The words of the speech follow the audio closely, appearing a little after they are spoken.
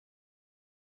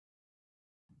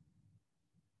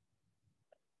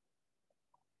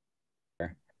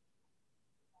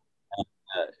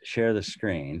share the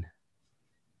screen.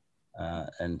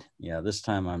 And yeah, this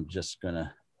time I'm just going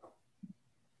to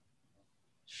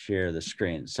share the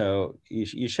screen. So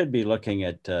you should be looking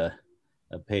at a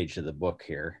page of the book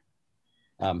here.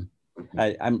 I'm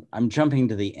jumping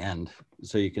to the end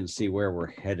so you can see where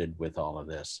we're headed with all of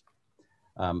this.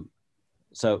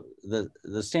 So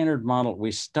the standard model,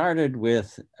 we started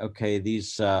with, okay,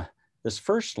 this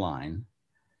first line,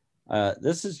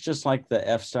 this is just like the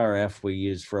F star F we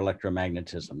use for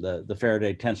electromagnetism, the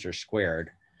Faraday tensor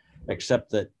squared, except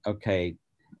that, okay,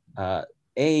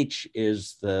 H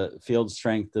is the field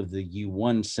strength of the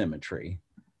U1 symmetry.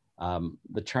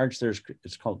 The charge there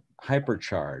is called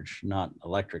hypercharge, not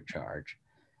electric charge.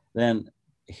 Then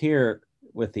here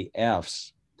with the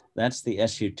Fs, that's the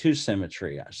SU2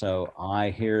 symmetry. So I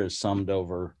here is summed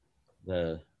over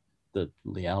the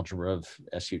algebra of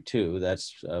SU2.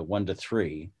 That's 1 to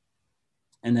 3.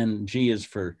 And then G is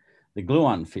for the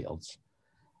gluon fields.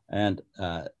 And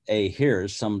A here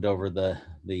is summed over the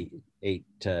eight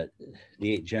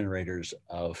generators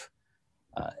of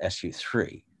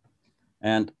SU3.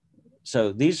 And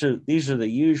so these are the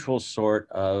usual sort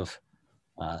of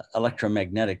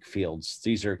electromagnetic fields.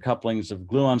 These are couplings of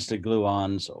gluons to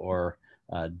gluons, or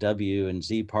W and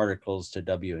Z particles to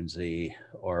W and Z,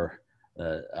 or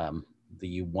the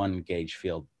U1 gauge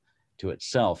field to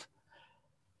itself.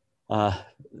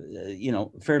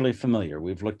 Fairly familiar.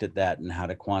 We've looked at that and how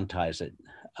to quantize it.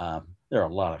 There are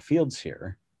a lot of fields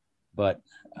here, but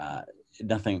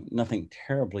nothing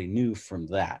terribly new from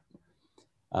that.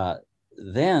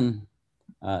 Then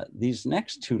these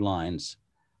next two lines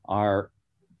are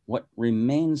what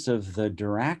remains of the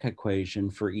Dirac equation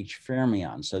for each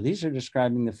fermion. So these are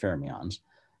describing the fermions.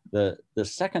 The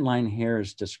second line here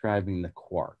is describing the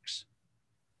quarks.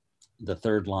 The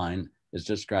third line is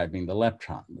describing the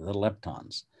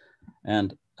leptons.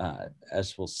 And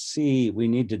as we'll see, we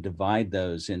need to divide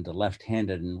those into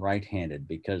left-handed and right-handed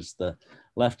because the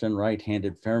left and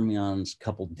right-handed fermions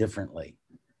couple differently.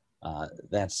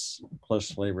 That's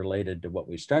closely related to what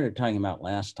we started talking about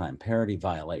last time, parity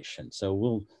violation. So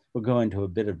we'll go into a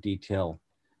bit of detail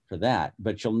for that.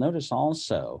 But you'll notice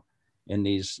also in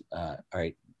these, all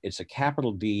right, it's a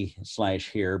capital D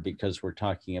 / here because we're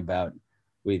talking about,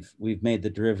 we've made the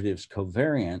derivatives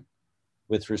covariant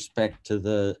with respect to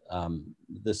the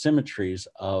symmetries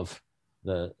of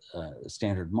the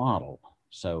standard model.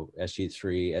 So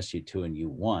SU3, SU2, and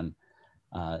U1.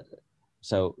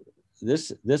 So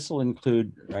this will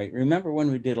include, right? Remember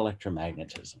when we did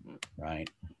electromagnetism, right?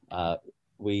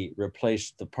 We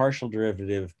replaced the partial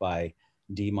derivative by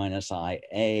d minus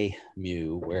IA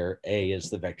mu, where A is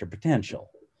the vector potential.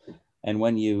 And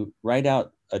when you write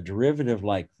out a derivative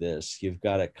like this, you've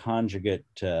got a conjugate,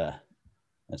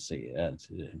 let's see,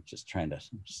 just trying to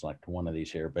select one of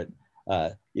these here, but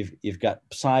you've got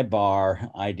psi bar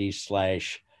ID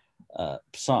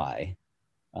 / psi.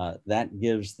 That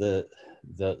gives the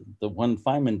one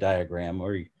Feynman diagram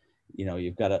where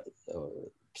you've got a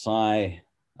psi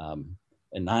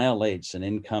annihilates an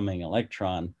incoming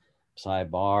electron, psi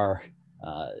bar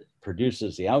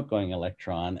produces the outgoing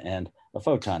electron, and a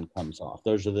photon comes off.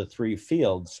 Those are the three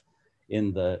fields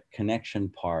in the connection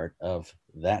part of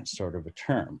that sort of a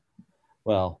term.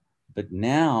 Well, but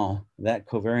now that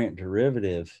covariant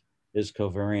derivative is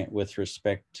covariant with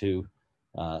respect to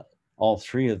all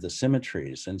three of the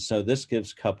symmetries. And so this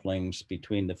gives couplings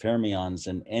between the fermions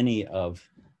and any of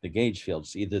the gauge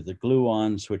fields, either the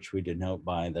gluons, which we denote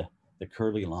by the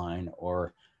curly line,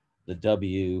 or the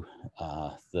W,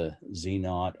 the Z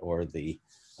naught, or the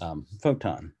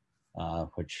photon,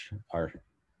 which are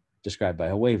described by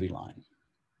a wavy line.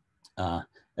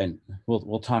 And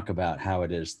we'll talk about how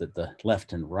it is that the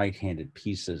left and right-handed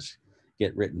pieces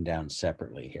get written down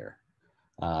separately here.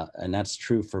 And that's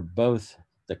true for both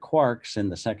the quarks in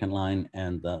the second line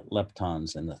and the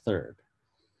leptons in the third.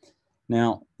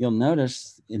 Now, you'll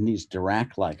notice in these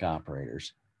Dirac-like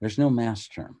operators, there's no mass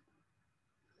term.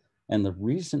 And the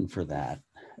reason for that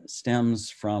stems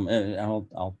from,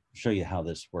 I'll show you how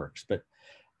this works, but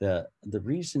the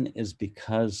reason is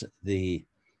because the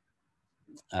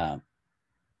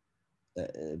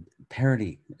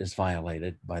parity is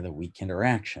violated by the weak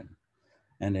interaction.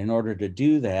 And in order to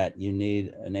do that, you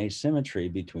need an asymmetry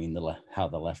between how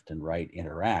the left and right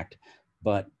interact.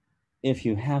 But if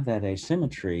you have that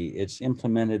asymmetry, it's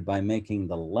implemented by making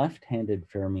the left-handed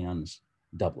fermions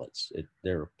doublets.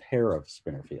 They're a pair of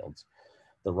spinor fields.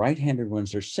 The right-handed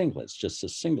ones are singlets, just a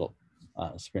single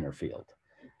spinor field.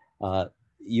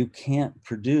 You can't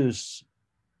produce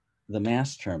the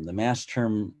mass term. The mass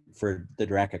term for the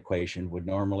Dirac equation would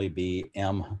normally be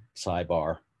m psi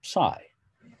bar psi.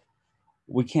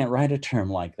 we can't write a term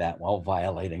like that while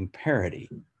violating parity.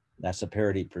 That's a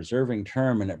parity preserving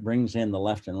term, and it brings in the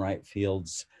left and right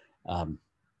fields on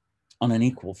an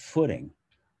equal footing.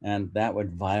 And that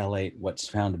would violate what's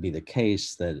found to be the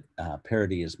case, that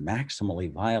parity is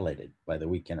maximally violated by the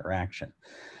weak interaction.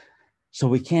 So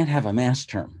we can't have a mass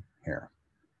term here.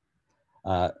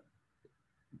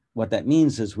 What that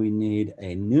means is we need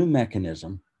a new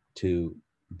mechanism to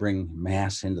bring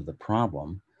mass into the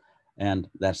problem, and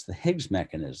that's the Higgs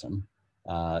mechanism.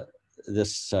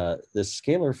 This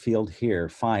scalar field here,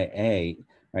 phi a,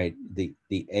 right? The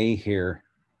a here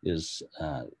is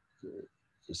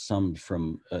summed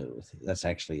from, that's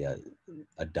actually a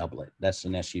doublet. That's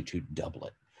an SU2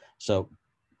 doublet. So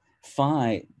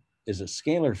phi is a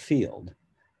scalar field,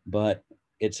 but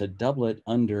it's a doublet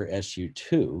under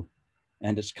SU2,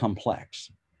 and it's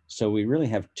complex. So we really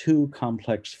have two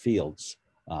complex fields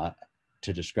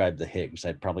to describe the Higgs.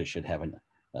 I probably should have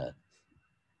a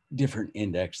different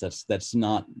index. That's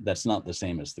not the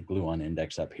same as the gluon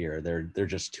index up here. They're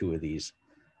just two of these.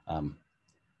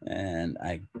 And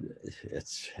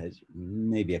it's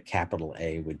maybe a capital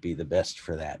A would be the best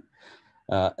for that.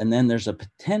 And then there's a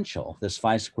potential. This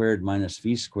phi squared minus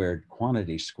v squared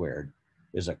quantity squared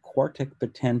is a quartic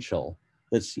potential.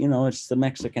 That's, it's the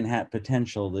Mexican hat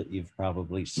potential that you've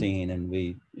probably seen, and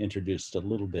we introduced a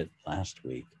little bit last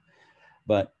week.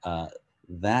 But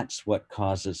that's what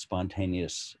causes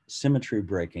spontaneous symmetry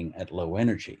breaking at low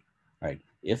energy, right?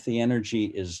 If the energy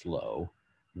is low,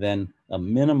 then a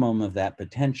minimum of that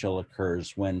potential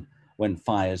occurs when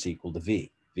phi is equal to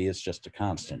v. V is just a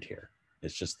constant here.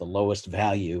 It's just the lowest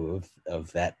value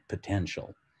of that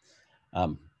potential.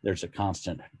 There's a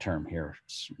constant term here,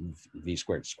 v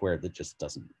squared squared, that just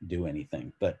doesn't do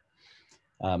anything. But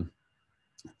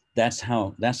that's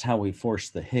how we force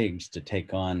the Higgs to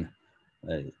take on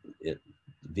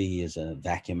V is a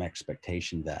vacuum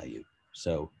expectation value.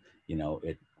 So,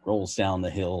 it rolls down the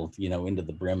hill, into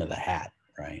the brim of the hat,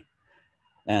 right?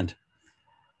 And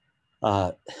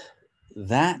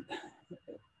that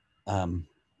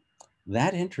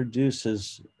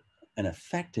introduces an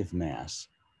effective mass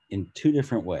in two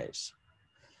different ways.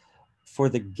 For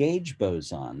the gauge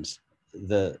bosons,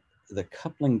 the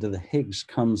coupling to the Higgs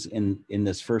comes in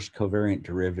this first covariant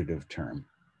derivative term.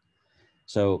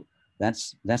 So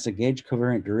that's a gauge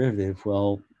covariant derivative.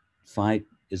 Well, phi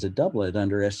is a doublet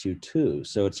under SU2,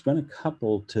 so it's going to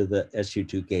couple to the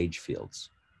SU2 gauge fields.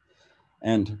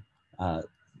 And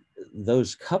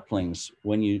those couplings,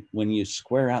 when you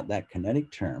square out that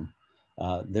kinetic term,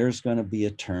 there's going to be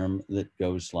a term that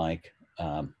goes like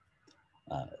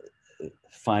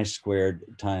phi squared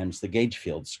times the gauge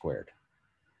field squared.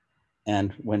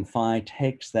 And when phi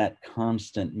takes that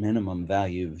constant minimum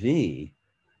value v,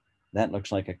 that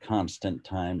looks like a constant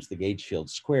times the gauge field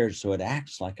squared, so it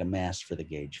acts like a mass for the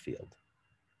gauge field.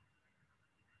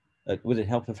 Would it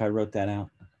help if I wrote that out?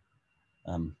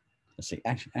 Let's see,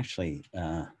 actually,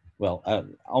 well,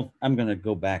 I'm going to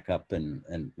go back up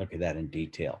and look at that in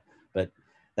detail. But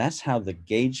that's how the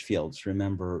gauge fields,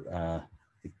 remember,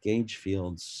 the gauge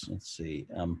fields, let's see,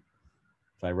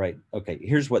 if I write, okay,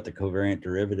 here's what the covariant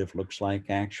derivative looks like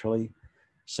actually.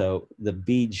 So the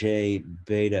BJ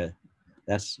beta,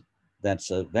 that's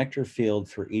a vector field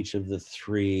for each of the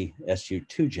three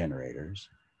SU2 generators.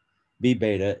 B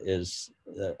beta is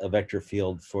a vector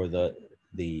field for the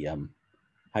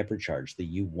hypercharge,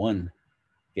 the U1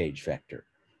 gauge vector.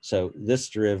 So this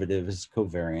derivative is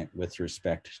covariant with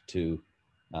respect to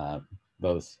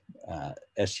both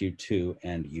SU2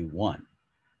 and U1.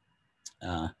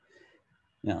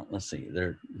 Now let's see,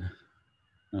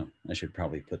 I should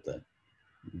probably put the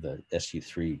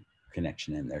SU3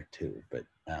 connection in there too, but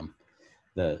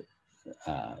the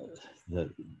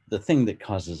thing that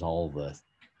causes all the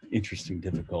interesting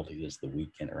difficulty is the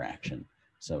weak interaction.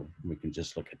 So we can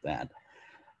just look at that.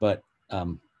 But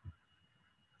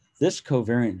this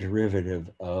covariant derivative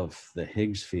of the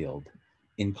Higgs field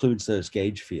includes those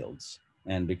gauge fields.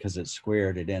 And because it's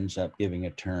squared, it ends up giving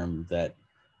a term that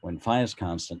when phi is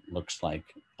constant looks like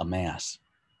a mass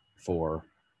for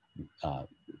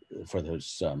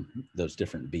those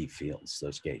different B fields,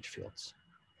 those gauge fields.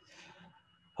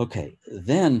 Okay,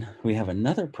 then we have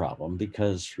another problem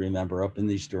because remember, up in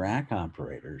these Dirac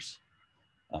operators,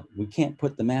 we can't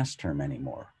put the mass term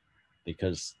anymore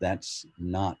because that's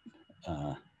not,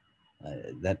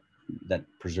 that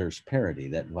preserves parity,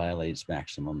 that violates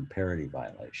maximum parity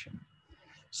violation.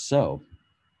 So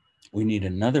we need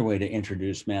another way to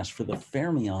introduce mass for the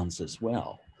fermions as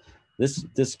well.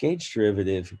 This gauge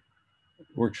derivative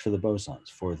works for the bosons,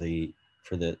 for the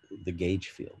gauge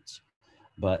fields.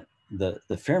 But the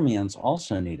fermions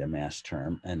also need a mass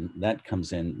term, and that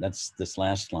comes in, that's this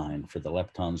last line for the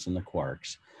leptons and the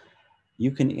quarks.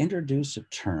 You can introduce a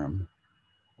term,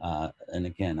 and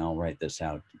again, I'll write this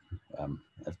out.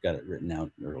 I've got it written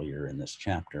out earlier in this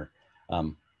chapter.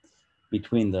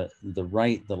 Between the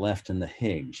right, the left, and the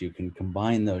Higgs, you can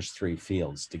combine those three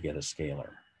fields to get a scalar.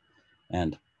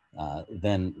 And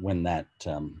then when that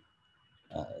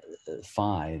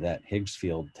phi, that Higgs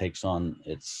field, takes on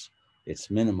its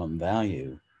minimum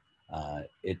value,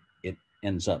 it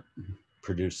ends up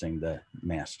producing the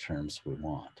mass terms we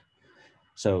want.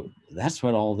 So that's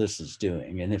what all this is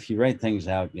doing. And if you write things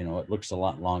out, you know, it looks a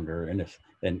lot longer.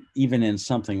 And even in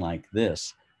something like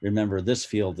this, remember, this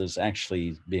field is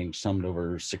actually being summed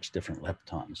over 6 different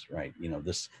leptons, right? You know,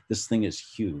 this thing is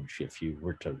huge if you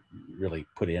were to really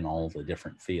put in all the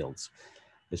different fields.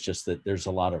 It's just that there's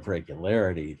a lot of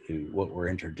regularity to what we're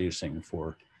introducing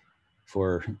for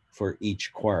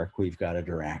each quark. We've got a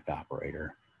Dirac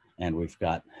operator, and we've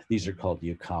got, these are called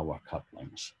Yukawa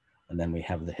couplings. And then we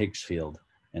have the Higgs field,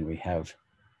 and we have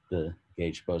the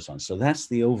gauge boson. So that's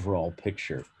the overall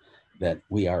picture that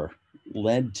we are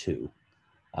led to.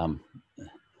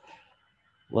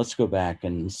 Let's go back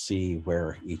and see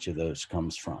where each of those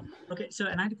comes from. Okay, so,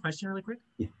 and I had a question really quick.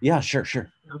 Yeah, sure.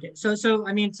 Okay, so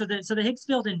I mean, so the Higgs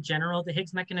field in general, the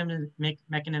Higgs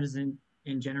mechanism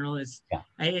in general is,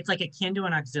 it's like akin to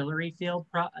an auxiliary field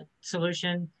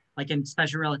solution, like in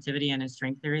special relativity and in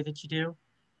string theory that you do.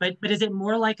 But is it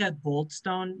more like a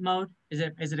Goldstone mode? Is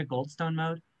it a Goldstone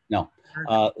mode? No,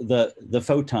 the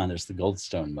photon is the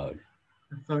Goldstone mode.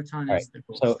 The photon All is right.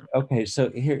 the Goldstone. So okay, so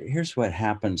here's what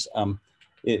happens.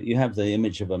 You have the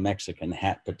image of a Mexican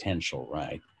hat potential,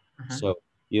 right? So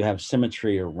you have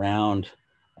symmetry around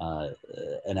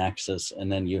an axis,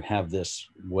 and then you have this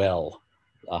well,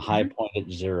 a high point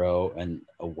at 0 and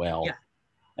a well.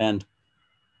 And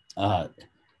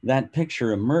that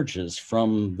picture emerges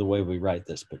from the way we write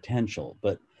this potential.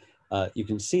 But you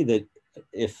can see that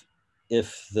if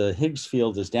the Higgs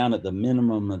field is down at the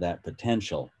minimum of that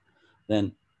potential,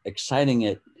 then exciting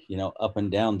it, you know, up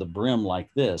and down the brim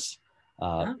like this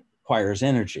requires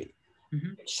energy.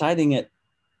 Exciting it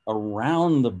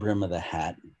around the brim of the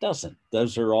hat doesn't.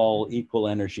 Those are all equal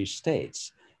energy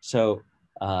states. So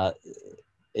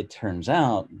it turns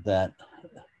out that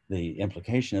the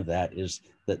implication of that is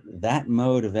that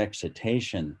mode of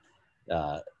excitation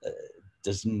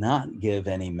does not give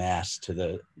any mass to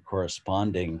the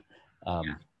corresponding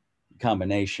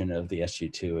combination of the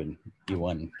SU2 and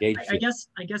U1 gauge field.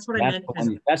 I guess what I meant is,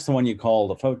 that's the one you call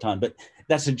the photon, but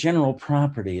that's a general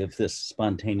property of this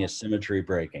spontaneous symmetry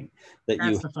breaking, that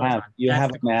you have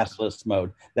a massless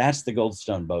mode. That's the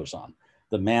Goldstone boson,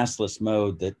 the massless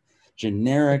mode that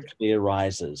generically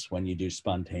arises when you do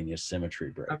spontaneous symmetry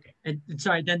break. Okay, and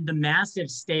sorry, then the massive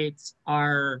states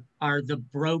are the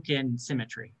broken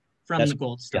symmetry from the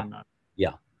Goldstone mode.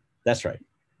 Yeah, that's right.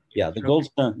 Yeah, the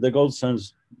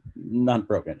Goldstone's not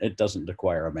broken. It doesn't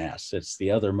acquire a mass. It's the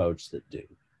other modes that do.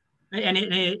 And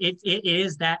it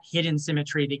is that hidden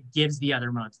symmetry that gives the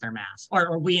other modes their mass.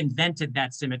 Or we invented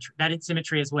that symmetry. That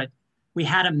symmetry is what, we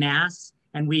had a mass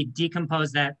and we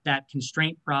decomposed that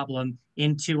constraint problem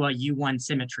into a U1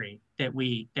 symmetry that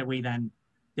we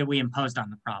imposed on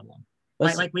the problem.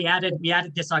 Like we added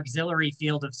this auxiliary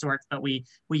field of sorts, but we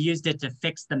used it to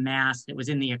fix the mass that was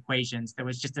in the equations. That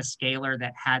was just a scalar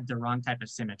that had the wrong type of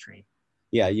symmetry.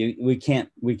 Yeah, we can't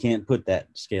put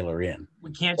that scalar in.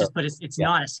 We can't just put it's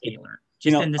not a scalar,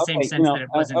 just in the same sense that it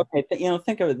wasn't. Okay,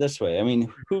 think of it this way. I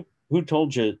mean, who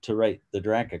told you to write the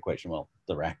Dirac equation? Well,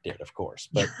 Dirac did, of course,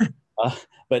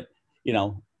 but you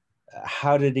know,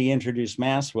 how did he introduce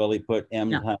mass? Well, he put m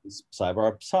times psi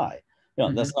bar psi. You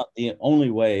know, that's not the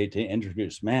only way to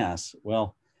introduce mass.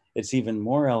 Well, it's even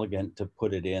more elegant to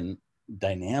put it in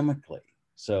dynamically.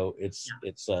 So it's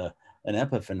an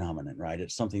epiphenomenon, right?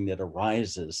 It's something that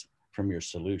arises from your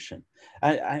solution.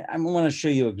 I want to show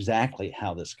you exactly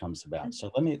how this comes about. So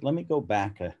let me go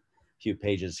back a few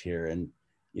pages here and,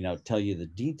 you know, tell you the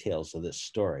details of this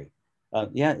story. Do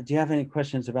you have any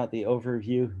questions about the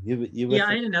overview?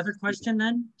 I had another question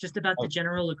then, just about the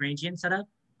general Lagrangian setup.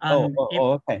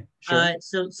 Okay, sure.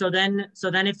 So then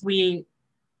if we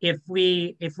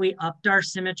upped our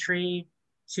symmetry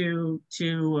to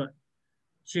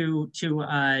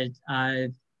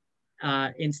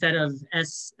instead of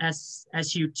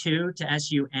SU2 to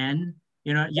SUN,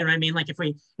 you know what I mean? Like if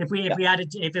we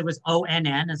added, if it was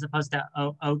ONN as opposed to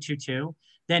O22,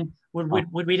 then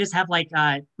would we just have like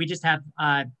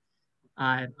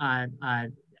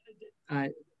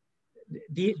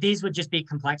these would just be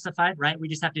complexified, right? We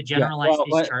just have to Yeah, generalize well,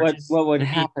 these charges. what would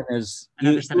It'd be happen is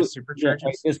another set of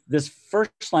supercharges. this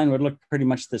first line would look pretty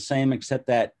much the same, except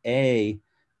that A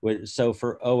would, so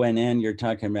for ONN, you're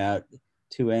talking about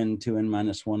 2n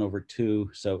minus 1 over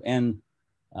 2. So n,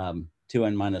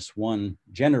 2n minus 1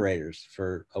 generators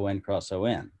for ON cross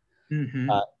ON.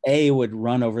 A would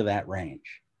run over that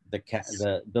range,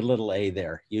 the little a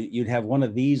there. You'd have one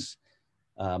of these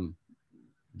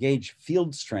gauge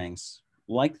field strengths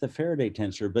like the Faraday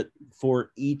tensor, but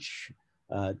for each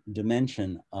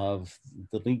dimension of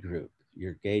the Lie group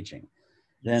you're gauging.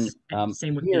 Then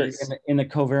same with here these. in the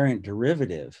covariant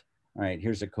derivative, all right,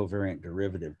 here's a covariant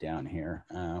derivative down here.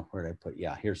 Where did I put?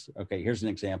 Yeah, here's an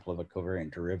example of a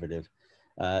covariant derivative.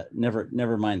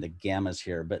 Never mind the gammas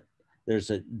here, but there's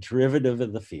a derivative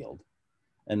of the field.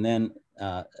 And then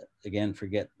again,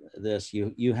 forget this,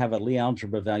 you have a Lie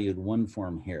algebra valued 1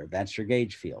 form here. That's your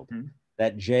gauge field.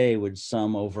 That J would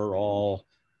sum over all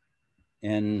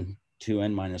n to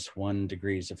n minus 1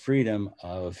 degrees of freedom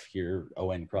of your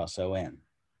ON cross ON.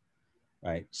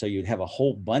 Right, so you'd have a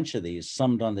whole bunch of these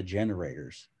summed on the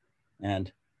generators,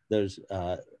 and those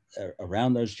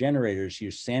around those generators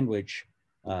you sandwich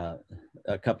a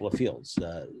couple of fields.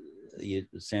 You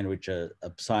sandwich a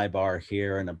psi bar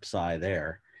here and a psi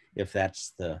there, if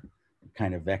that's the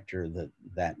kind of vector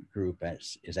that group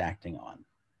is acting on.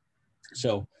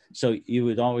 So you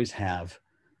would always have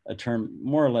a term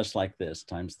more or less like this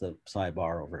times the psi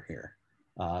bar over here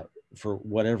for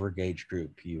whatever gauge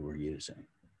group you were using.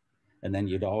 And then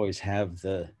you'd always have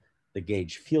the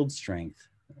gauge field strength,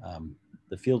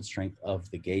 the field strength of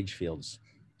the gauge fields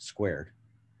squared.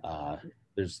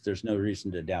 There's no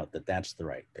reason to doubt that that's the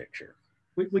right picture.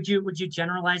 Would you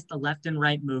generalize the left and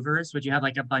right movers? Would you have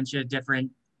like a bunch of different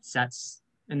sets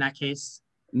in that case?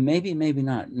 Maybe, maybe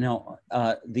not. No,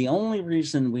 the only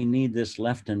reason we need this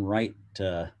left and right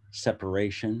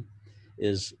separation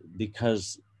is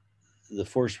because the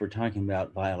force we're talking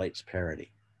about violates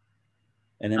parity.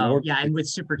 And in order and with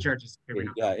supercharges.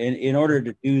 Yeah, in order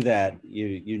to do that,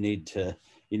 you need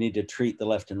to treat the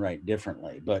left and right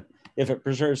differently. But if it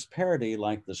preserves parity,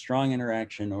 like the strong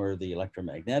interaction or the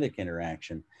electromagnetic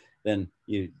interaction, then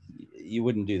you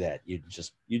wouldn't do that. You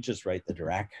just write the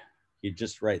Dirac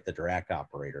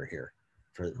operator here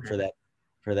for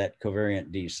that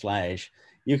covariant D slash.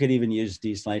 You could even use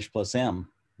D slash plus M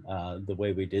the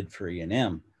way we did for E and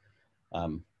M.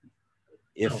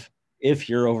 If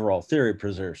your overall theory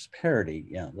preserves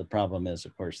parity, the problem is,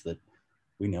 of course, that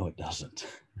we know it doesn't,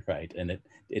 right? And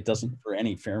it doesn't for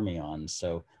any fermions.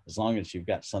 So as long as you've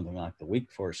got something like the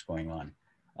weak force going on,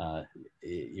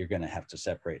 you're going to have to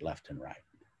separate left and right.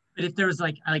 But if there was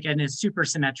like in a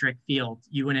supersymmetric field,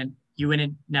 you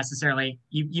wouldn't necessarily,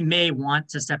 you may want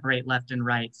to separate left and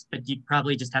right, but you'd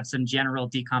probably just have some general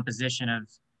decomposition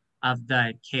of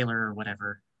the Kähler or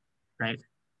whatever, right?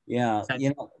 Yeah,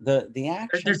 the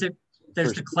action.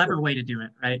 There's a clever way to do it,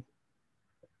 right?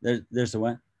 There's a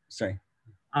what? Sorry.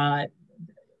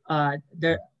 Sorry,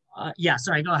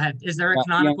 go ahead. Is there a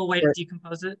canonical way to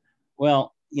decompose it?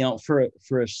 Well, for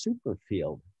a super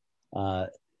field,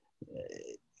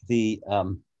 the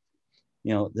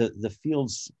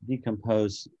fields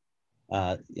decompose.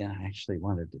 I actually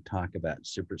wanted to talk about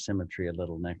supersymmetry a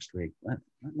little next week. Let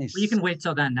me. Well, you can wait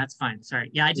till then. That's fine. Sorry.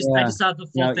 Yeah, I just saw the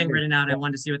full thing written out. I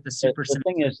wanted to see what the supersymmetry. The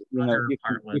thing is,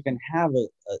 you can have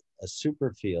a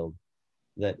super field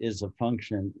that is a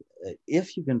function.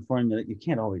 If you can formulate, you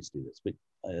can't always do this, but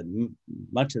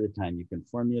much of the time you can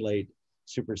formulate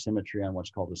supersymmetry on what's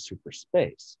called a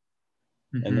superspace.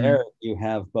 And there you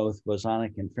have both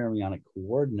bosonic and fermionic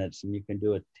coordinates, and you can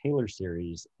do a Taylor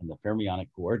series in the fermionic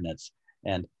coordinates.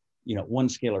 And one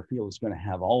scalar field is going to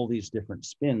have all these different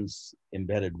spins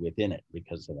embedded within it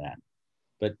because of that.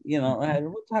 But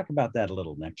we'll talk about that a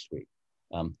little next week.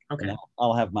 Okay. And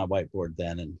I'll have my whiteboard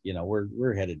then, and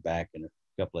we're headed back in a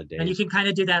couple of days. And you can kind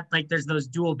of do that, like there's those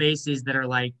dual bases that are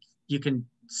like you can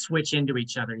switch into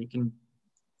each other. You can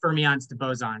fermions to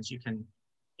bosons. You can.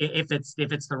 If it's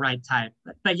the right type,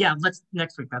 but yeah, let's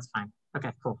next week. That's fine.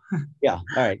 Okay, cool. Yeah. All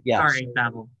right. Yeah. Sorry,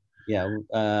 babble. Yeah.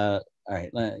 All right.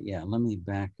 Let me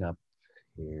back up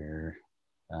here.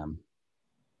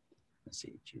 Let's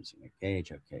see. Choosing a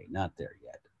gauge. Okay, not there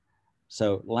yet.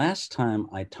 So last time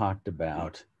I talked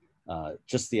about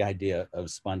just the idea of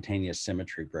spontaneous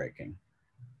symmetry breaking.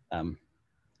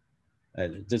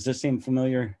 Does this seem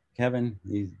familiar, Kevin?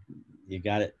 You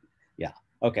got it? Yeah.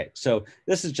 Okay, so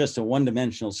this is just a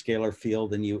one-dimensional scalar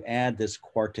field, and you add this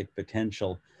quartic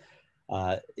potential.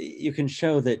 You can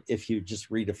show that if you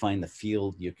just redefine the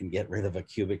field, you can get rid of a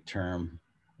cubic term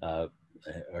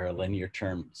or a linear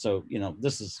term. So, you know,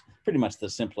 this is pretty much the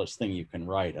simplest thing you can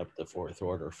write up the fourth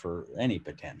order for any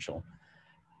potential.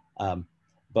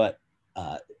 But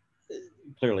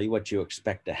clearly what you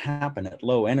expect to happen at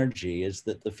low energy is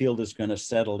that the field is going to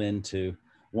settle into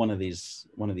one of these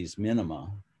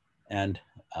minima. And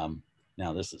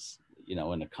now this is, you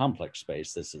know, in a complex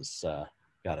space, this has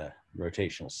got a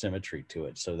rotational symmetry to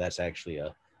it. So that's actually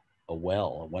a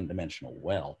well, a one-dimensional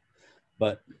well.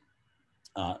 But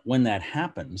when that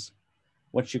happens,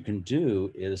 what you can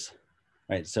do is,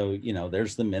 right, so, you know,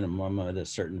 there's the minimum at a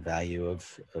certain value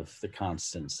of the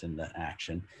constants in the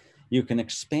action. You can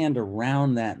expand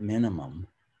around that minimum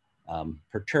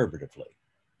perturbatively.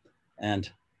 And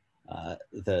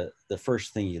the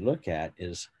first thing you look at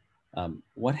is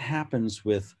what happens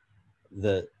with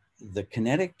the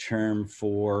kinetic term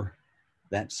for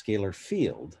that scalar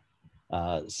field,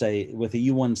 say with a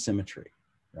U1 symmetry,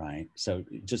 right? So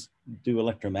just do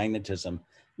electromagnetism,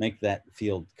 make that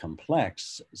field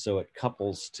complex so it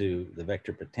couples to the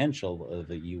vector potential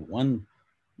of a U1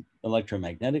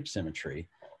 electromagnetic symmetry,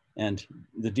 and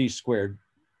the d squared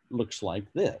looks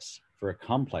like this for a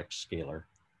complex scalar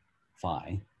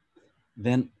phi.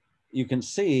 Then you can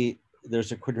see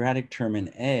there's a quadratic term in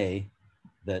A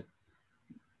that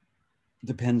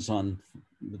depends on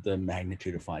the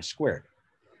magnitude of phi squared.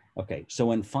 Okay, so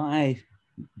when phi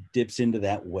dips into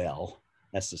that well,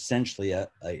 that's essentially a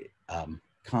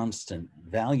constant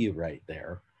value right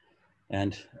there.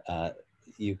 And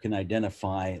you can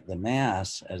identify the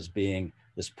mass as being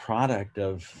this product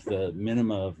of the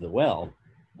minima of the well,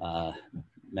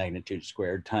 magnitude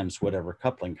squared times whatever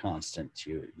coupling constant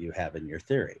you have in your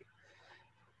theory.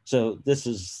 So this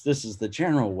is the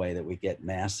general way that we get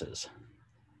masses.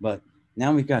 But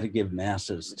now we've got to give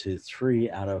masses to 3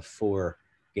 out of 4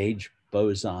 gauge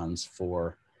bosons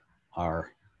for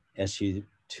our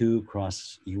SU2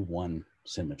 cross U1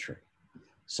 symmetry.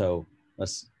 So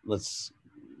let's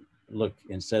look,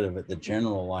 instead of at the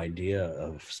general idea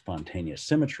of spontaneous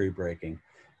symmetry breaking,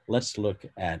 let's look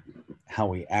at how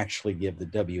we actually give the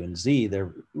W and Z.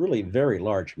 They're really very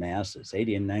large masses,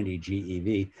 80 and 90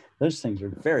 GeV. Those things are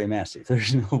very massive.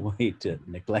 There's no way to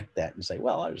neglect that and say,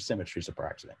 well, our symmetry is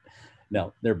approximate.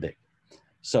 No, they're big.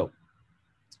 So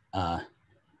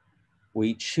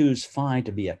we choose phi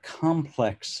to be a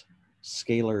complex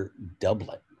scalar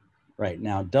doublet. Right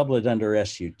now, doublet under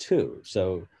SU2.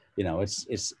 So, you know, it's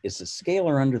a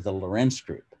scalar under the Lorentz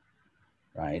group,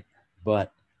 right?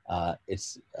 But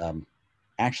it's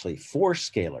actually 4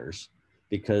 scalars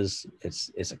because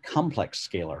it's a complex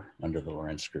scalar under the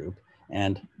Lorentz group.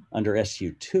 And under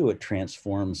SU2, it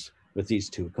transforms with these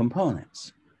 2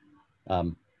 components.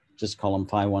 Just call them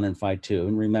phi 1 and phi 2.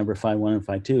 And remember, phi 1 and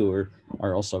phi 2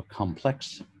 are also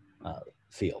complex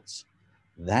fields.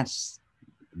 That's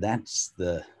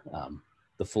the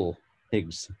full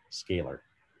Higgs scalar.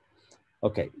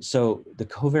 Okay, so the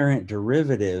covariant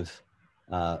derivative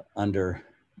under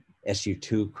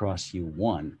SU2 cross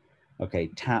U1.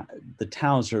 Okay, the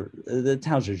taus are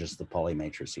just the Pauli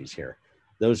matrices here.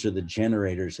 Those are the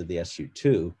generators of the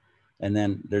SU2, and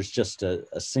then there's just a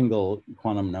single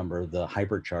quantum number, the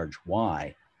hypercharge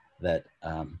Y, that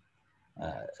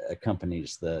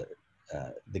accompanies the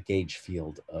gauge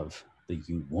field of the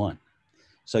U1.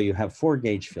 So you have 4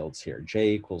 gauge fields here,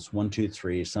 J equals 1, 2,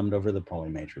 3, summed over the Pauli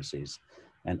matrices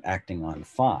and acting on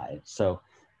phi. So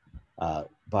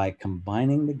by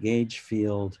combining the gauge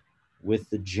field with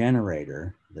the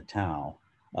generator, the tau,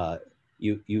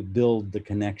 you build the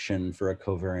connection for a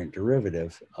covariant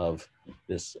derivative of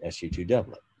this SU2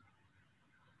 doublet.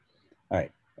 All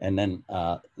right, and then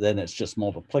it's just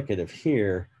multiplicative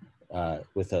here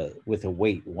with a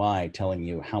weight Y telling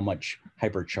you how much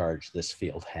hypercharge this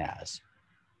field has.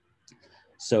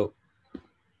 So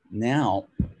now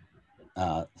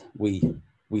we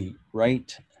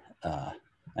write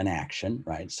an action,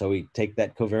 right? So we take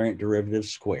that covariant derivative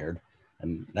squared,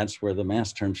 and that's where the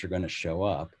mass terms are going to show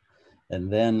up.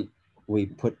 And then we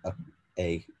put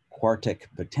a quartic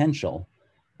potential,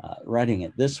 writing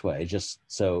it this way, just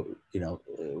so, you know,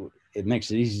 it makes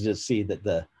it easy to see that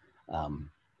the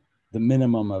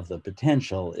minimum of the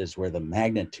potential is where the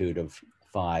magnitude of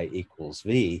phi equals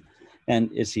V.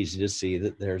 And it's easy to see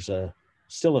that there's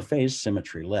still a phase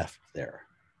symmetry left there.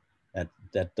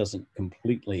 That doesn't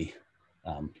completely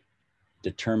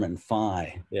determine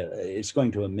phi. It's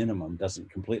going to a minimum, doesn't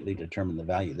completely determine the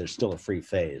value. There's still a free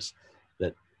phase.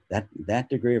 That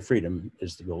degree of freedom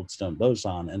is the Goldstone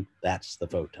boson, and that's the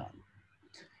photon.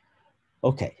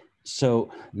 Okay, so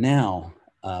now,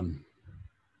 oh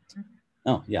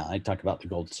yeah, I talked about the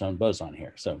Goldstone boson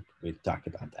here, so we've talked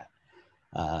about that.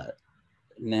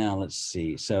 now let's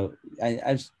see. So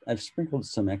I've sprinkled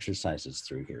some exercises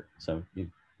through here, so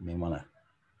you may want to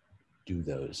do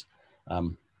those.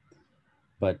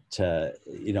 But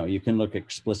you know, you can look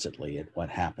explicitly at what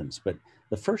happens. But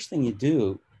the first thing you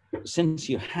do, since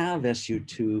you have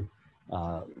SU2, you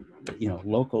know,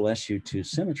 local SU2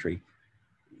 symmetry,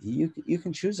 you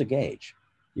can choose a gauge.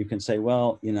 You can say,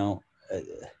 well, you know,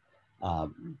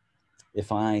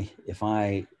 if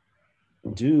I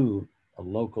do a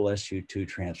local SU2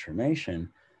 transformation,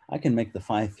 I can make the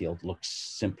phi field look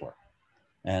simpler.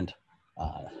 And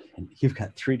you've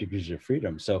got 3 degrees of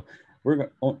freedom. So we're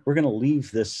going to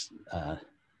leave this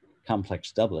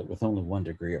complex doublet with only 1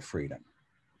 degree of freedom.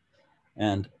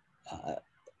 And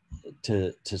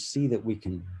to see that we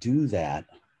can do that,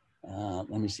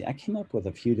 let me see, I came up with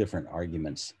a few different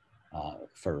arguments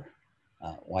for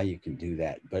why you can do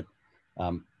that. But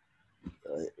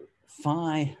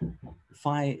phi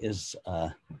is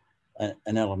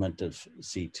an element of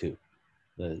C2,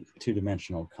 the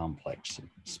 2-dimensional complex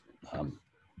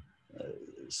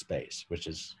space, which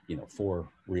is, you know, 4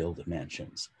 real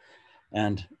dimensions.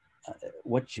 And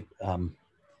what you,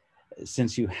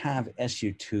 since you have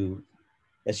SU2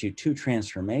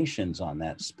 transformations on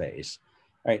that space,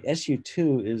 right?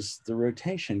 SU2 is the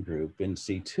rotation group in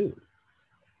C2.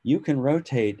 You can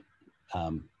rotate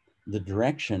the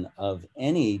direction of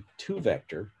any 2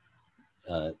 vector,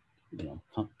 you know,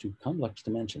 2 complex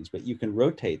dimensions, but you can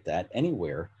rotate that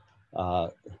anywhere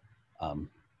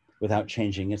without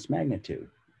changing its magnitude.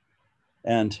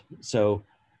 And so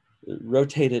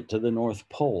rotate it to the North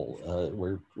Pole.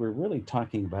 We're really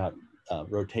talking about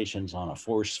rotations on a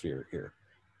 4 sphere here,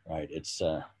 right? It's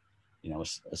you know,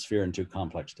 a sphere in 2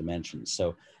 complex dimensions.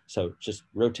 So just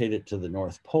rotate it to the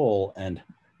North Pole, and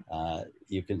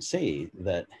you can see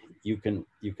that you can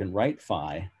write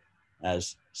phi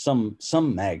as some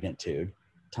magnitude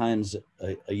times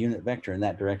a unit vector in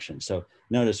that direction. So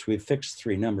notice we've fixed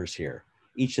 3 numbers here.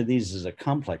 Each of these is a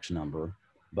complex number,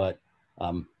 but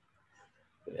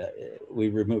we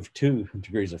remove 2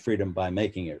 degrees of freedom by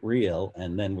making it real,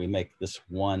 and then we make this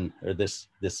 1, or this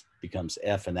becomes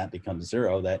F and that becomes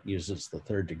 0. That uses the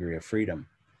 3rd degree of freedom.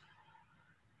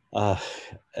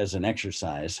 As an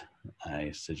exercise,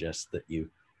 I suggest that you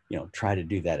know, try to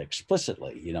do that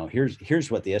explicitly. You know,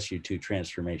 here's what the SU2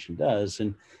 transformation does,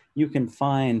 and you can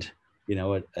find, you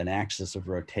know, an axis of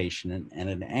rotation and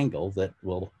an angle that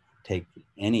will take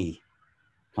any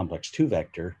complex 2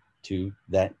 vector to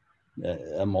that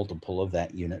a multiple of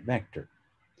that unit vector.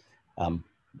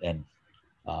 And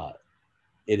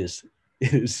it is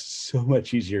so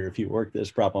much easier if you work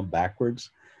this problem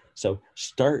backwards. So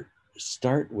start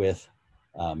with,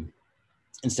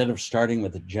 instead of starting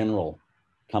with a general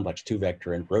complex 2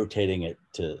 vector and rotating it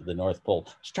to the North Pole,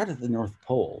 start at the North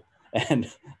Pole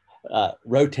and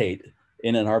rotate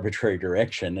in an arbitrary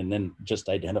direction, and then just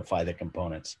identify the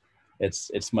components.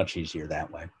 It's much easier that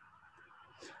way.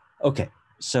 Okay,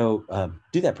 so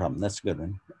do that problem. That's a good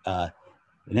one.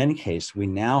 In any case, we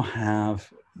now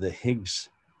have the Higgs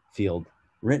field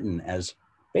written as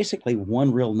basically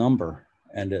 1 real number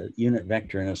and a unit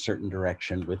vector in a certain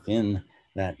direction within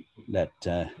that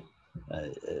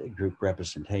group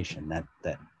representation, that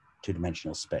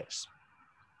 2-dimensional space.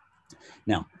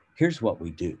 Now, here's what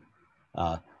we do.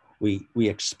 We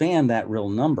expand that real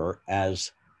number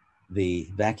as the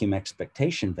vacuum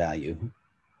expectation value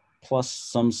plus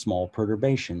some small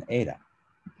perturbation, eta.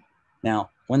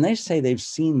 Now, when they say they've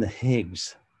seen the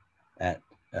Higgs at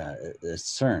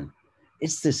CERN,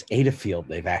 it's this eta field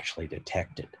they've actually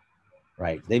detected,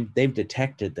 right? They've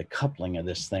detected the coupling of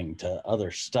this thing to other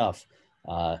stuff,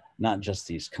 not just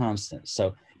these constants.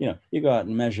 So, you know, you go out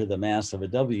and measure the mass of a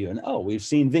W and, oh, we've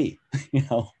seen V, you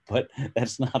know, but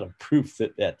that's not a proof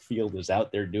that that field is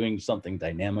out there doing something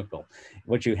dynamical.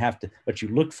 What you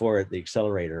look for at the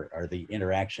accelerator are the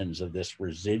interactions of this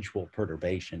residual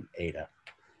perturbation eta.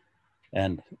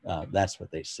 And that's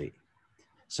what they see.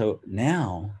 So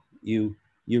now you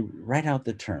write out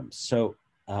the terms. So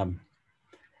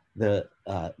the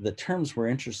terms we're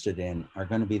interested in are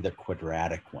going to be the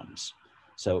quadratic ones.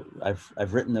 So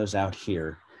I've written those out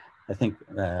here. I think,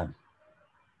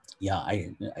 yeah,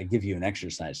 I give you an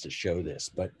exercise to show this,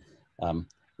 but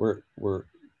we're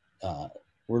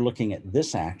looking at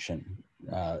this action.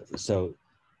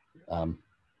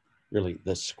 Really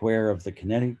the square of the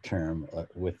kinetic term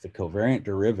with the covariant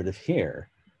derivative here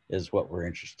is what we're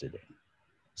interested in.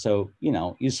 So, you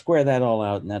know, you square that all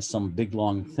out and that's some big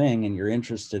long thing, and you're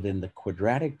interested in the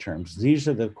quadratic terms. These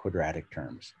are the quadratic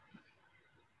terms.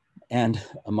 And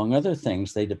among other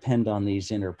things, they depend on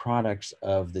these inner products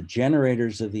of the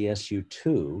generators of the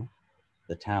SU2,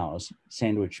 the taus,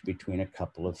 sandwiched between a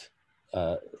couple of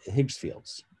Higgs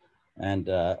fields. And,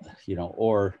 you know,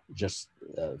 or just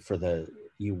for the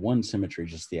U1 symmetry,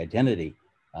 just the identity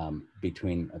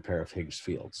between a pair of Higgs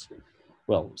fields.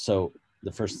 Well, so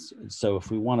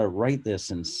if we want to write this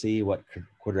and see what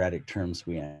quadratic terms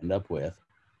we end up with,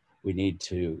 we need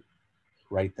to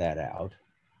write that out.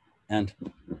 And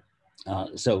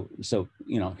so,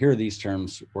 you know, here are these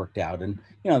terms worked out, and,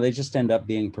 you know, they just end up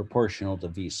being proportional to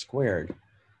V squared.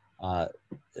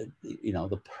 You know,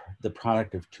 the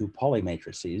product of two Pauli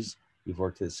matrices, you've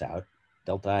worked this out,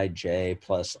 delta ij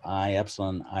plus I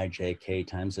epsilon ijk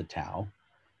times a tau,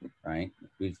 right?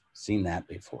 We've seen that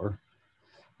before.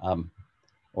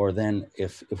 Or then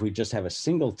if we just have a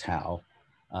single tau,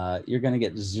 you're going to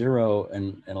get 0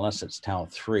 unless it's tau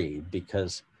 3,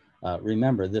 because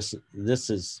remember, this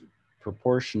is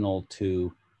proportional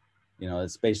to, you know,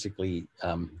 it's basically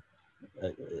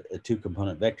a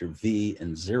two-component vector, V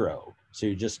and 0. So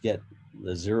you just get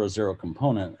the 0, 0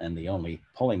 component, and the only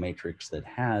Pauli matrix that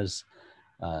has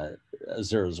a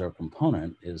 0, 0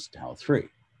 component is tau 3.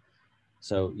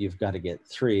 So you've got to get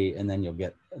 3, and then you'll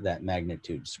get that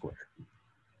magnitude squared.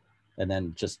 And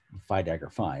then just phi dagger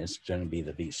phi is going to be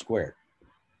the V squared.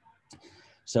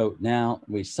 So now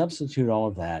we substitute all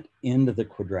of that into the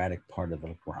quadratic part of the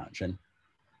Lagrangian.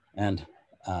 And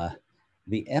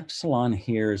the epsilon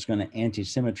here is going to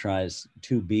anti-symmetrize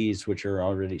two B's, which are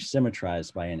already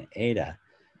symmetrized by an eta.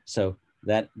 So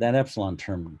that epsilon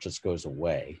term just goes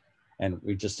away. And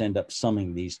we just end up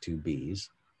summing these two B's.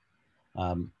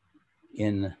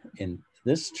 In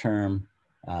this term,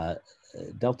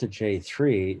 delta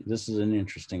J3, this is an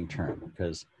interesting term,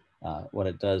 because what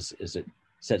it does is it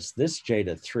sets this J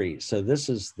to 3. So this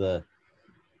is the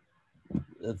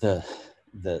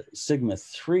sigma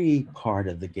 3 part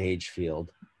of the gauge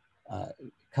field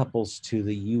couples to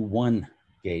the U1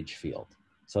 gauge field.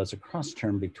 So it's a cross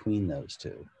term between those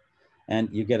two. And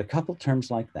you get a couple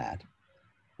terms like that.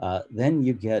 Then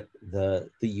you get the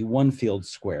U1 field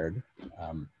squared.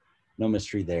 No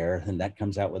mystery there, and that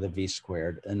comes out with a V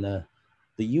squared. And the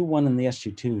U1 and the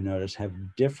SU2, notice, have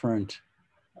different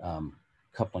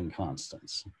coupling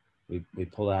constants. We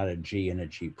pull out a G and a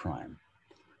G prime.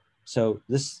 So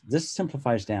this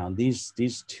simplifies down.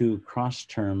 These two cross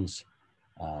terms,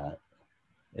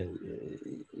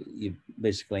 you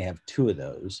basically have two of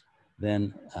those.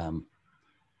 Then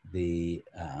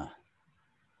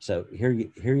so here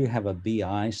you have a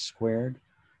BI squared.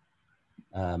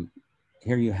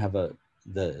 Here you have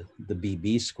the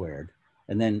BB squared,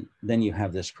 and then you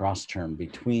have this cross term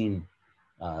between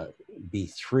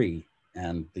B3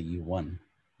 and the U1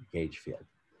 gauge field.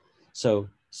 So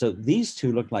these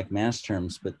two look like mass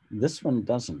terms, but this one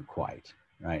doesn't quite,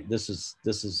 right? This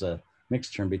is a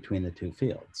mixed term between the two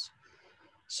fields.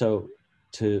 So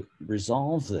to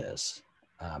resolve this,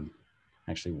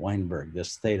 actually Weinberg,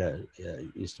 this theta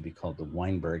used to be called the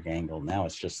Weinberg angle. Now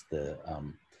it's just the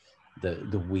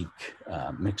weak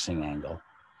mixing angle.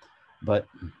 But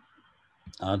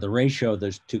the ratio of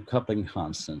those two coupling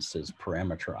constants is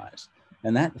parameterized.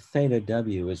 And that theta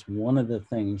W is one of the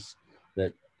things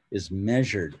that is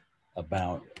measured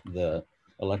about the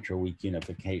electroweak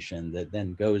unification that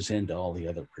then goes into all the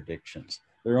other predictions.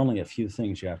 There are only a few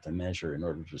things you have to measure in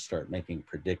order to start making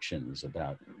predictions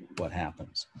about what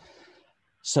happens.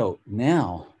 So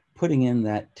now, putting in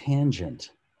that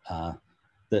tangent,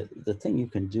 the thing you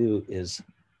can do is,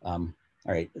 all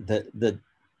right, the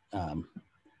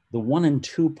 1 and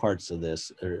 2 parts of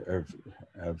this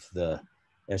of the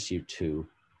SU2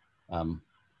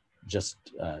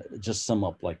 just sum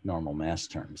up like normal mass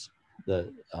terms.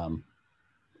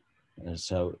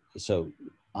 So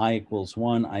I equals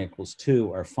 1, I equals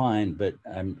 2 are fine, but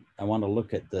I want to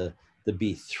look at the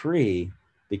B3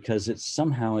 because it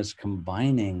somehow is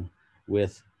combining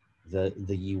with the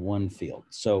U1 field.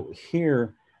 So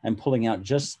here I'm pulling out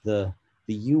just the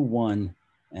U1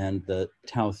 and the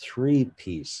tau 3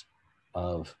 piece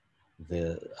of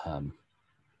the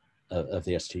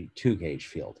ST2 gauge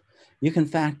field. You can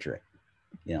factor it.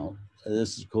 You know,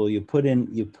 this is cool. You put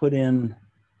in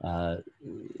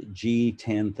G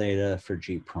tan theta for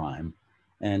G prime,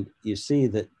 and you see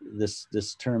that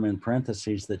this term in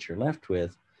parentheses that you're left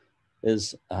with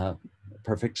is a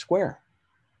perfect square.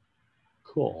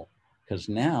 Cool, because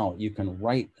now you can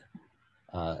write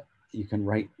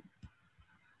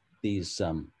these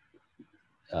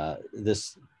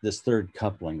this third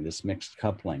coupling, this mixed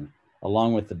coupling,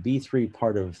 along with the B3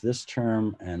 part of this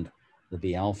term and the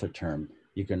B alpha term.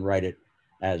 You can write it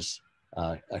as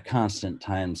a constant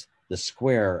times the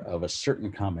square of a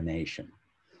certain combination.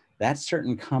 That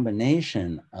certain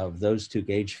combination of those two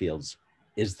gauge fields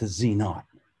is the Z naught.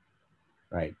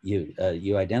 right?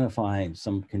 You identify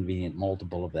some convenient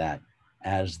multiple of that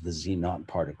as the Z naught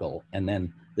particle, and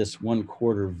then this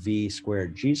 1/4 V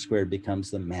squared G squared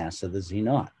becomes the mass of the Z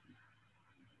naught.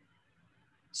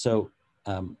 So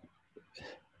then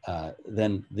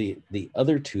the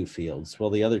other two fields, well,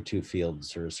 the other two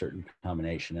fields are a certain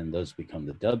combination, and those become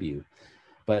the W.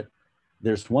 But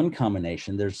there's one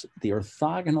combination, there's the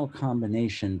orthogonal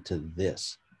combination to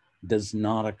this does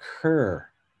not occur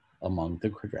among the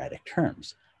quadratic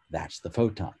terms. That's the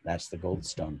photon, that's the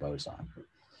Goldstone boson.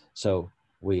 So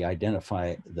we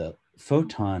identify the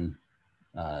photon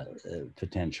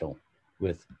potential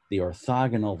with the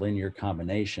orthogonal linear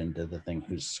combination to the thing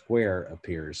whose square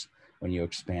appears when you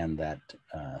expand that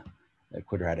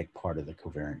quadratic part of the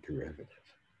covariant derivative.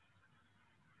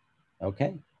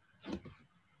 Okay,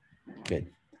 good.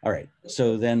 All right,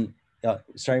 so then,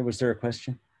 sorry, was there a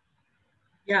question?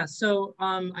 Yeah, so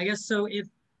I guess so if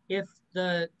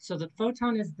the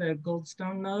photon is the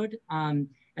Goldstone mode,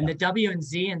 and the W and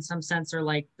Z in some sense are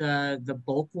like the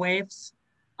bulk waves.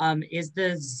 Is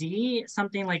the Z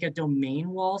something like a domain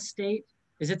wall state?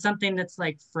 Is it something that's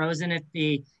like frozen at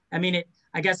the, I mean,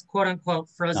 I guess, quote unquote,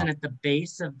 frozen at the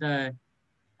base of the,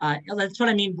 that's what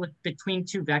I mean with between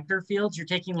two vector fields. You're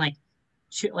taking like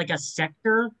a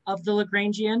sector of the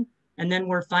Lagrangian, and then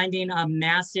we're finding a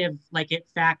massive, like it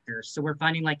factors. So we're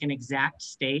finding like an exact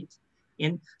state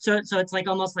so it's like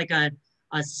almost like a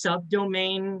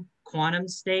subdomain quantum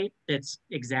state that's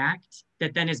exact,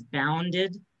 that then is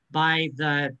bounded by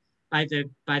the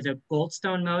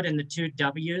Goldstone mode and the two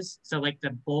W's. So like the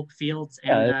bulk fields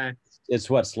and it's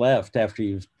what's left after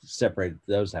you've separated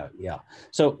those out. Yeah.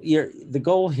 So the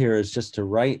goal here is just to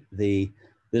write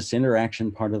this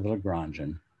interaction part of the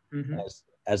Lagrangian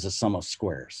as a sum of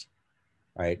squares,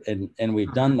 right? And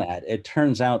we've done that. It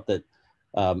turns out that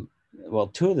well,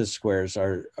 two of the squares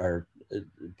are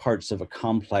parts of a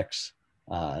complex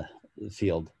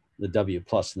field, the W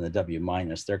plus and the W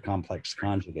minus. They're complex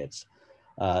conjugates.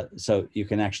 So you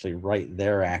can actually write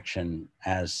their action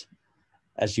as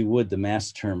you would the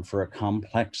mass term for a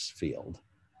complex field.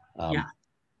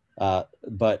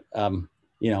 But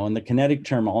you know, and the kinetic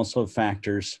term also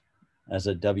factors as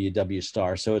a W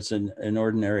star. So it's an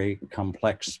ordinary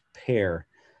complex pair.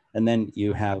 And then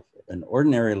you have an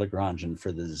ordinary Lagrangian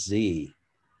for the Z.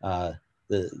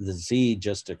 The Z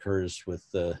just occurs with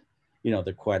the, you know,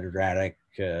 the quadratic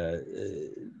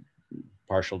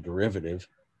partial derivative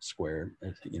squared,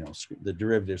 you know, the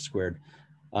derivative squared,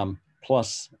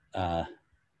 plus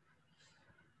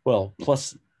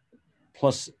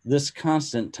this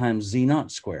constant times Z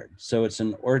naught squared. So it's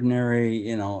an ordinary,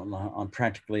 you know, on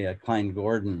practically a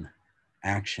Klein-Gordon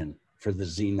action for the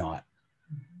Z naught,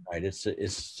 right? It's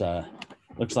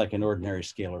looks like an ordinary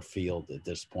scalar field at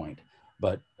this point.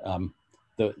 But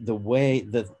the way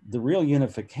the real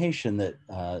unification that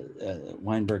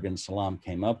Weinberg and Salam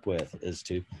came up with is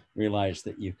to realize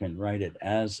that you can write it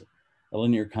as a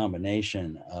linear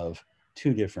combination of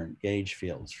two different gauge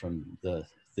fields from the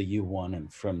U1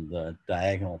 and from the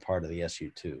diagonal part of the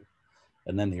SU2.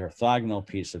 And then the orthogonal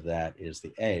piece of that is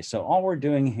the A. So all we're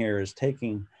doing here is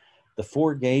taking the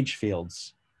four gauge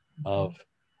fields of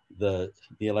the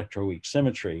electroweak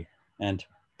symmetry and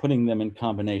putting them in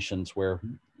combinations where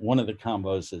one of the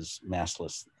combos is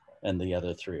massless and the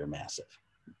other three are massive.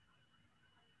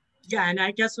 Yeah, and I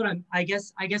guess what I'm at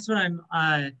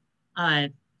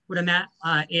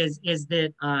is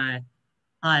that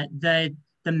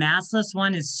the massless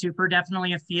one is super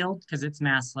definitely a field because it's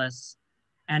massless,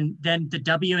 and then the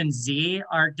W and Z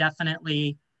are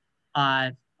definitely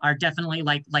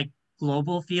like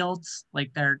global fields.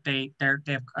 Like they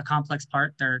have a complex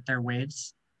part. They're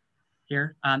waves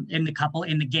here in the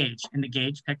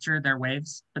gauge picture. They're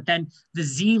waves, but then the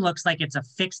Z looks like it's a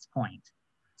fixed point.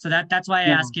 So that's why I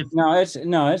ask if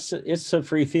it's a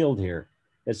free field here.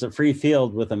 It's a free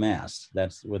field with a mass.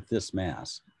 That's with this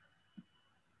mass.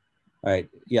 All right.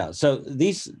 Yeah. So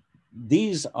these two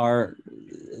B's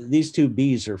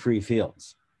are free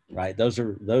fields, right? Those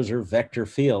are vector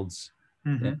fields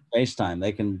in spacetime.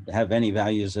 They can have any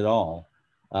values at all.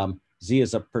 Z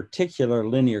is a particular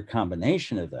linear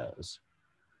combination of those,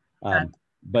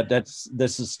 but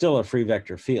this is still a free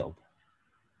vector field.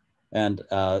 And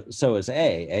so is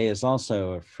A. A is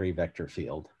also a free vector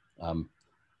field,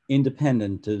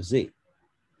 independent of Z.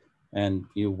 And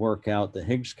you work out the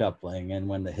Higgs coupling, and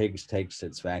when the Higgs takes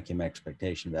its vacuum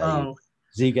expectation value,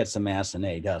 Z gets a mass and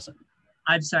A doesn't.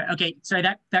 I'm sorry. Okay, sorry.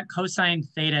 That cosine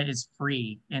theta is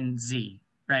free in Z,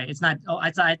 right? It's not. Oh,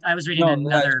 I was reading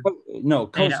another.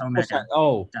 Theta omega.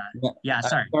 Yeah.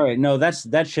 Sorry. Sorry. No,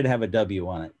 that should have a W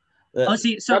on it.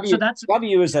 So that's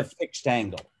W is a fixed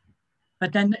angle.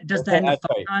 But then does Okay, then the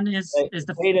sorry. photon is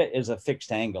the Theta is a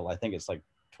fixed angle. I think it's like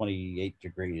 28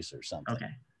 degrees or something. okay.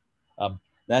 Um,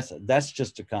 that's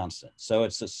just a constant. So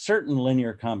it's a certain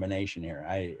linear combination here.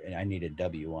 I need a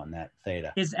W on that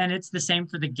theta. And it's the same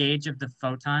for the gauge of the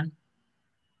photon.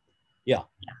 Yeah.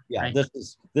 Right.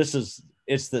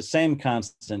 It's the same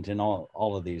constant in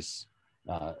all of these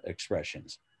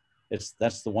expressions.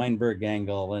 That's the Weinberg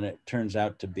angle, and it turns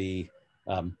out to be,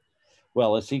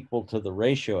 well, it's equal to the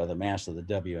ratio of the mass of the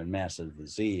W and mass of the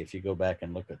Z if you go back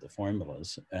and look at the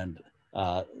formulas, and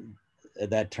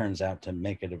that turns out to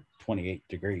make it 28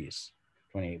 degrees,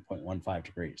 28.15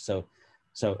 degrees.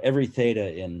 So every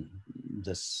theta in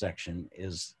this section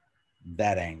is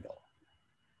that angle.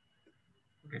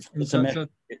 Okay.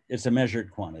 It's a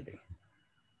measured quantity.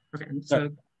 Okay. And so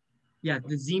yeah,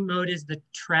 the Z mode is the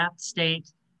trapped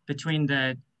state between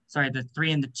the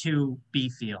 3 and the 2 B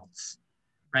fields,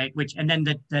 right? And then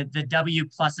the W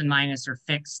plus and minus are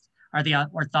fixed, are the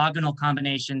orthogonal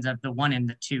combinations of the 1 and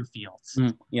the 2 fields.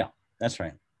 Yeah, that's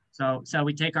right. So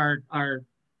we take our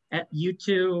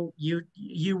U2,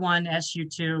 U1,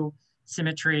 SU2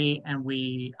 symmetry, and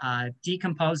we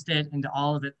decomposed it into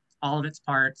all of its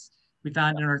parts. We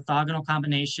found an orthogonal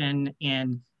combination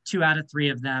in 2 out of 3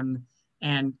 of them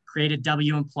and created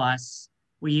W and plus.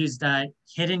 We used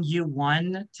hidden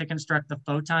U1 to construct the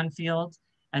photon field,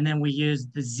 and then we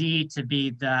used the Z to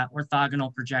be the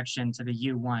orthogonal projection to the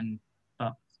U1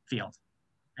 field.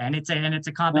 And it's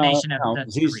a combination of the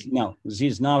three. No,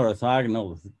 Z's not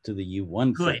orthogonal to the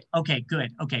U1 good. field. Okay,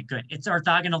 good. Okay, good. It's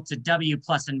orthogonal to W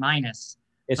plus and minus.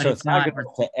 It's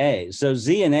orthogonal to A. So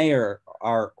Z and A are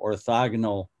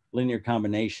orthogonal linear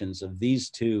combinations of these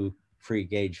two free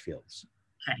gauge fields.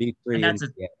 Okay. B3 and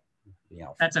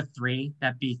that's a 3.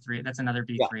 That B3. That's another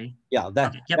B3. Yeah.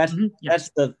 Okay. Yep.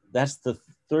 That's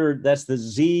the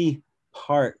Z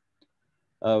part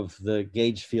of the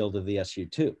gauge field of the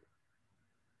SU2.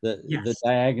 The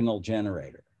diagonal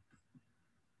generator.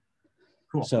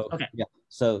 Cool. So okay.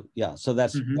 So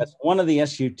that's one of the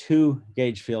SU2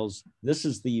 gauge fields. This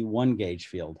is the U1 gauge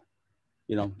field.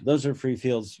 Those are free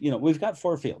fields. We've got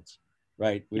 4 fields,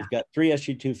 right? We've got 3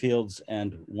 SU2 fields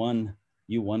and 1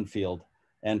 U1 field,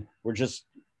 and we're just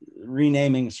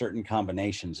renaming certain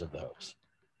combinations of those.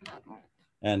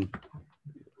 And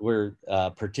we're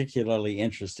particularly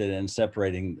interested in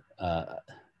separating the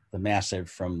massive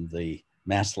from the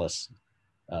massless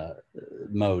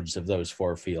modes of those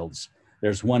 4 fields.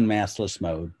 There's one massless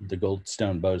mode, the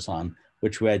Goldstone boson,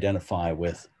 which we identify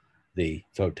with the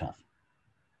photon.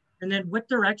 And then what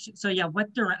direction? So yeah,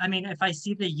 I mean, if I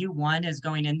see the U1 is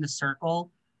going in the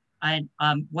circle,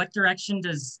 what direction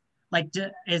does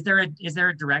is there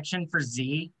a direction for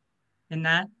Z in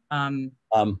that?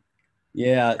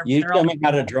 Yeah, you tell me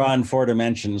how to draw in 4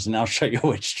 dimensions, and I'll show you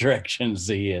which direction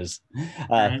Z is.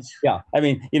 Right. Yeah, I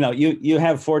mean, you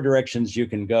have 4 directions you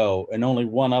can go, and only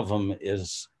one of them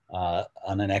is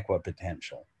on an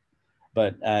equipotential.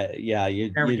 But yeah,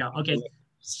 there we go. Okay.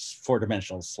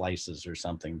 4-dimensional slices or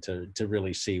something to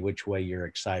really see which way you're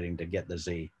exciting to get the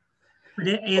Z. But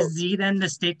is Z then the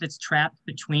state that's trapped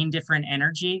between different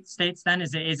energy states then?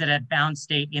 Is it a bound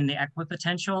state in the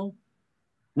equipotential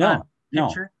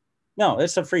picture? No,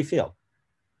 it's a free field.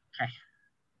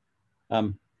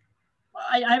 Okay.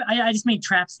 I just mean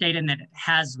trapped state in that it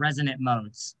has resonant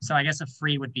modes. So I guess a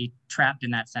free would be trapped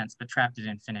in that sense, but trapped at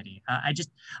infinity. I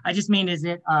just mean,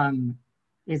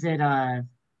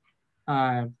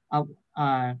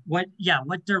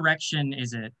 what direction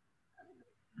is it?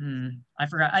 I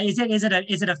forgot. Is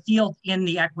it a field in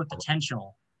the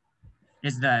equipotential?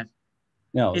 Is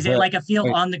it like a field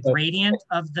on the gradient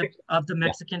of the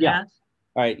Mexican hat?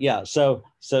 All right, yeah. So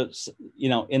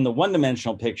in the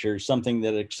 1-dimensional picture, something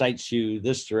that excites you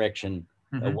this direction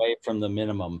away from the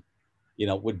minimum,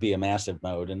 would be a massive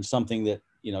mode, and something that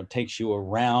takes you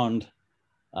around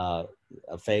a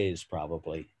phase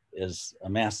probably is a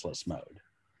massless mode.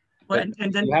 And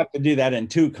then you have to do that in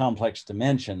 2 complex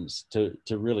dimensions to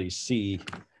really see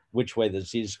which way the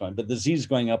Z is going. But the Z is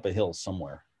going up a hill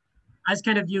somewhere. I was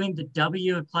kind of viewing the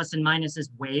W plus and minus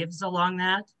as waves along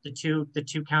that, the two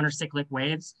countercyclic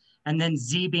waves, and then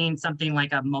Z being something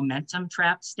like a momentum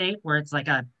trapped state where it's like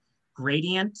a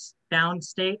gradient bound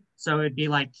state. So it'd be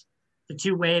like the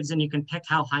 2 waves, and you can pick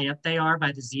how high up they are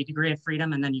by the Z degree of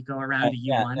freedom, and then you go around to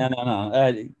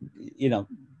U1. No.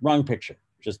 Wrong picture.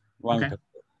 Just wrong picture.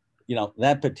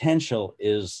 That potential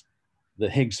is the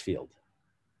Higgs field.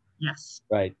 Yes.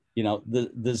 Right.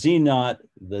 The Z naught,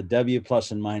 the W plus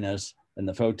and minus, and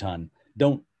the photon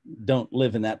don't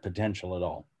live in that potential at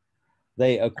all.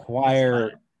 They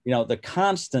acquire, the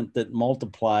constant that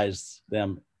multiplies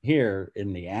them here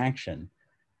in the action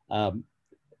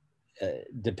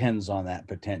depends on that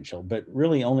potential, but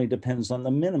really only depends on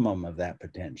the minimum of that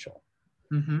potential.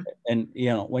 Mm-hmm. And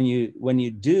when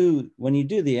you do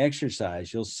the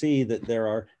exercise, you'll see that there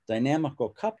are dynamical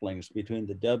couplings between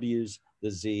the W's,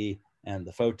 the Z, and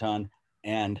the photon,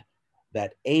 and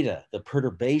that eta, the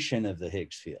perturbation of the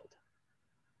Higgs field,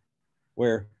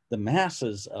 where the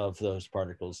masses of those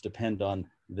particles depend on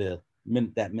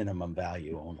that minimum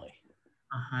value only.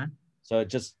 Uh-huh. So it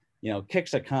just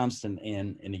kicks a constant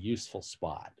in a useful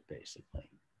spot, basically.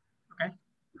 Okay.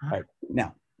 All right.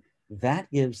 Now,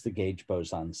 that gives the gauge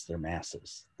bosons their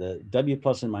masses. The W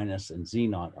plus and minus and Z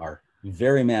naught are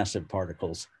very massive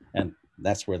particles, and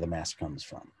that's where the mass comes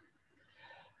from.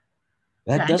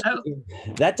 That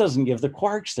doesn't give the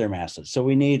quarks their masses. So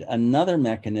we need another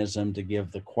mechanism to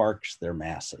give the quarks their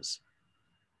masses.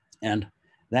 And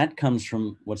that comes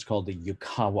from what's called the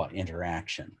Yukawa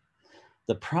interaction.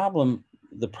 The problem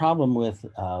with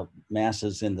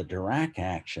masses in the Dirac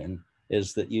action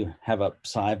is that you have a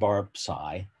psi bar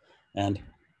psi, and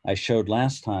I showed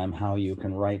last time how you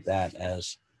can write that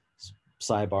as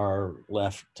psi bar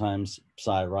left times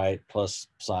psi right plus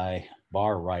psi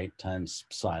bar right times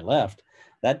psi left.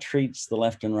 That treats the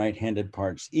left and right-handed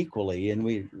parts equally, and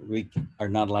we are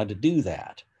not allowed to do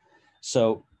that.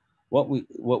 So what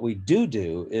we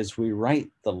do is we write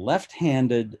the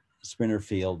left-handed spinor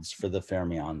fields for the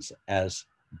fermions as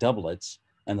doublets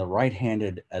and the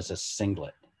right-handed as a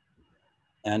singlet.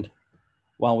 And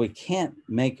while we can't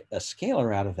make a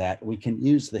scalar out of that, we can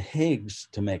use the Higgs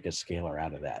to make a scalar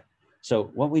out of that.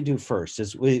 So what we do first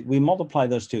is we multiply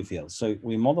those two fields. So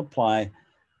we multiply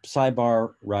psi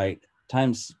bar right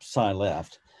times psi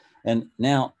left. And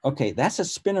now, okay, that's a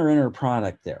spinor inner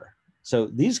product there. So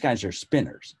these guys are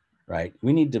spinors, right?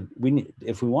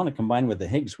 If we want to combine with the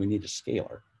Higgs, we need a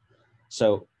scalar.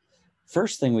 So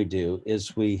first thing we do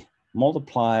is we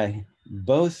multiply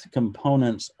both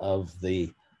components of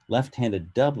the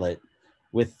left-handed doublet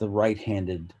with the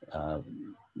right-handed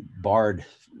barred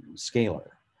scalar.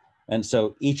 And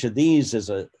so each of these is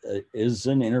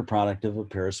an inner product of a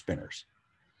pair of spinors.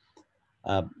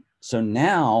 So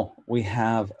now we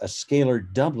have a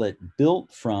scalar doublet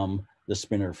built from the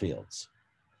spinor fields.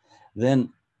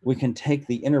 Then we can take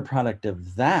the inner product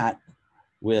of that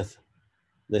with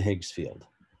the Higgs field.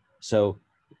 So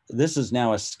this is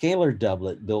now a scalar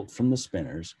doublet built from the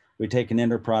spinors. We take an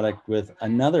inner product with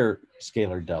another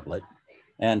scalar doublet,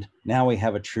 and now we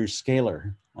have a true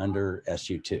scalar under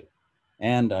SU2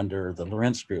 and under the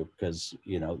Lorentz group, because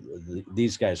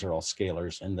these guys are all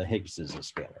scalars and the Higgs is a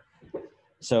scalar.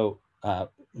 So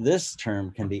this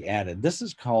term can be added. This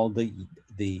is called the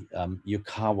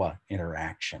Yukawa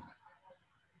interaction.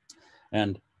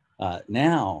 And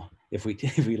now, if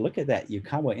we look at that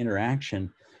Yukawa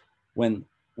interaction, when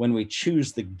we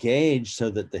choose the gauge so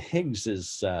that the Higgs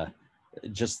is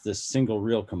just this single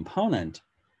real component,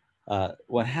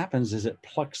 what happens is it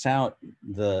plucks out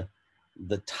the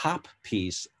top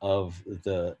piece of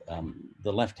the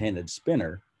left-handed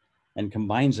spinor and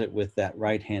combines it with that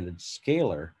right-handed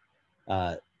scalar.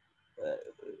 But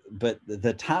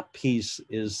the top piece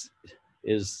is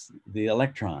the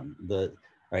electron,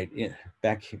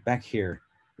 back here.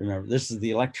 Remember, this is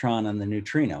the electron and the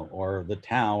neutrino, or the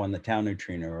tau and the tau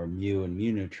neutrino, or mu and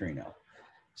mu neutrino.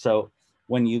 So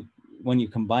when you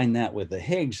combine that with the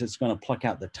Higgs, it's going to pluck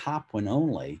out the top one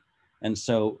only, and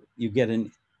so you get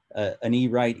an E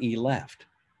right, E left,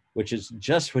 which is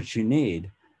just what you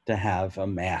need to have a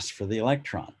mass for the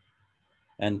electron.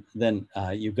 And then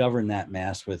you govern that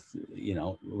mass with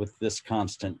this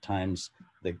constant times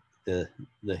the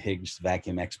Higgs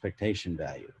vacuum expectation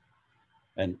value.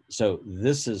 And so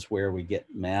this is where we get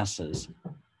masses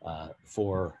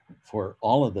for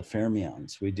all of the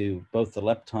fermions. We do both the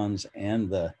leptons and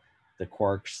the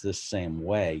quarks this same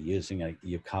way using a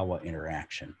Yukawa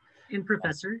interaction. And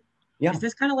Professor, yeah, is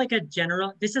this kind of like a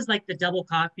general, this is like the double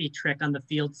copy trick on the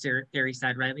field theory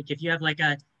side, right? Like if you have like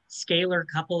a scalar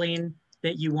coupling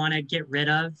that you want to get rid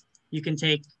of, you can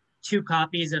take two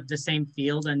copies of the same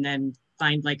field and then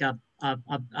find like a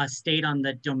state on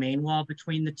the domain wall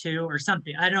between the two or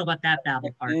something. I don't know about that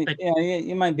babble part, but yeah,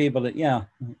 you might be able to,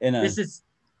 this is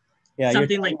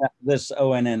something like this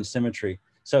ONN symmetry.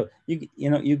 So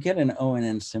you get an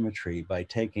ONN symmetry by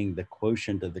taking the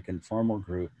quotient of the conformal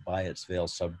group by its Weyl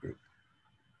subgroup.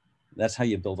 That's how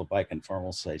you build a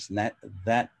biconformal space, and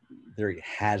that theory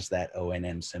has that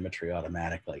ONN symmetry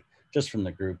automatically just from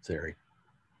the group theory.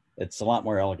 It's a lot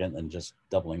more elegant than just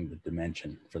doubling the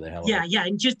dimension for the hell of it. Yeah,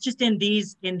 and just in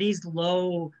these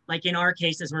low, like in our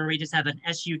cases where we just have an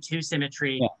SU2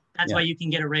 symmetry, that's why you can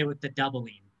get away with the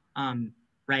doubling,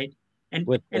 right? And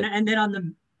then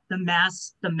on the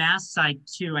the mass side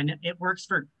too, and it works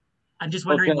for. I'm just Okay.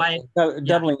 wondering why. So Yeah,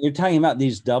 doubling. You're talking about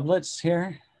these doublets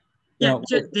here. You yeah. know,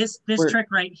 This trick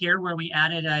right here, where we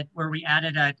added a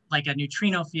like a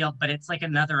neutrino field, but it's like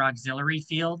another auxiliary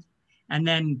field, and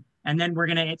then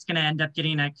it's gonna end up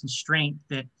getting a constraint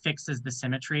that fixes the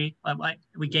symmetry.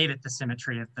 We gave it the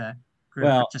symmetry of the group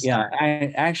well, to yeah. start.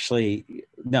 I actually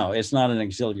no. It's not an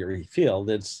auxiliary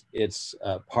field. It's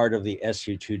part of the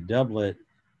SU2 doublet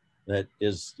that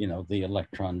is the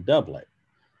electron doublet.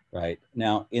 Right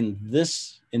now, in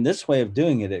this way of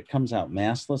doing it, it comes out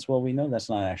massless. Well, we know that's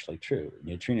not actually true.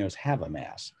 Neutrinos have a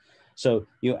mass, so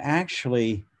you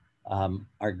actually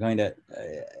are going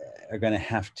to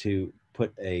have to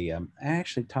put a. I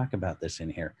actually talk about this in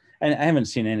here, and I haven't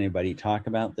seen anybody talk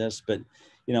about this, but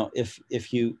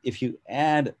if you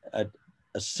add a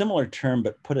similar term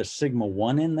but put a sigma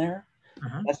 1 in there,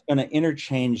 that's going to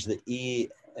interchange the E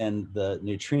and the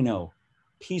neutrino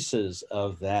pieces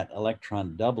of that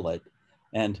electron doublet,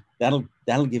 and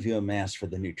that'll give you a mass for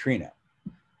the neutrino.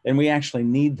 And we actually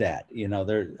need that.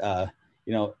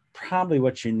 Probably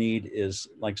what you need is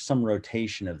like some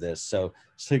rotation of this. So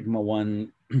sigma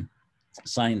 1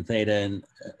 sine theta, and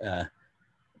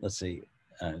let's see,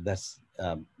 that's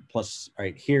plus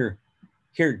right here.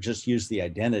 Here, just use the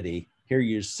identity. Here,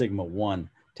 use sigma 1.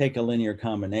 Take a linear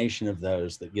combination of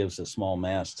those that gives a small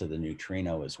mass to the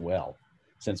neutrino as well,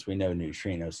 since we know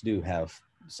neutrinos do have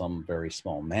some very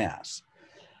small mass.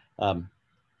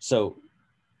 So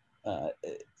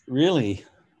really,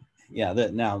 yeah,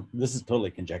 now this is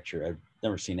totally conjecture. I've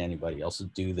never seen anybody else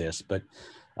do this, but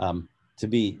to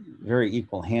be very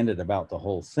equal-handed about the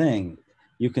whole thing,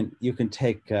 you can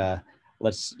take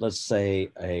let's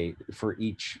say for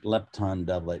each lepton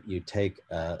doublet, you take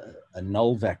a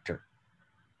null vector,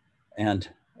 and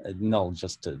null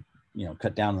just to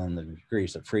cut down on the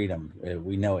degrees of freedom.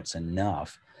 We know it's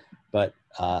enough, but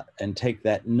and take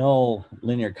that null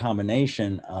linear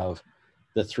combination of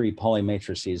the three Pauli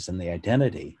matrices and the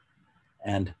identity,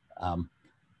 and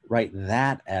write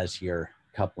that as your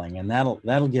coupling, and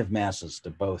that'll give masses to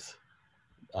both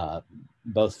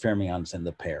fermions in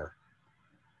the pair.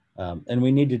 And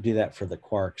we need to do that for the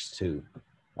quarks too.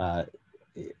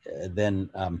 Then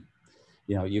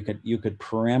you could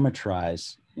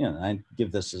parameterize. I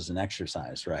give this as an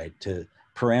exercise, right? To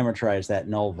parameterize that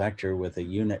null vector with a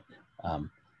unit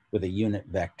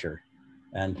vector,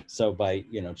 and so by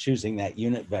choosing that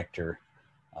unit vector,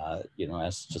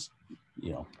 as just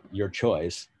your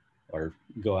choice, or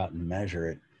go out and measure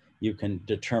it, you can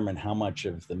determine how much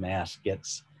of the mass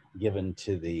gets given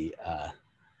to the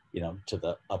to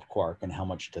the up quark and how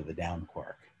much to the down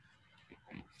quark.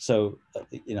 So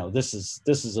this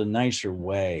is a nicer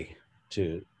way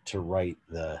to write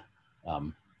the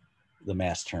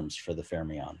mass terms for the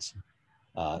fermions.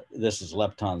 This is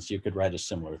leptons. You could write a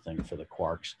similar thing for the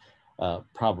quarks,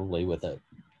 probably with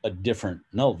a different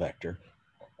null vector.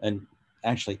 And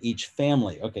actually, each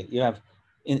family. Okay, you have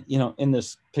in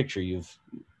this picture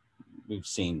we've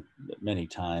seen many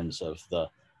times of the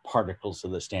particles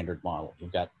of the standard model.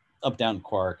 You've got up-down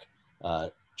quark,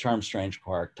 charm-strange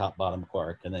quark, top-bottom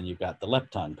quark, and then you've got the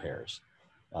lepton pairs,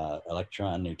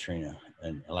 electron, neutrino,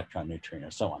 and electron, neutrino,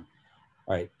 so on.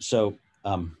 All right, so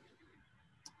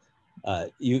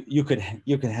you could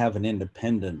have an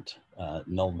independent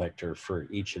null vector for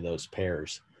each of those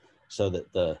pairs, so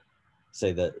that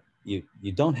say that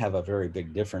you don't have a very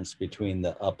big difference between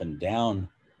the up and down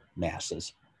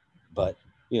masses, but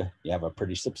you have a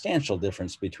pretty substantial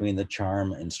difference between the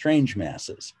charm and strange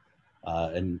masses,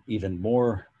 and even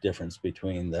more difference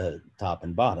between the top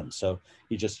and bottom. So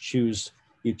you just choose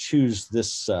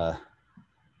this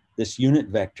this unit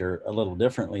vector a little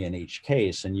differently in each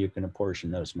case, and you can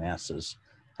apportion those masses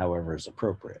however is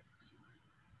appropriate.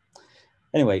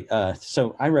 Anyway,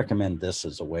 so I recommend this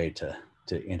as a way to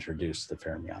introduce the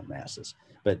fermion masses.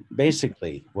 But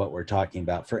basically what we're talking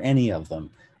about for any of them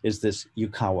is this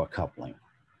Yukawa coupling.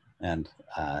 And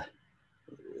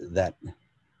that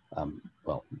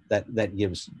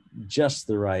gives just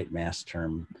the right mass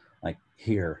term, like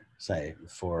here, say,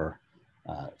 for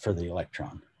the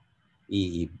electron.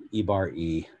 E bar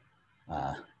E,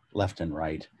 left and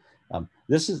right.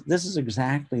 This is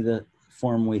exactly the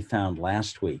form we found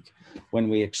last week when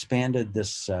we expanded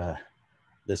this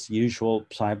this usual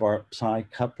psi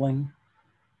coupling.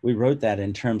 We wrote that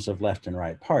in terms of left and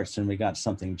right parts, and we got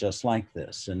something just like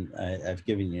this. And I've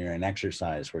given you an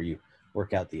exercise where you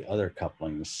work out the other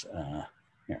couplings.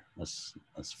 Here, let's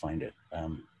find it.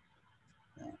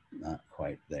 Not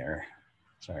quite there.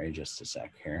 Sorry, just a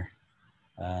sec here.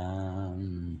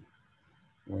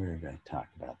 Where did I talk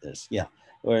about this? Yeah,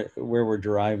 where we're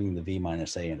deriving the V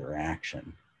minus A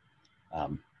interaction.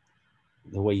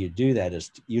 the way you do that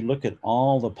is you look at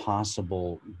all the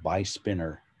possible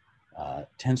bispinner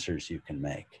tensors you can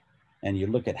make, and you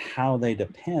look at how they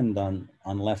depend on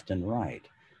left and right,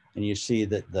 and you see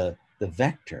that the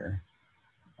vector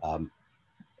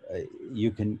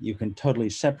you can totally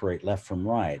separate left from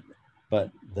right,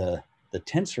 but the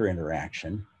tensor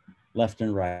interaction left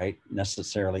and right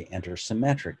necessarily enter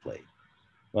symmetrically.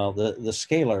 Well, the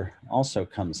scalar also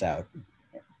comes out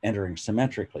entering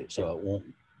symmetrically, so it won't.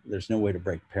 There's no way to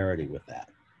break parity with that.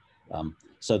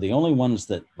 So the only ones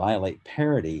that violate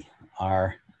parity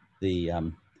are the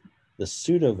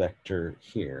pseudo vector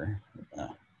here.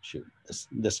 Shoot,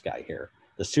 this guy here.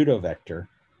 The pseudo vector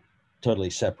totally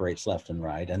separates left and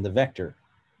right, and the vector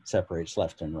separates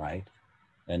left and right.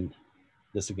 And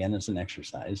this again is an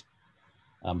exercise.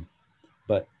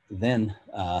 But then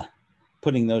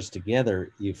putting those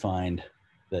together, you find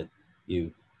that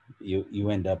you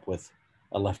end up with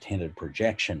a left-handed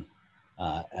projection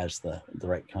as the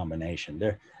right combination.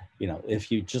 There,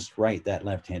 if you just write that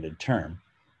left-handed term,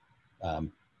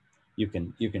 you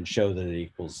can show that it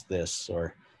equals this,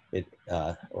 or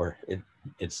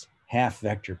it's half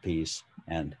vector piece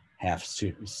and half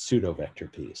pseudo vector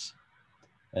piece,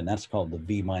 and that's called the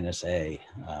V minus A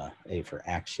for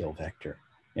axial vector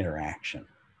interaction.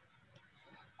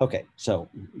 Okay, so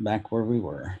back where we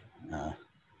were.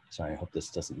 Sorry, I hope this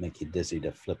doesn't make you dizzy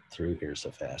to flip through here so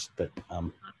fast, but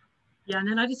yeah, and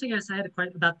then I had a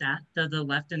question about that, the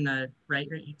left and the right.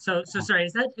 So sorry,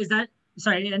 is that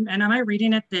sorry, and am I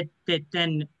reading it that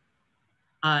then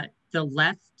the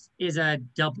left is a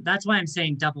double? That's why I'm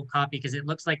saying double copy, because it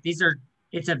looks like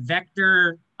it's a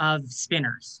vector of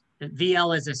spinners. The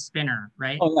VL is a spinner,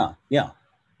 right? Oh yeah.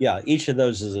 Each of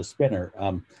those is a spinner.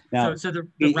 Now, so the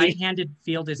right-handed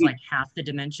field is like half the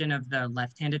dimension of the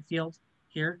left-handed field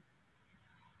here.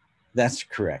 That's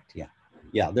correct.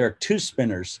 Yeah. There are two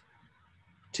spinners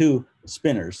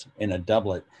in a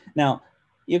doublet. Now,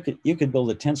 you could build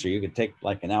a tensor. You could take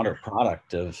like an outer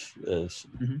product of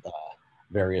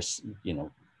various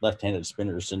left-handed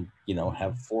spinners and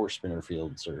have 4 spinner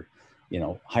fields, or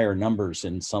higher numbers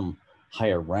in some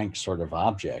higher rank sort of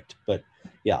object. But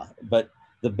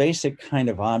the basic kind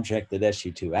of object that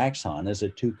SU2 acts on is a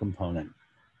 2-component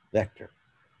vector.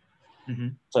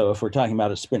 So if we're talking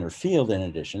about a spinner field in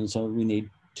addition, so we need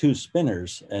 2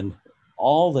 spinners, and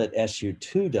all that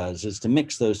SU2 does is to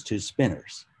mix those 2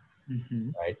 spinners,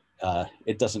 right?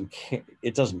 It doesn't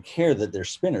care that they're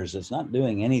spinners. It's not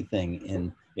doing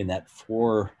anything in that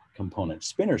 4-component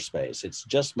spinner space. It's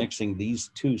just mixing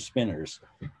these 2 spinners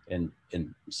in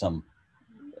some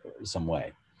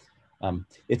way.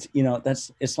 It's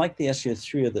like the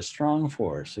SU3 of the strong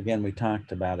force. Again, we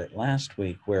talked about it last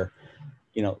week, where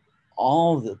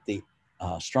all that the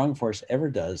strong force ever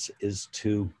does is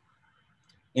to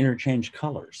interchange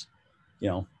colors.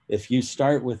 If you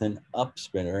start with an up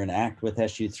spinner and act with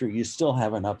SU3, you still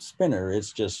have an up spinner.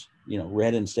 It's just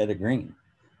red instead of green,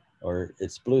 or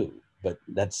it's blue, but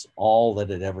that's all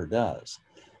that it ever does.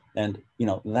 And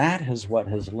that is what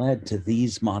has led to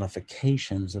these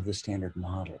modifications of the standard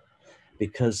model,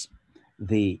 because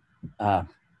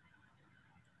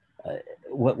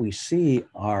what we see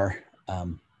are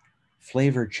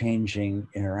flavor changing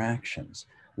interactions.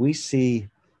 We see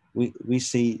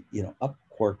up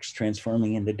quarks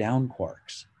transforming into down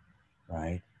quarks,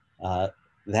 right?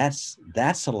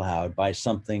 That's allowed by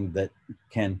something that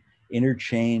can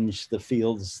interchange the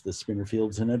spinner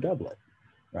fields in a doublet,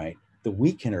 right? The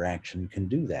weak interaction can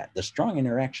do that. The strong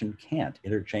interaction can't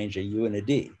interchange a U and a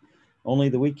D. Only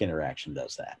the weak interaction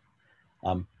does that.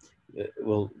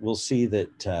 We'll see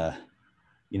that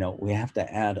we have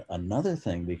to add another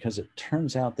thing, because it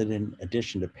turns out that in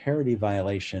addition to parity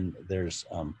violation, there's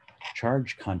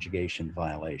charge conjugation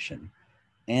violation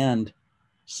and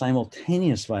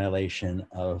simultaneous violation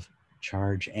of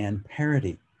charge and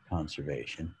parity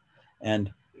conservation.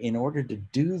 And in order to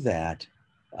do that,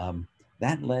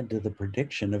 that led to the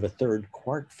prediction of a 3rd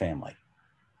quark family.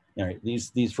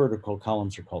 These vertical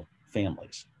columns are called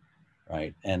families,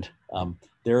 right? And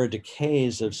there are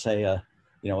decays of, say, a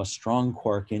strong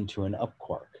quark into an up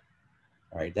quark,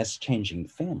 right? That's changing the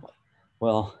family.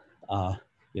 Well,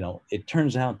 it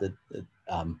turns out that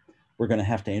we're going to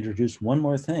have to introduce one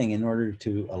more thing in order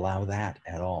to allow that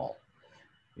at all.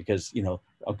 Because,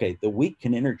 okay, the weak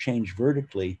can interchange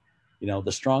vertically,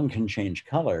 the strong can change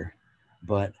color,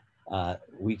 but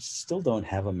we still don't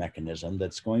have a mechanism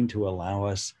that's going to allow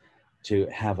us to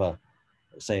have a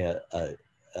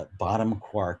bottom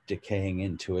quark decaying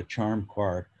into a charm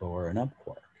quark or an up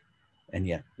quark. And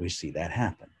yet we see that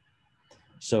happen.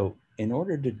 So in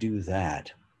order to do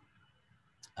that,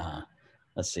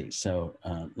 let's see. So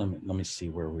let me see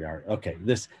where we are. Okay,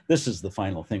 this is the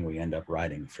final thing we end up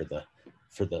writing for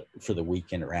the weak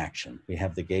interaction. We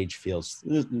have the gauge fields.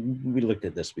 We looked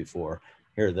at this before.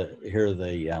 Here are the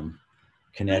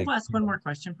kinetic. Can I ask one more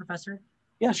question, Professor?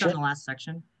 Yeah, just sure. on the last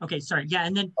section. Okay, sorry. Yeah,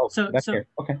 and then back here.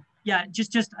 Okay. Yeah,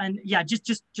 just kind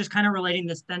of relating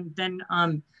this.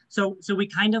 So we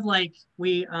kind of like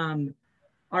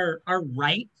our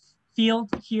right field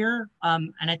here,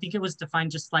 and I think it was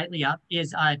defined just slightly up,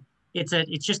 is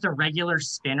it's just a regular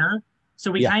spinner.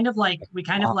 So we kind of like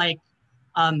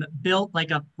built like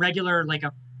a regular like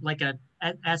a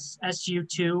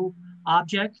SU2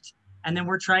 object, and then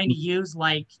we're trying to use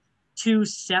like two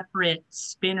separate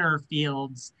spinner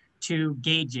fields to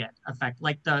gauge it. Effect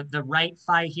like the right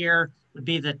phi here would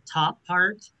be the top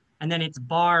part, and then its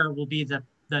bar will be the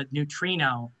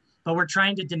neutrino. But we're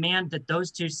trying to demand that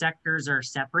those two sectors are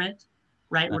separate,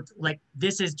 right? We're like,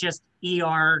 this is just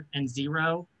ER and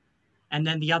 0. And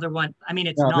then the other one, I mean,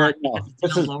 it's not because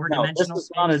it's in a lower dimensional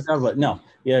space. Not a doublet. No,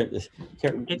 yeah, it's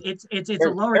a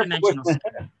lower dimensional space.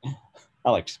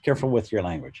 Alex, careful with your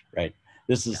language, right?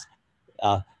 This is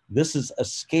a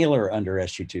scalar under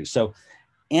SU2. So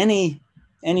any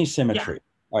symmetry,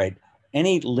 all right,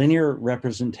 any linear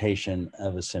representation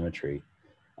of a symmetry,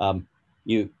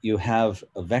 you have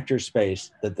a vector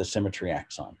space that the symmetry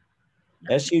acts on.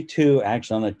 SU2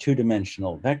 acts on a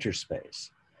 2-dimensional vector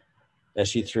space.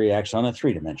 SU3 acts on a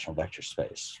 3-dimensional vector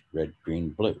space, red, green,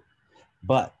 blue.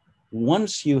 But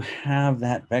once you have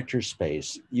that vector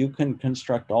space, you can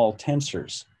construct all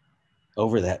tensors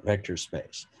over that vector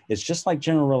space. It's just like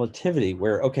general relativity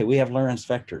where, okay, we have Lorentz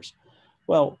vectors.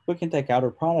 Well, we can take outer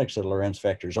products of Lorentz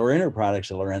vectors or inner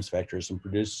products of Lorentz vectors and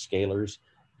produce scalars,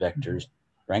 vectors,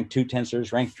 rank 2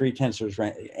 tensors, rank 3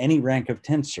 tensors, any rank of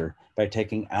tensor by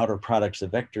taking outer products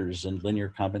of vectors and linear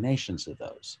combinations of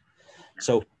those.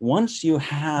 So once you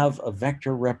have a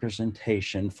vector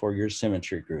representation for your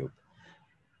symmetry group,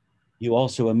 you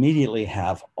also immediately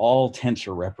have all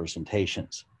tensor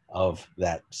representations of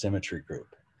that symmetry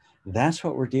group. That's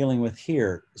what we're dealing with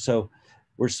here. So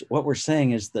what we're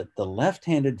saying is that the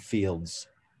left-handed fields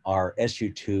are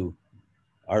SU2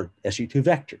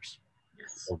 vectors.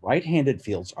 Yes. The right-handed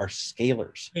fields are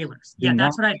scalars. Scalars. Yeah,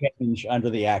 that's what I change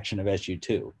under the action of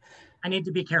SU2. I need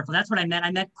to be careful. That's what I meant. I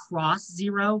meant cross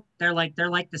 0. They're like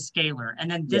the scalar.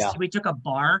 And then this, we took a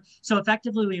bar. So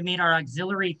effectively we made our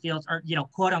auxiliary fields, or,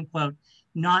 quote unquote,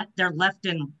 not their left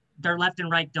and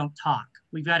right don't talk.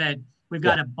 We've got a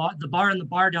bar, the bar and the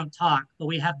bar don't talk, but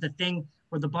we have the thing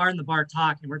where the bar and the bar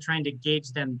talk, and we're trying to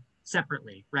gauge them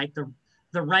separately, right? The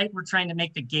right, we're trying to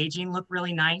make the gauging look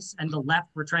really nice, and the left,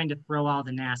 we're trying to throw all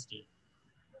the nasty.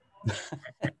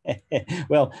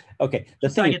 Well, okay.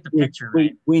 So I get the picture,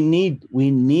 right? We need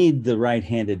the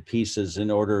right-handed pieces in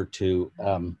order to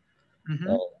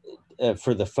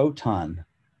for the photon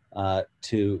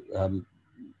to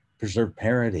preserve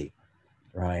parity,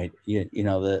 right? You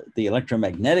know, the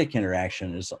electromagnetic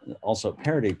interaction is also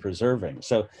parity preserving.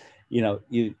 So,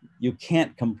 you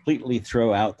can't completely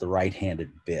throw out the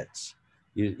right-handed bits.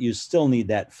 You still need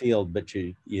that field, but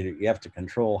you have to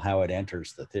control how it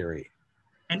enters the theory.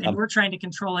 And we're trying to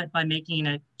control it by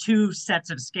making 2 sets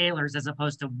of scalars as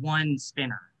opposed to 1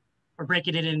 spinner. We're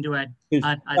breaking it into a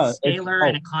scalar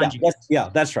and a conjugate.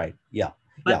 That's right. Yeah.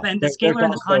 But and the scalar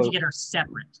and the conjugate are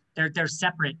separate. They're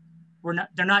separate.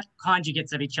 They're not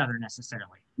conjugates of each other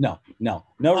necessarily. No.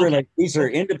 Really. These are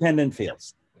independent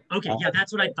fields. Okay, yeah,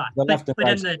 that's what I thought.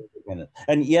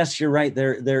 And yes, you're right.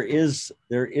 There is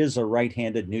a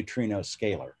right-handed neutrino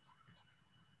scalar.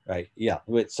 Right. Yeah.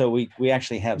 So we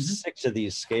actually have 6 of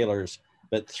these scalars,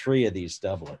 but 3 of these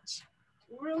doublets.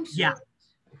 Yeah.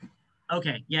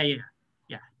 Okay. Yeah.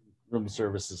 Room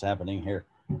service is happening here.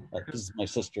 This is my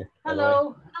sister.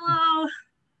 Hello. Hello.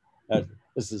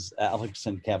 This is Alex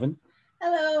and Kevin.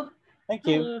 Hello. Thank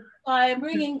you. I'm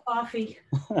bringing coffee.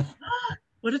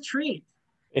 What a treat.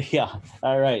 Yeah.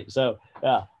 All right. So,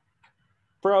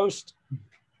 Prost.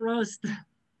 We're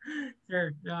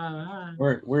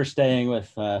staying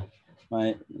with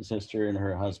my sister and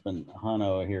her husband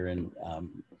Hano here in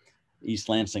East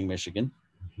Lansing, Michigan.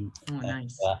 Oh,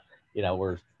 nice. And,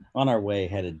 we're on our way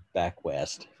headed back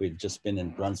west. We've just been in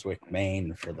Brunswick,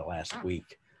 Maine for the last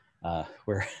week,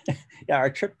 where our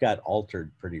trip got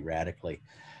altered pretty radically.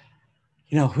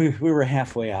 We were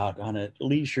halfway out on a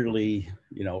leisurely,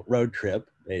 road trip,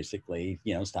 basically,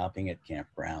 stopping at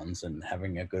campgrounds and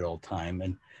having a good old time.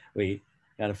 And we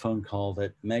got a phone call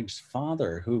that Meg's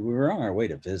father, who we were on our way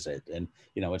to visit, and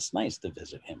it's nice to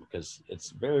visit him because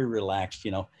it's very relaxed.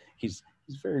 He's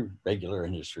very regular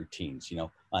in his routines.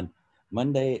 On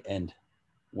Monday and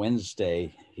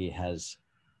Wednesday he has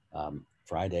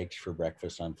fried eggs for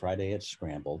breakfast. On Friday, it's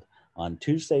scrambled. On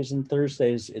Tuesdays and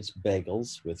Thursdays, it's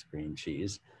bagels with cream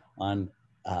cheese. On,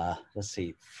 let's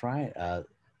see,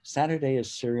 Saturday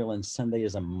is cereal and Sunday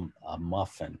is a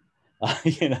muffin.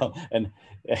 You know, and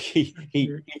he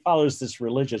follows this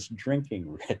religious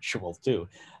drinking ritual too.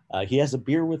 He has a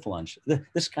beer with lunch.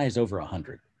 This guy's over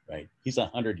 100, right? He's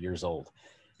 100 years old.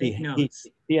 He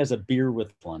has a beer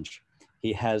with lunch.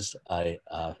 He has a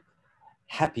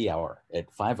happy hour at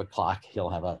 5 o'clock. He'll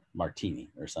have a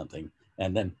martini or something,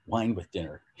 and then wine with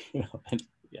dinner. You know, and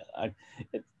yeah,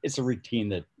 it's a routine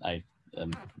that I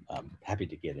am happy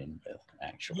to get in with.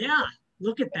 Actually, yeah.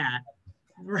 Look at that.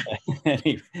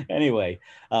 Right. Anyway,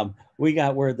 we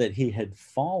got word that he had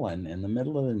fallen in the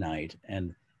middle of the night,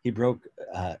 and he broke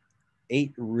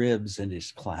 8 ribs in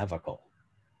his clavicle,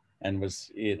 and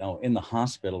was, you know, in the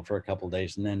hospital for a couple of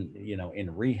days, and then, you know,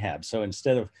 in rehab. So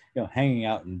instead of, you know, hanging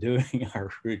out and doing our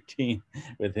routine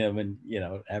with him and, you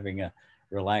know, having a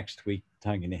relaxed week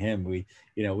talking to him, we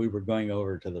were going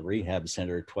over to the rehab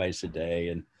center twice a day,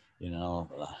 and, you know,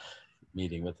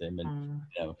 meeting with him, and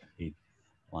you know, he'd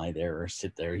lie there or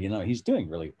sit there. You know, he's doing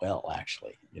really well,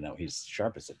 actually. You know, he's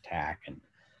sharp as a tack. And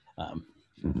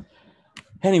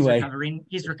anyway,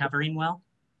 he's recovering well.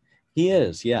 He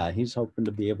is, yeah. He's hoping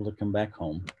to be able to come back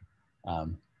home.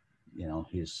 You know,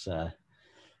 he's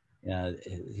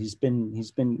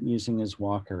been using his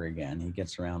walker again. He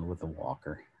gets around with a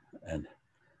walker, and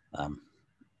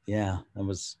yeah, that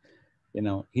was, you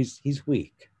know, he's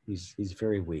weak. He's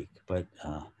very weak, but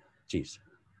geez,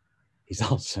 he's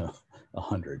also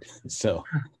 100. So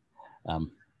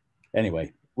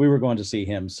anyway, we were going to see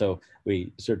him, so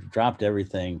we sort of dropped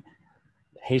everything,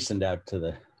 hastened out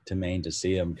to Maine to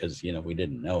see him, because, you know, we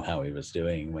didn't know how he was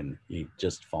doing when he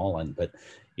just fallen, but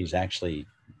he's actually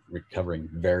recovering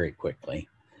very quickly.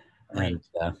 Right.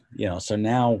 And you know, so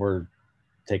now we're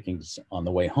taking, on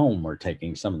the way home, we're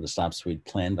taking some of the stops we'd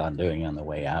planned on doing on the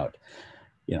way out.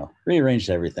 You know, rearranged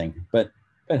everything, but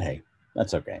hey,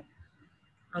 that's okay.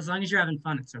 As long as you're having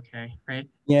fun, it's okay, right?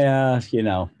 Yeah, you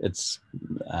know, it's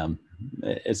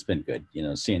been good, you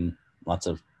know, seeing lots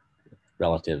of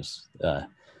relatives,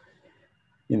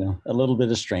 you know, a little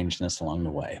bit of strangeness along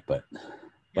the way, but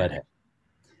hey.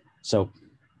 So.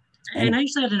 And I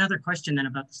actually had another question then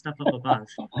about the stuff up above.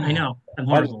 I know, I'm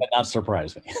horrible. That did not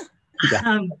surprise me.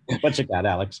 Yeah. What you got,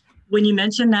 Alex? When you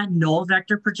mentioned that null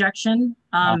vector projection,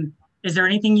 is there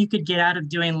anything you could get out of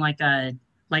doing like a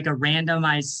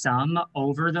randomized sum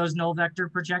over those null vector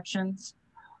projections?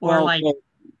 Or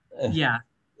yeah.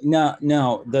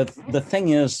 No. The thing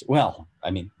is, well,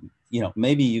 I mean, you know,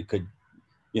 maybe you could,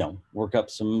 you know, work up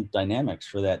some dynamics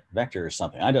for that vector or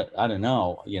something. I don't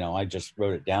know. You know, I just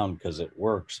wrote it down because it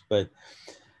works. But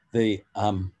the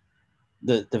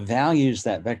values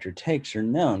that vector takes are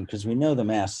known, because we know the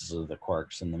masses of the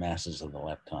quarks and the masses of the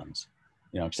leptons.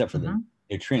 You know, except for the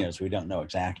neutrinos, we don't know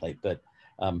exactly. But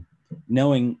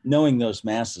knowing those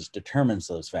masses determines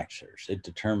those vectors. It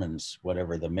determines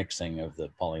whatever the mixing of the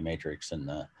polymatrix and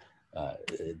the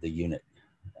unit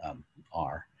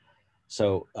are.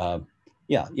 So.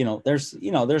 Yeah, you know, there's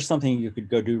something you could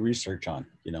go do research on,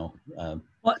 you know.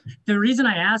 Well, the reason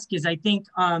I ask is I think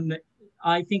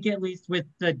at least with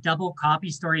the double copy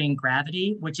story in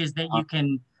gravity, which is that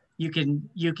you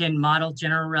can model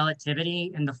general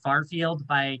relativity in the far field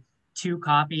by 2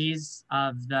 copies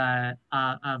of the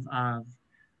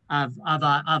of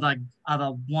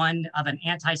an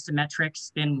antisymmetric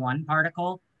spin 1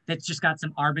 particle that's just got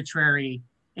some arbitrary.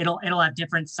 It'll have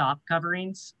different soft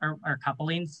coverings or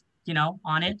couplings, you know,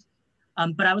 on it.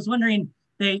 But I was wondering,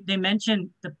 they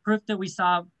mentioned the proof that we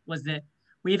saw was that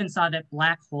we even saw that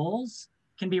black holes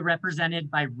can be represented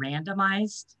by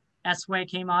randomized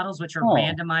SYK models, which are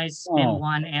randomized spin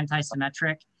 1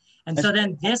 antisymmetric. And so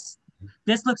then this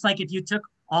looks like if you took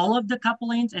all of the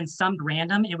couplings and summed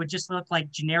random, it would just look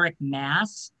like generic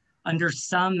mass under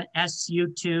some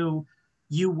SU2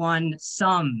 U1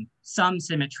 sum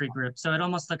symmetry group. So it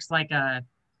almost looks like a.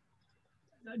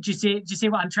 Do you see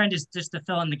what I'm trying to just to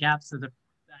fill in the gaps of I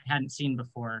hadn't seen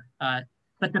before? But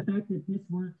the fact that this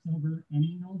works over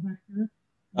any null vector.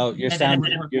 Oh, your sound.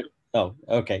 Oh,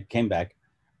 okay, came back.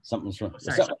 Something was wrong.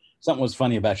 Something was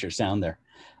funny about your sound there.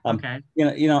 Okay.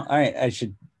 You know. I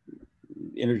should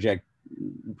interject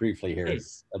briefly here,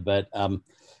 Please. but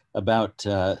about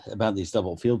these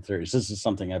double field theories. This is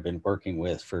something I've been working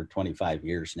with for 25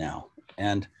 years now,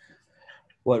 and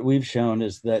what we've shown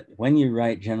is that when you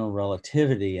write general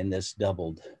relativity in this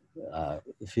doubled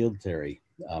field theory,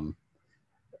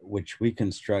 which we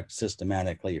construct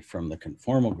systematically from the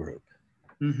conformal group,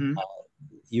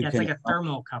 it's like a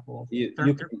thermocouple.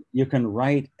 You can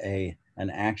write a an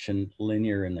action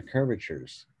linear in the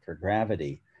curvatures for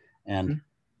gravity, and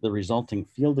the resulting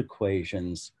field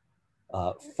equations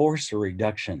force a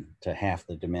reduction to half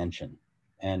the dimension,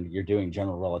 and you're doing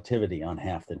general relativity on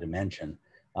half the dimension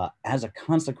as a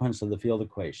consequence of the field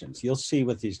equations. You'll see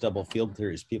with these double field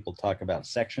theories, people talk about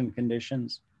section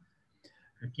conditions.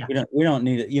 Yeah. We don't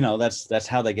need it. You know, that's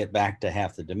how they get back to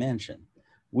half the dimension.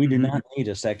 We do not need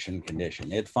a section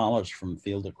condition. It follows from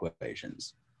field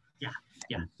equations. Yeah.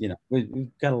 Yeah. You know,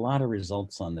 we've got a lot of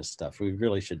results on this stuff. We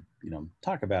really should, you know,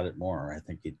 talk about it more. I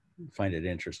think you'd find it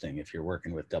interesting if you're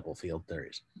working with double field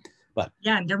theories. But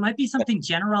yeah, and there might be something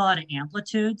general out of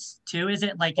amplitudes too. Is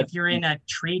it like if you're in a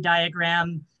tree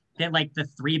diagram that like the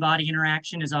 3-body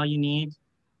interaction is all you need?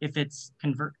 If it's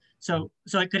convert, so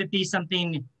could it be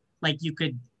something like you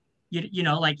could, you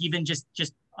know, like even just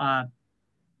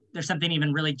there's something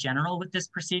even really general with this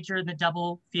procedure in the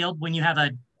double field when you have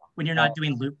when you're not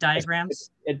doing loop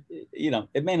diagrams? You know,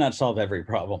 it may not solve every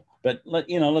problem, but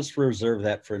let's reserve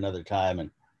that for another time. And,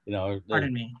 you know,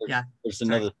 Pardon me. Yeah. There's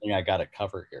another thing I got to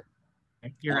cover here.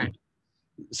 You're right.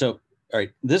 So, all right,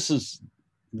 this is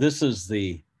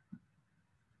the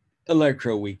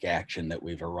electroweak action that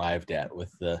we've arrived at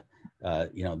with the,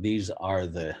 you know, these are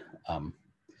the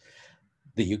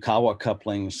Yukawa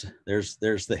couplings. There's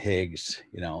the Higgs,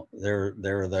 you know, there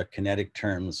are the kinetic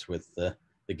terms with the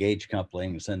gauge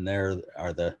couplings, and there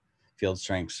are the field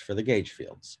strengths for the gauge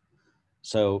fields.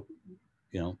 So,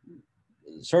 you know,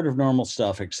 sort of normal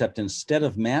stuff, except instead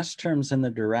of mass terms in the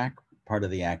Dirac part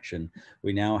of the action,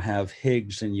 we now have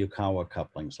Higgs and Yukawa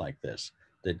couplings like this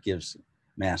that gives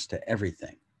mass to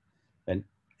everything. And,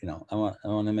 you know, I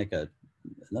want to make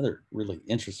another really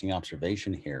interesting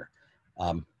observation here.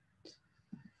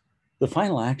 The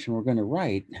final action we're going to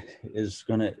write is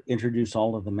going to introduce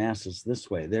all of the masses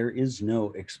this way. There is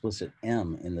no explicit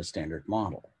M in the standard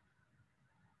model.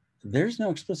 There's no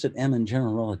explicit M in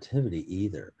general relativity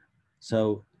either.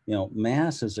 So, you know,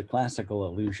 mass is a classical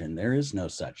illusion. There is no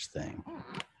such thing.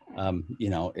 You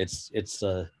know, it's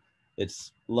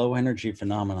low energy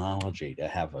phenomenology to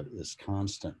have this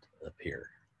constant appear.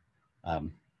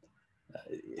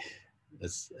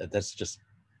 That's just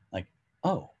like,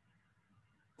 oh,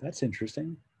 that's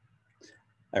interesting.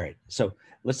 All right, so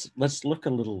let's look a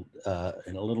little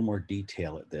in a little more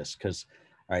detail at this, because,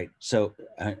 all right, so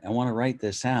I want to write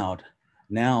this out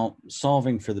now,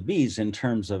 solving for the B's in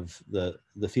terms of the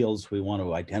fields we want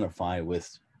to identify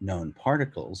with known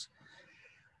particles.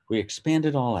 We expand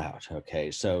it all out.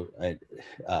 Okay, so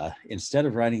instead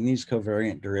of writing these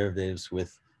covariant derivatives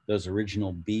with those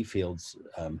original B fields,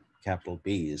 capital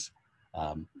B's,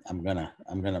 I'm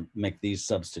gonna make these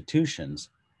substitutions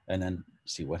and then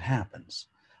see what happens.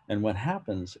 And what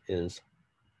happens is,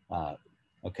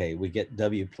 okay, we get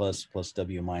W plus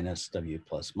W minus, W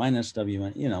plus minus,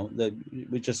 W, you know,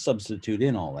 we just substitute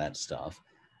in all that stuff.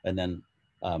 And then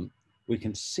we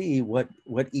can see what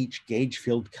each gauge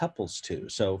field couples to.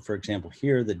 So for example,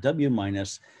 here, the W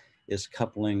minus is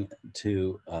coupling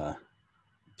to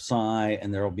psi,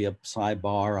 and there will be a psi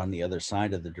bar on the other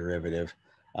side of the derivative,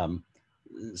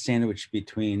 sandwiched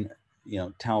between, you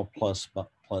know, tau plus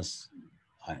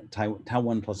tau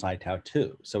 1 plus I tau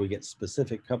 2. So we get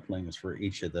specific couplings for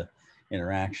each of the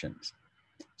interactions.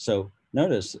 So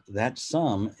notice that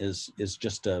sum is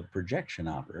just a projection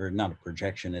operator, or not a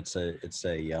projection. It's a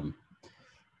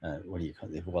what do you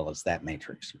call it? Well, it's that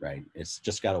matrix, right? It's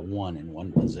just got a 1 in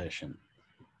one position.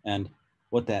 And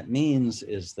what that means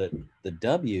is that the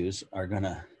W's are going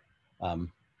to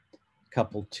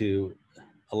couple to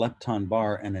a lepton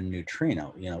bar and a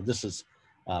neutrino. You know, this is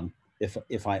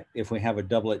if we have a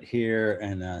doublet here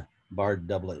and a barred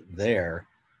doublet there,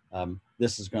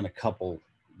 this is going to couple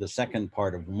the second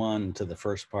part of one to the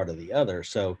first part of the other.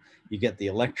 So you get the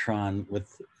electron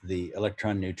with the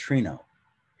electron neutrino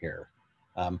here.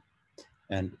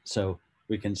 And so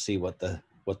we can see what the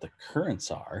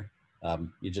currents are.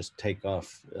 You just take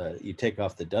off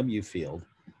the W field,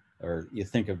 or you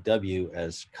think of W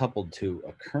as coupled to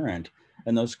a current,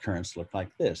 and those currents look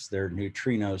like this. They're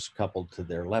neutrinos coupled to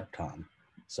their lepton.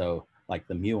 So like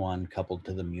the muon coupled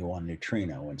to the muon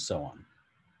neutrino, and so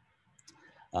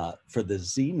on. For the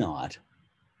Z naught,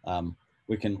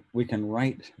 we can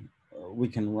write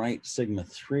sigma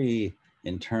 3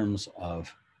 in terms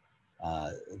of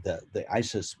the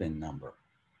isospin number.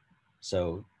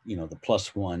 So, you know, the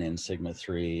 +1 in sigma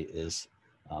 3 is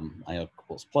I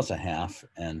equals +0.5,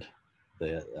 and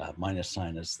the minus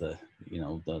sign is the, you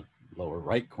know, the lower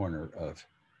right corner of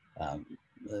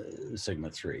sigma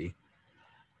 3.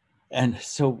 And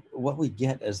so what we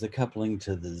get as the coupling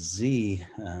to the Z,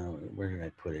 where did I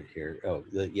put it here? Oh,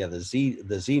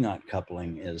 the Z naught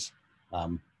coupling is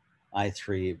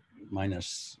I3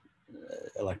 minus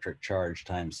electric charge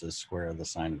times the square of the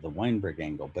sine of the Weinberg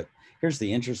angle. But here's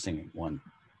the interesting one,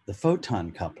 the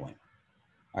photon coupling.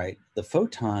 All right, the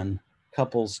photon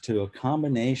couples to a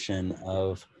combination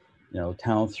of,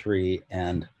 tau 3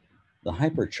 and the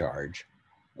hypercharge,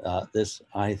 this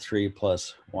I3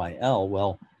 plus YL.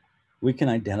 Well, we can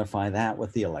identify that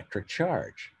with the electric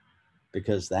charge,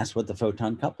 because that's what the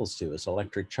photon couples to, is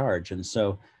electric charge. And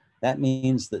so that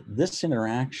means that this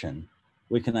interaction,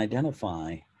 we can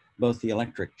identify both the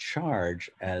electric charge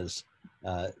as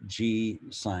G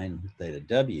sine theta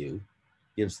W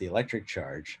gives the electric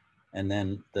charge, and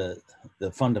then the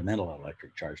fundamental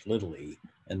electric charge, little e,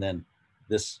 and then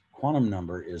this quantum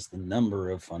number is the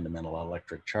number of fundamental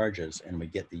electric charges, and we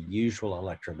get the usual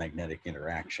electromagnetic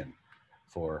interaction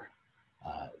for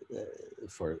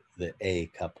the A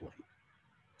coupling.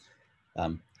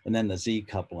 And then the Z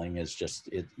coupling is just,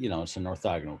 it's an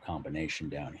orthogonal combination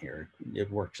down here. It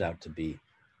works out to be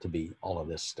all of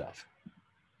this stuff.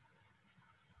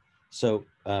 So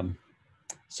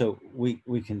so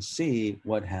we can see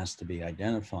what has to be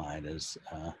identified as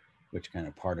which kind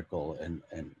of particle, and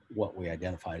what we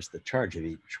identify as the charge of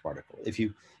each particle. If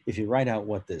you write out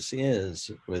what this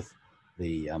is with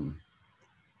the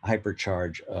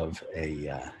hypercharge of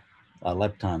a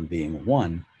lepton being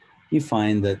 1, you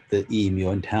find that the E, mu,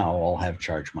 and tau all have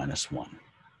charge minus 1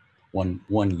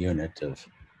 unit of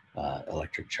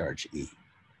electric charge E.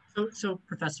 So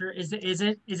Professor, is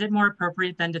it more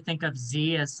appropriate then to think of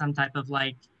Z as some type of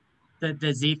like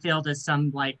the Z field as some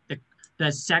like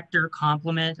the sector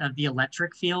complement of the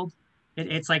electric field?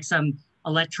 It's like some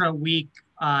electroweak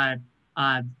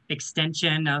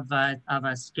extension of a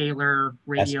scalar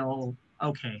radial.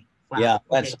 Okay. Wow. Yeah.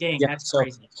 Okay. Dang, that's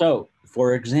crazy. So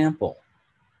for example,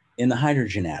 in the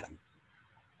hydrogen atom,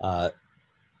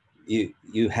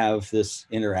 you have this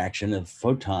interaction of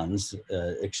photons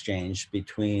exchanged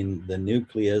between the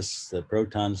nucleus, the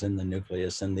protons in the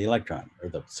nucleus, and the electron, or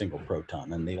the single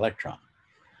proton and the electron.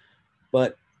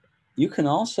 But you can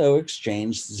also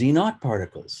exchange Z0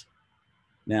 particles.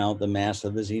 Now, the mass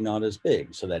of the Z0 is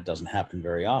big, so that doesn't happen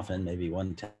very often, maybe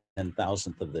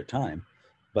 1/10,000th of the time.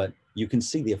 But you can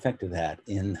see the effect of that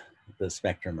in the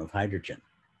spectrum of hydrogen.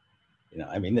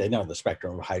 I mean, they know the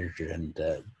spectrum of hydrogen,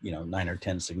 9 or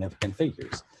 10 significant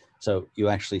figures. So you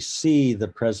actually see the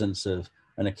presence of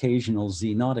an occasional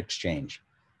Z0 exchange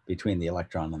between the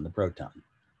electron and the proton.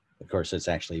 Of course, it's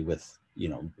actually with,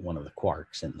 one of the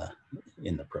quarks in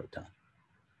the proton.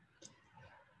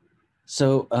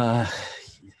 So,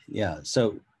 yeah,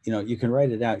 so, you can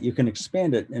write it out, you can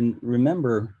expand it, and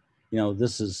remember,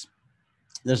 this is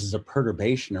a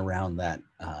perturbation around that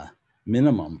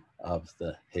minimum of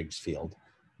the Higgs field.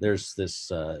 There's this,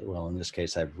 well, in this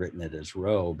case, I've written it as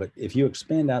rho, but if you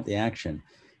expand out the action,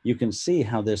 you can see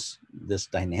how this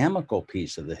dynamical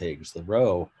piece of the Higgs, the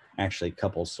rho, actually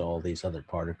couples to all these other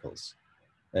particles.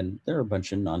 And there are a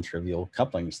bunch of non-trivial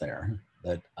couplings there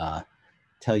that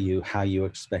tell you how you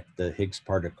expect the Higgs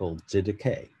particle to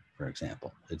decay, for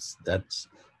example. Those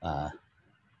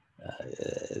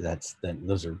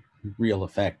are real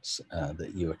effects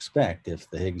that you expect if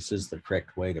the Higgs is the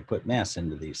correct way to put mass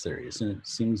into these theories, and it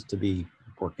seems to be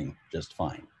working just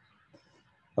fine.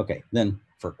 Okay, then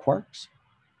for quarks,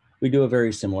 we do a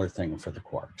very similar thing for the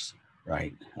quarks,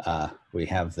 right? We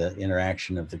have the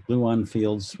interaction of the gluon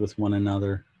fields with one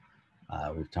another.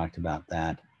 We've talked about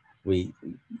that. We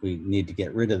need to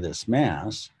get rid of this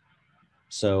mass,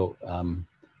 so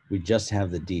we just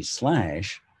have the d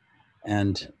slash,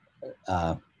 and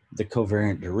the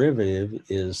covariant derivative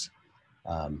is,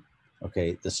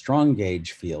 okay, the strong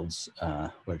gauge fields,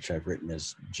 which I've written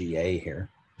as GA here,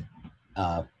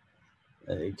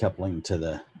 coupling to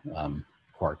the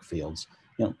quark fields,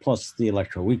 plus the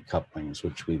electroweak couplings,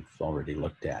 which we've already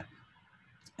looked at.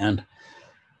 And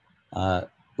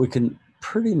we can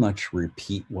pretty much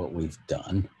repeat what we've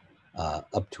done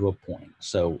up to a point.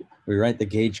 So we write the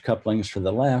gauge couplings for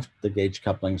the left, the gauge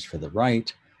couplings for the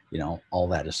right, all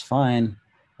that is fine.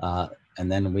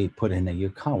 And then we put in a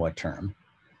Yukawa term.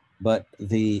 But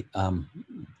the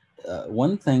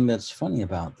one thing that's funny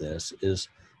about this is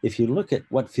if you look at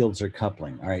what fields are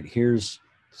coupling, all right, here's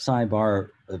psi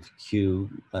bar of Q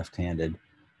left-handed,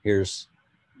 here's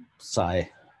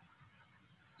psi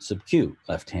sub Q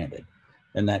left-handed.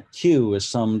 And that Q is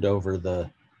summed over the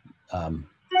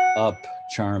up,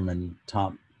 charm, and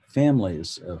top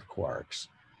families of quarks.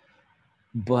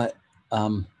 But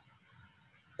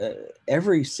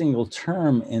every single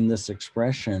term in this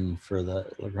expression for the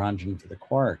Lagrangian for the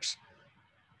quarks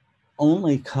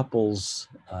only couples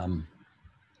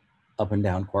up and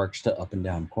down quarks to up and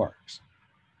down quarks,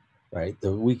 right?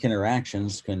 The weak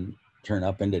interactions can turn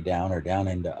up into down or down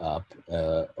into up,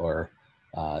 or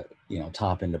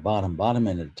top into bottom, bottom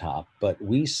into top. But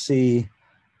we see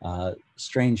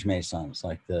strange mesons,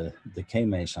 like the decay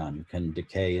meson can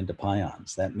decay into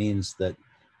pions. That means that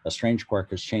a strange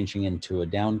quark is changing into a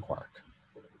down quark.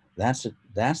 That's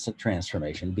a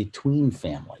transformation between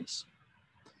families.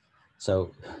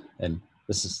 So, and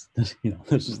this is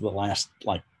this is the last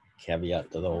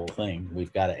caveat to the whole thing.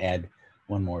 We've got to add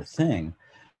one more thing.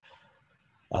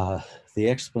 The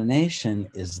explanation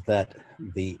is that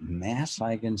the mass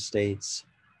eigenstates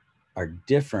are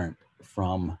different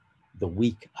from the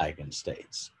weak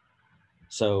eigenstates.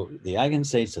 So the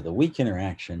eigenstates of the weak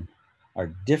interaction are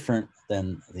different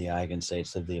than the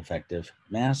eigenstates of the effective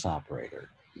mass operator.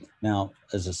 Now,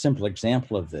 as a simple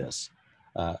example of this,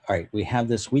 all right, we have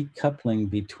this weak coupling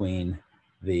between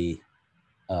the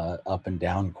up and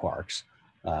down quarks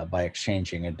by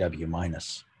exchanging a W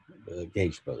minus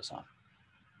gauge boson.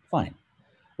 Fine.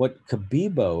 What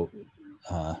Cabibbo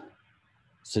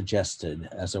suggested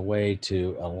as a way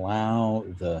to allow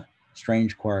the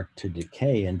strange quark to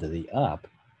decay into the up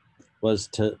was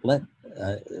to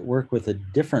work with a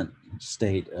different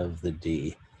state of the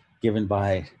D given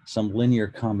by some linear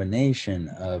combination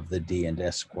of the D and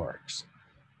S quarks.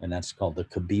 And that's called the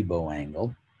Cabibbo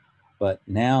angle. But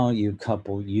now you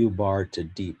couple U bar to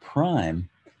D prime,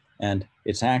 and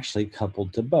it's actually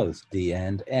coupled to both D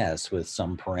and S with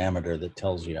some parameter that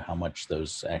tells you how much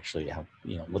those actually have,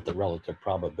 what the relative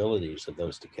probabilities of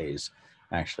those decays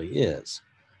actually is.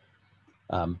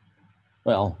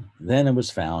 Well, then it was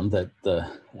found that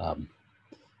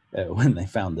when they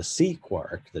found the C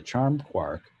quark, the charm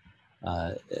quark,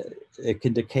 it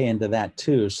could decay into that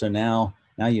too. So now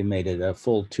you made it a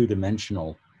full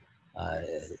two-dimensional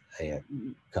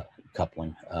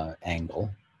coupling angle,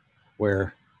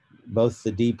 where both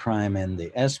the D prime and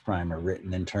the S prime are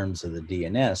written in terms of the D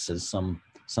and S as some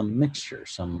mixture,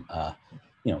 some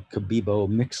Cabibbo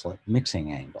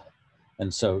mixing angle.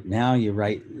 And so now you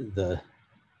write the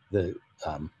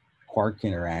quark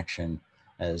interaction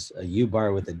as a U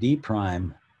bar with a D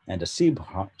prime and a C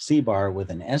bar with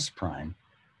an S prime,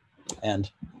 and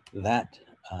that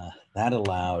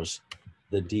allows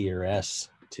the D or S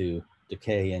to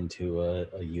decay into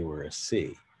a U or a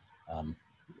C.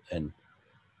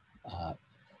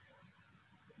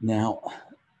 Now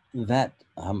that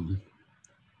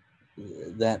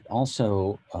that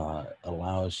also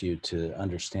allows you to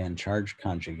understand charge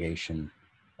conjugation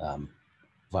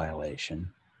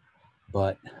violation.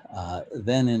 But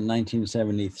then in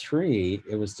 1973,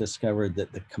 it was discovered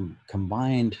that the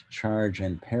combined charge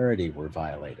and parity were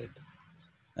violated.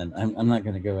 And I'm not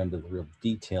going to go into the real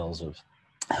details of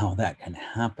how that can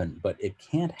happen, but it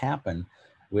can't happen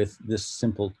with this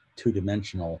simple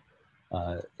two-dimensional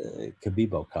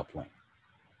Cabibbo coupling.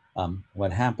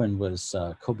 What happened was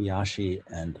Kobayashi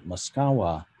and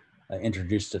Moskawa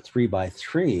introduced a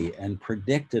 3x3 and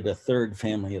predicted a third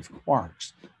family of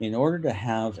quarks. In order to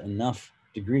have enough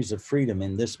degrees of freedom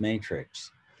in this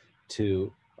matrix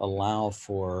to allow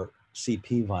for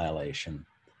CP violation,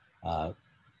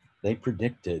 they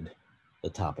predicted the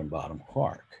top and bottom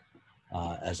quark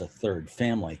as a third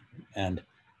family. And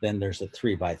then there's a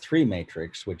 3x3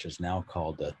 matrix, which is now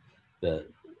called the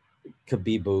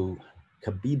Cabibbo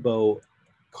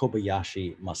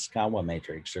Kobayashi Moskawa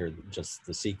matrix, or just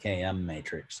the CKM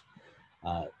matrix,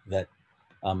 that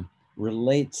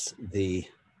relates the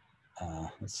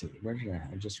let's see, where did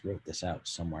I just wrote this out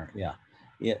somewhere. Yeah,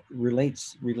 it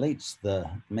relates the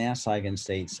mass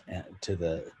eigenstates to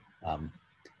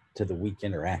the weak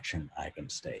interaction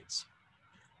eigenstates.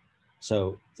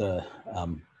 So the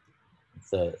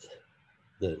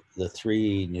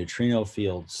three neutrino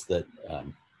fields that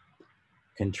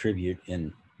contribute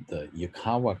in the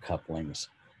Yukawa couplings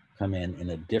come in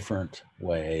a different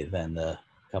way than the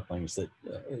couplings that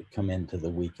come into the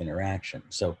weak interaction.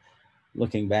 So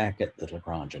looking back at the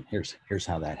Lagrangian, here's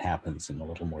how that happens in a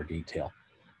little more detail.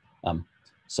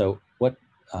 So what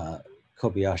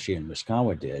Kobayashi and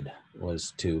Moskawa did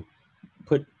was to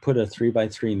put a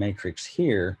 3x3 matrix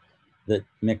here that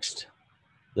mixed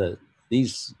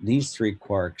these three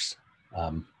quarks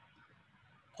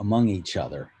among each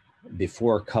other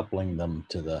before coupling them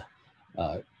to the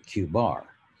Q bar,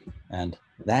 and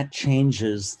that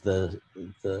changes the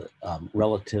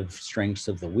relative strengths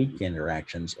of the weak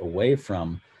interactions away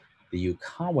from the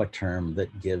Yukawa term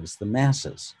that gives the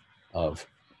masses of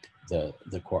the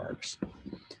quarks.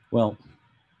 Well,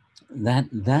 that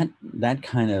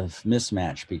kind of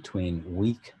mismatch between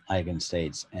weak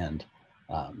eigenstates and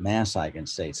mass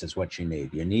eigenstates is what you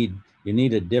need. You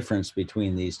need a difference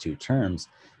between these two terms.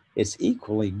 It's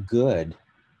equally good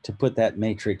to put that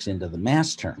matrix into the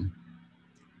mass term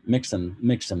mix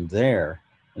them there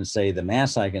and say the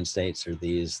mass eigenstates are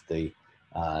these, the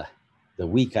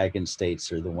weak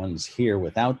eigenstates are the ones here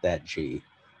without that G,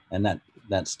 and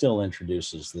that still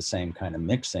introduces the same kind of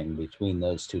mixing between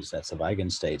those two sets of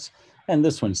eigenstates. And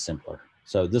this one's simpler.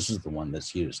 So this is the one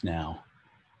that's used now.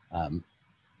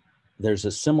 There's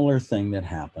a similar thing that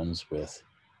happens with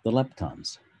the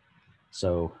leptons.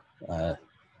 So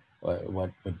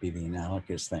what would be the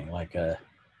analogous thing? Like a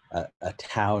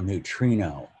tau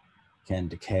neutrino can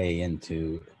decay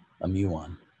into a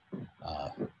muon,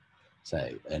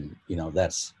 say, and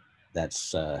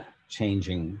that's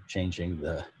changing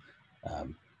the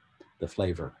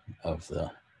flavor of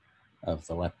the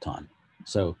lepton.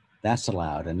 So that's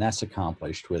allowed, and that's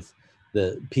accomplished with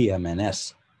the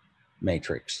PMNS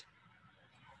matrix.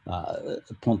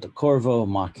 Pontecorvo,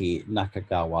 Maki,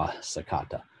 Nakagawa,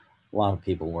 Sakata. A lot of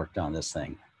people worked on this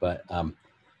thing, but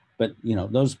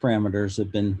those parameters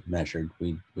have been measured.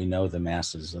 We know the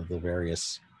masses of the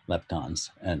various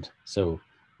leptons, and so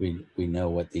we know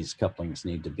what these couplings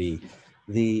need to be.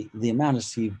 The amount of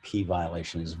CP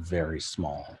violation is very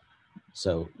small.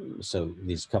 So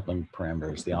these coupling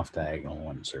parameters, the off-diagonal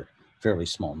ones, are fairly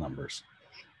small numbers.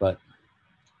 But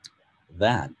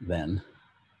that then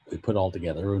we put all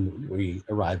together and we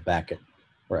arrive back at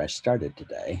where I started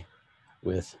today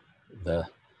with the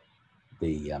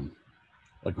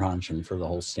Lagrangian for the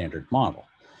whole standard model,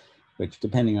 which,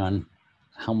 depending on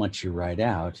how much you write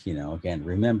out, again,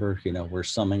 remember, we're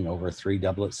summing over 3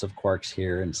 doublets of quarks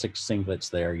here and 6 singlets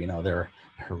there. There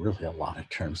are really a lot of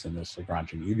terms in this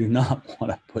Lagrangian. You do not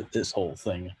want to put this whole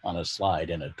thing on a slide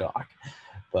in a talk,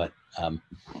 but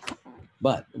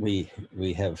we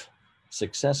have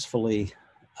successfully,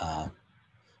 all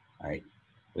right,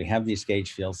 we have these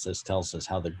gauge fields. This tells us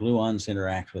how the gluons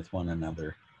interact with one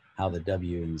another, how the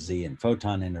W and Z and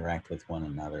photon interact with one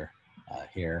another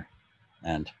here,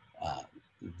 and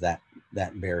that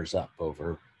bears up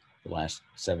over the last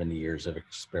 70 years of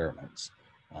experiments,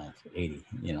 80,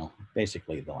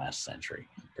 basically the last century,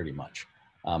 pretty much.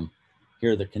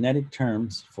 Here are the kinetic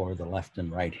terms for the left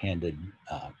and right-handed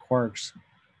quarks,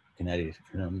 kinetic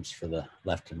terms for the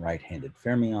left and right-handed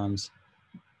fermions.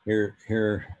 Here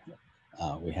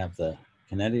we have the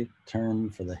kinetic term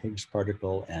for the Higgs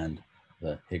particle and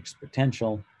the Higgs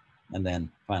potential, and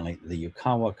then finally the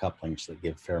Yukawa couplings that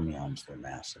give fermions their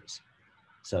masses.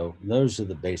 So those are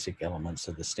the basic elements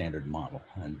of the standard model.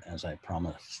 And as I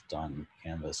promised on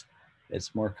Canvas,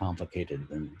 it's more complicated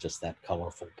than just that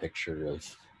colorful picture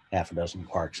of half a dozen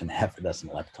quarks and half a dozen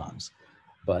leptons.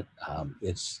 But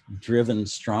it's driven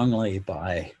strongly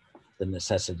by the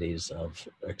necessities of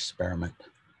experiment.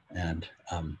 And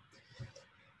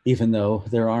even though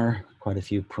there are quite a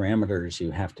few parameters you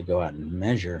have to go out and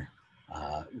measure,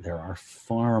 there are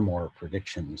far more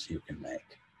predictions you can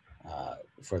make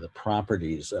for the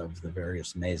properties of the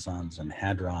various mesons and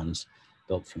hadrons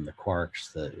built from the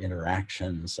quarks, the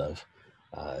interactions of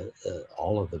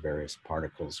all of the various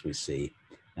particles we see,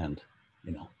 and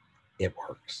it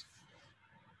works.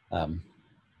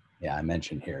 Yeah, I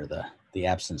mentioned here the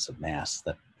absence of mass.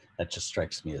 That just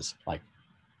strikes me as like,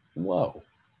 whoa,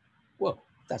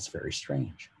 that's very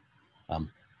strange.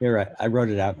 Here I wrote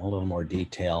it out in a little more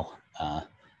detail.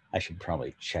 I should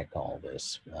probably check all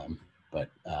this, but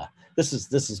this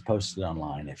is posted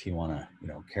online if you want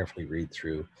to carefully read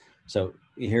through. So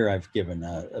here I've given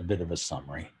a bit of a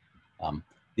summary.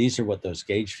 These are what those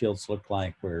gauge fields look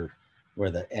like, where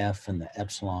the F and the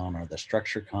epsilon are the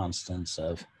structure constants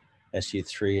of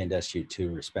SU3 and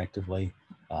SU2 respectively.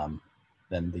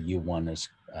 Then the U1 is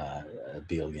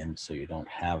abelian, so you don't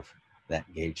have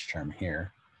that gauge term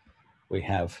here. We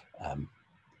have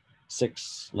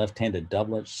 6 left-handed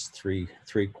doublets, 3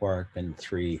 quark and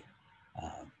 3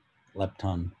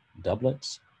 lepton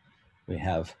doublets. We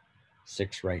have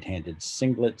 6 right-handed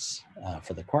singlets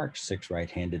for the quarks, 6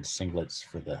 right-handed singlets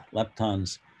for the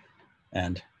leptons,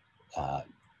 and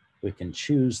we can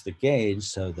choose the gauge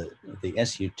so that the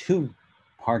SU2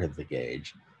 part of the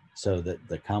gauge, so that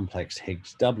the complex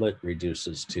Higgs doublet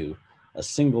reduces to a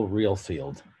single real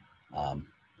field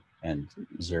and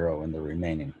 0 in the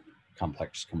remaining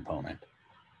complex component.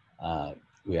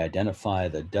 We identify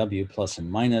the W plus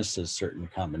and minus as certain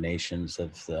combinations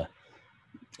of the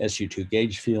SU2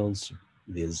 gauge fields,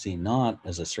 the Z naught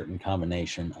as a certain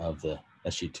combination of the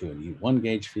SU2 and U1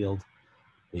 gauge field.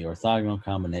 The orthogonal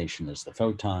combination is the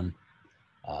photon.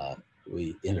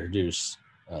 We introduce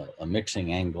a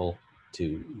mixing angle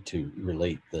to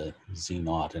relate the Z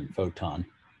naught and photon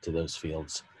to those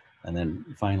fields. And then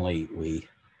finally, we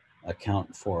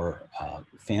account for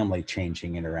family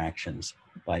changing interactions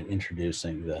by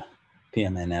introducing the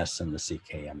PMNS and the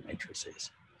CKM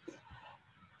matrices.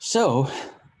 So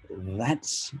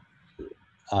that's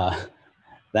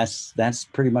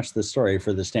pretty much the story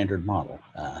for the standard model.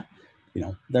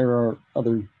 There are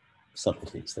other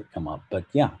subtleties that come up, but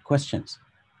yeah, questions.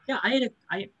 Yeah,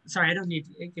 sorry, I don't need,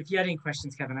 if you had any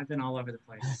questions, Kevin, I've been all over the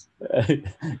place.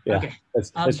 Yeah.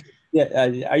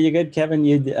 Okay. Are you good, Kevin?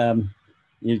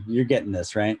 You're getting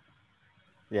this, right?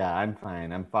 Yeah, I'm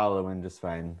fine. I'm following just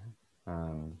fine.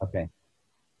 Okay,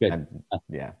 good.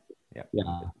 Yeah.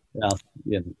 Well,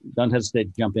 don't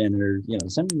hesitate to jump in or,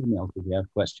 send me emails if you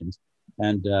have questions.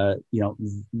 And,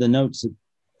 the notes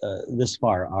this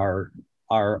far are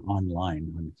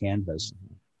online on Canvas.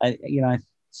 I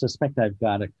suspect I've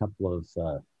got a couple of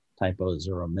typos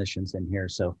or omissions in here.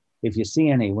 So if you see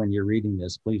any when you're reading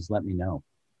this, please let me know.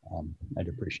 I'd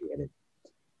appreciate it.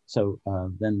 So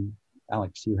then,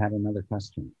 Alex, you had another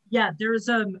question. Yeah, there's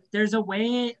a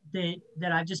way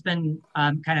that I've just been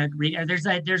kind of reading. There's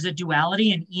a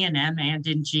duality in E&M and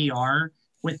in GR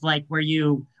with like where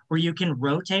you can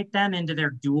rotate them into their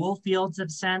dual fields of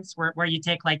sense, where you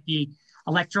take like the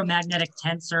electromagnetic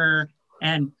tensor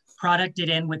and product it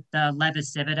in with the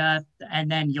levis civita, and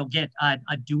then you'll get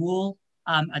the dual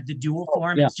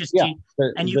form. Yeah, it's just yeah.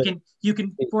 and you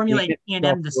can formulate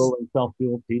E&M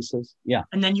self-dual pieces. Yeah.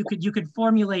 And then you could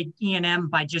formulate E&M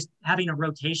by just having a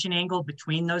rotation angle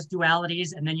between those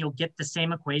dualities, and then you'll get the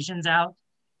same equations out.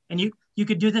 And you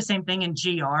could do the same thing in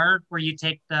GR, where you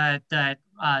take the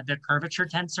curvature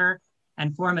tensor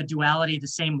and form a duality the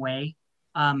same way.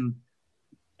 And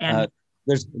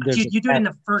you do it in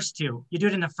the first two. You do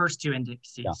it in the first two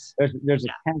indices. Yeah. There's a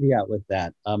caveat with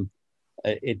that.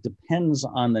 It depends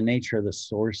on the nature of the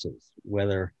sources,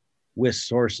 whether with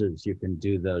sources you can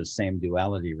do those same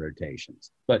duality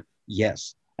rotations. But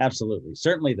yes, absolutely,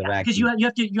 certainly the vacuum. Because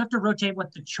you have to rotate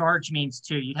what the charge means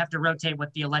too. You'd have to rotate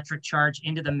what the electric charge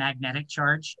into the magnetic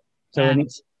charge. So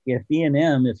if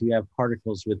E&M, if you have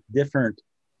particles with different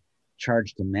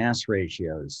charge to mass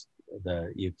ratios,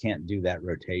 you can't do that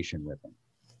rotation with them.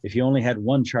 If you only had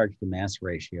one charge to mass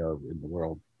ratio in the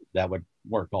world, that would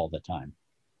work all the time.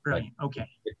 Brilliant. Okay.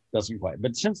 It doesn't quite.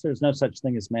 But since there's no such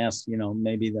thing as mass,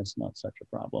 maybe that's not such a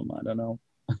problem. I don't know.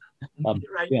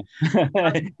 Right. Yeah.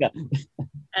 Yeah.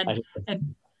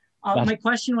 And my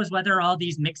question was whether all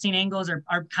these mixing angles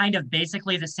are kind of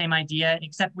basically the same idea,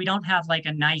 except we don't have like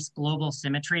a nice global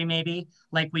symmetry, maybe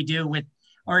like we do with,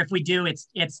 or if we do,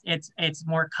 it's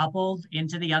more coupled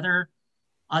into the other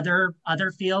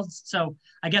fields. So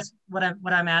I guess what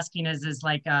I'm asking is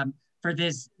like, for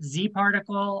this Z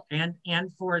particle and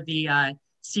for the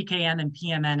CKM and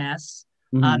PMNS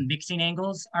mixing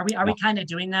angles, are we kind of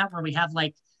doing that where we have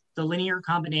like the linear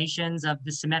combinations of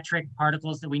the symmetric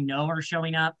particles that we know are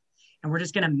showing up, and we're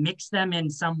just going to mix them in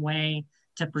some way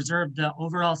to preserve the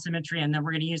overall symmetry, and then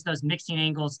we're going to use those mixing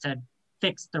angles to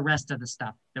fix the rest of the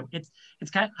stuff. So it's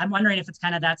kind of, I'm wondering if it's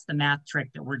kind of, that's the math trick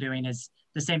that we're doing, is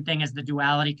the same thing as the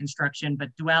duality construction,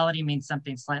 but duality means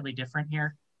something slightly different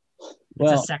here.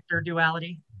 It's a sector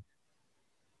duality.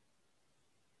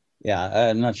 Yeah,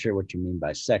 I'm not sure what you mean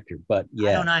by sector, but yeah.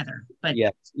 I don't either. But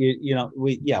yes,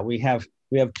 we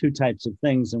have two types of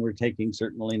things, and we're taking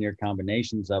certain linear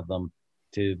combinations of them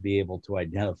to be able to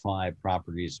identify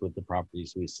properties with the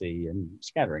properties we see in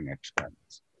scattering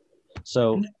experiments.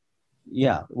 So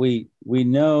yeah, we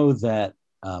know that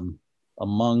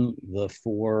among the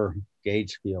 4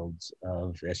 gauge fields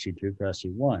of SU2 cross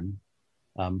U1,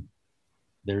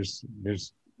 there's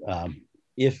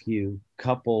if you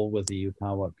couple with the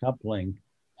Yukawa coupling,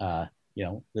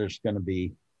 there's going to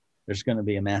be a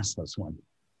massless one,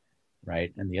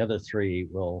 right? And the other 3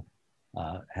 will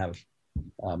have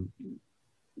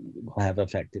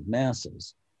effective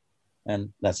masses,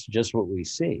 and that's just what we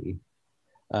see.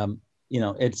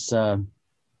 It's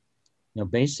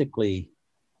basically,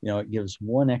 it gives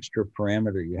one extra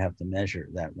parameter you have to measure,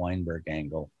 that Weinberg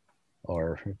angle,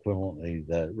 or equivalently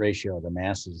the ratio of the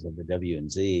masses of the W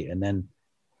and Z, and then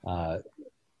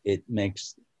it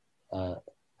makes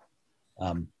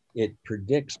it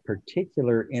predicts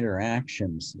particular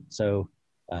interactions. So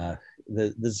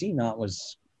the Z naught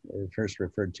was first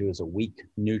referred to as a weak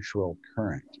neutral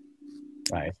current,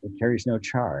 right? It carries no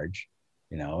charge.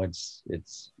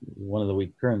 It's one of the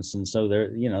weak currents, and so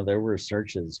there were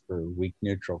searches for weak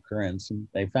neutral currents, and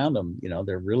they found them.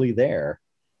 They're really there,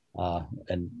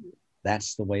 and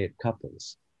that's the way it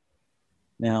couples.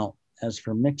 Now, as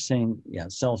for mixing,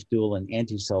 self-dual and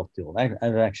anti-self-dual,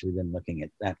 I've actually been looking at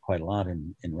that quite a lot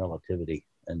in relativity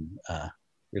and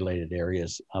related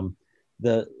areas.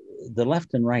 The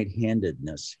left and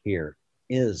right-handedness here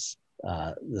is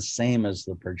the same as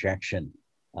the projection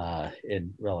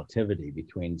in relativity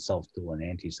between self-dual and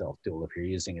anti-self-dual if you're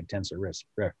using a tensor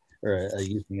or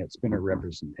using a spinor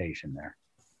representation there.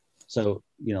 So,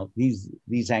 you know,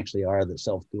 these actually are the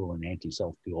self-dual and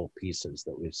anti-self-dual pieces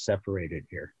that we've separated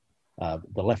here.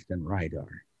 The left and right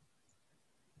are.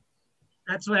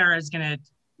 That's where I was gonna,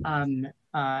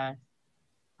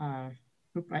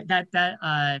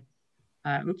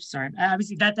 oops, sorry.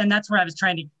 Obviously and that's where I was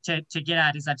trying to get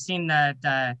at is I've seen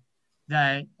the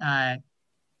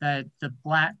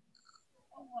black,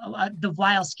 the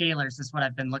Weil scalars is what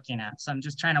I've been looking at. So I'm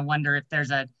just trying to wonder if there's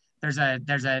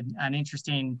an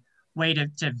interesting way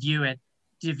to view it,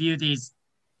 to view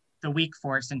the weak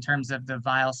force in terms of the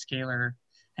Weil scalar.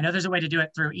 I know there's a way to do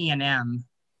it through E&M,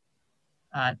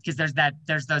 because there's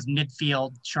those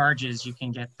midfield charges you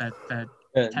can get the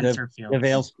tensor fields. The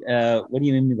Weil, what do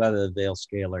you mean by the Weil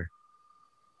scalar?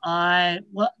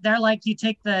 Well, they're like you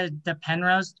take the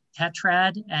Penrose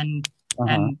tetrad and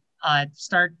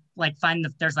start like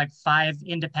there's like 5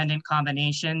 independent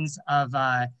combinations of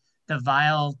the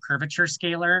Weil curvature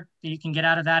scalar that you can get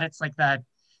out of that. It's like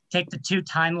take the 2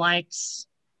 time likes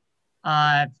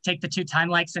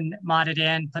and mod it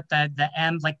in, put the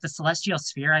M, like the celestial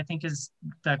sphere, I think is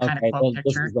the kind of quote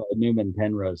picture. This is the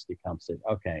Newman-Penrose decomposite.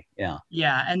 Okay, yeah.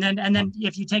 Yeah, and then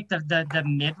if you take the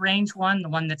mid-range one, the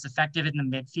one that's effective in the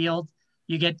midfield,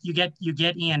 you get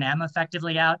E&M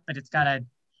effectively out, but it's got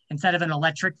instead of an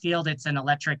electric field, it's an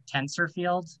electric tensor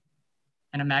field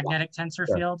and a magnetic tensor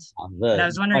field. And I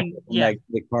was wondering, the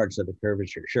parts of the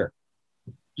curvature, sure.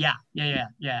 Yeah.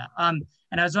 And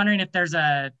I was wondering if there's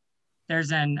and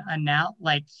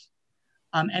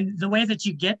the way that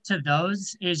you get to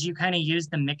those is you kind of use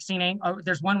the mixing angle.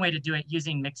 There's one way to do it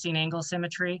using mixing angle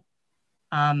symmetry.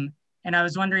 And I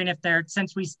was wondering if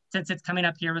since it's coming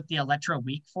up here with the electro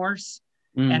weak force,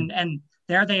 and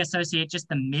there they associate just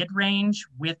the mid-range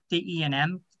with the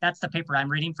E&M. That's the paper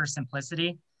I'm reading for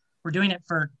simplicity. We're doing it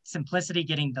for simplicity,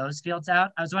 getting those fields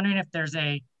out. I was wondering if there's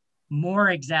a more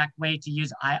exact way to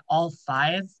use all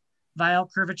 5 Weil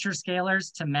curvature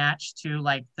scalars to match to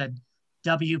like the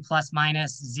W plus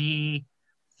minus Z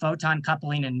photon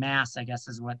coupling and mass, I guess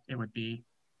is what it would be.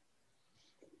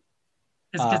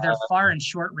 Because they're far and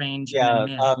short range. Yeah,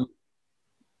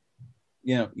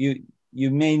 you know, you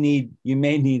may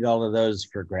need all of those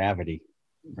for gravity,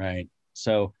 right?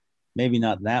 So maybe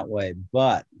not that way,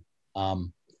 but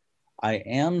I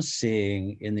am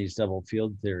seeing in these double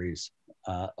field theories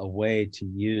a way to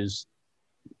use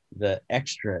the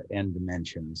extra n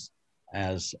dimensions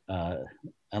as an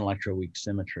electroweak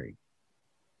symmetry,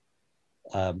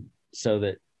 so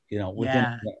that, you know,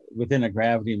 within a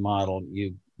gravity model,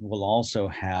 you will also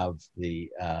have the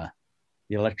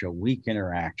electroweak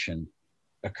interaction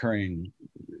occurring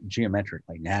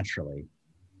geometrically, naturally,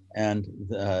 and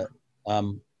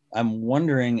I'm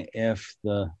wondering if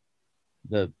the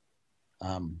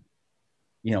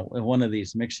you know, one of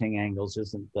these mixing angles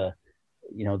isn't the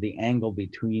angle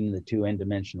between the 2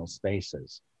 n-dimensional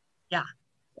spaces. Yeah.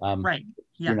 Right.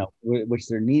 Yeah. You know, which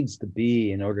there needs to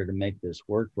be in order to make this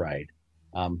work right.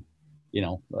 You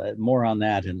know, more on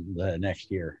that in the next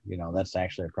year. You know, that's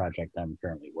actually a project I'm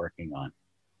currently working on.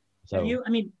 So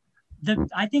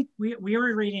I think we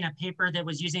were reading a paper that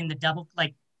was using the double,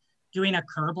 like doing a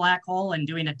Kerr black hole and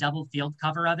doing a double field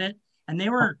cover of it, and they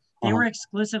were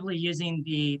exclusively using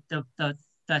the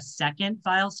second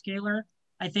Weil scalar,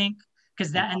 I think,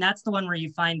 because that's the one where you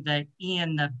find the E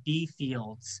and the B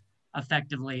fields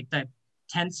effectively, the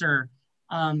tensor.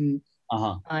 And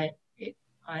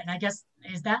I guess,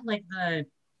 is that like the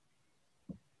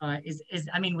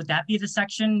would that be the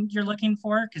section you're looking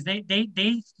for? Because they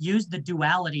use the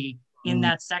duality in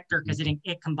that sector because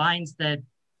it combines the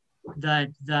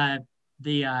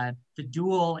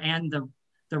dual and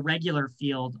the regular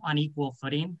field on equal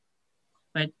footing.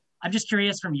 But I'm just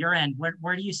curious from your end,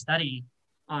 where do you study?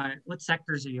 What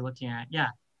sectors are you looking at? Yeah.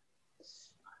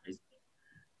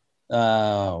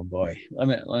 Oh boy, let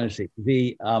me see.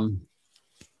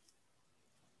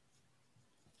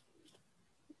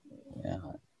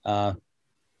 All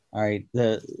right.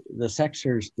 The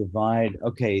sectors divide.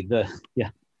 Okay. The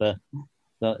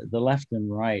left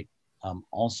and right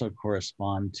also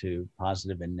correspond to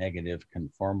positive and negative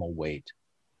conformal weight.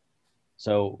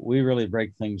 So we really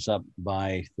break things up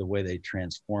by the way they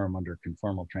transform under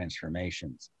conformal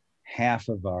transformations. Half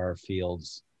of our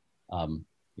fields, you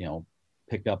know,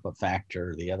 pick up a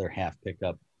factor. The other half pick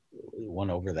up 1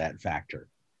 over that factor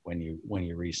when you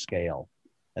rescale.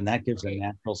 And that gives a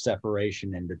natural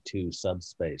separation into 2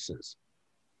 subspaces.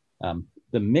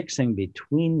 The mixing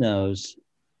between those,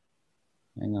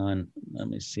 hang on, let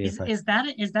me see is that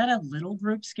a little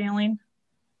group scaling?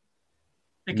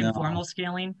 The conformal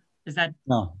scaling? Is that?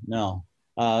 No.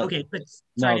 Okay, but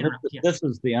no, sorry to interrupt. Yeah. this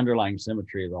is the underlying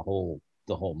symmetry of the whole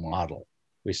model.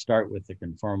 We start with the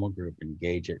conformal group and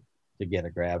gauge it to get a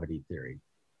gravity theory.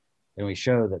 And we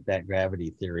show that that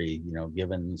gravity theory, you know,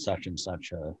 given such and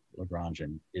such a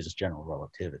Lagrangian, is general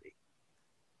relativity.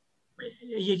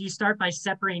 You start by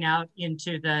separating out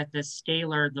into the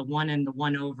scalar, the 1 and the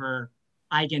 1 over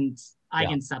eigen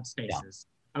subspaces.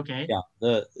 Yeah. Okay.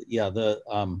 Yeah. The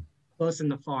close and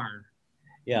the far.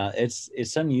 Yeah,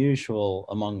 it's unusual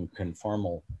among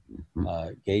conformal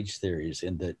gauge theories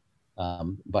in that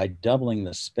by doubling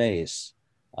the space,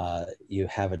 you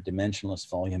have a dimensionless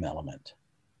volume element.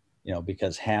 You know,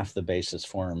 because half the basis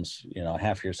forms, you know,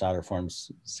 half your solder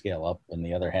forms scale up and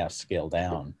the other half scale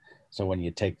down. So when you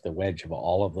take the wedge of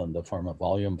all of them to form a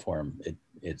volume form,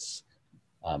 it's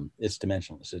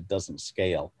dimensionless. It doesn't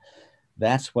scale.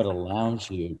 That's what allows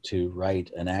you to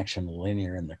write an action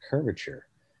linear in the curvature.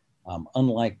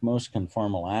 Unlike most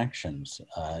conformal actions,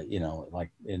 you know,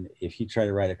 like if you try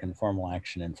to write a conformal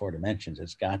action in 4 dimensions,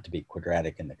 it's got to be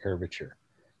quadratic in the curvature.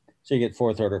 So you get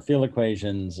 4th order field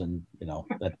equations, and you know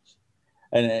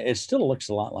and it still looks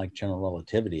a lot like general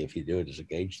relativity if you do it as a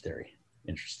gauge theory.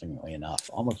 Interestingly enough,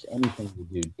 almost anything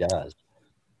you do does,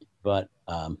 but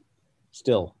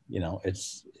still, you know,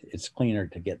 it's cleaner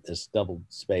to get this doubled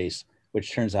space,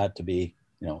 which turns out to be,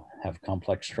 you know, have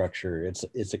complex structure. It's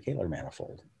a Kähler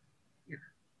manifold.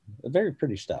 Very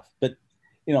pretty stuff. But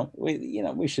you know,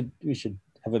 we should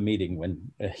have a meeting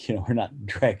when you know, we're not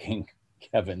dragging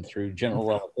Kevin through general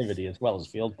relativity as well as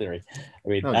field theory. I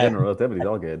mean, no, general relativity is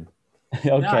all good.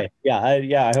 Okay,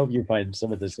 I hope you find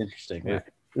some of this interesting. Yeah.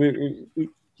 We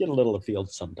get a little afield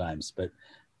sometimes, but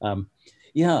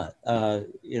you know,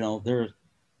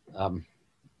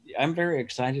 I'm very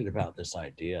excited about this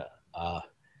idea.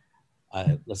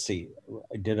 Let's see,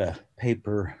 I did a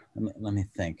paper. Let me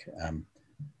think.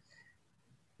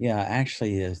 Yeah,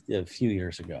 actually, a few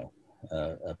years ago,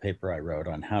 a paper I wrote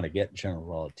on how to get general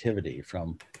relativity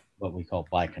from what we call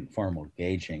biconformal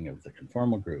gauging of the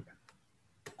conformal group.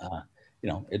 You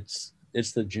know, it's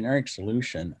the generic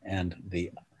solution and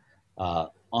the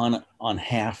on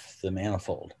half the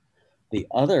manifold. The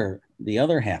other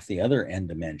half, the other n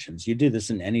dimensions, you do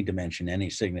this in any dimension, any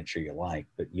signature you like,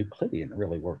 but Euclidean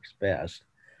really works best.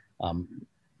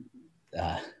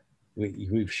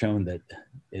 We've shown that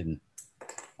in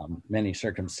many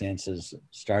circumstances,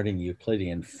 starting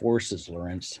Euclidean forces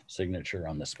Lorentz signature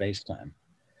on the spacetime.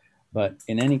 But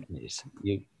in any case,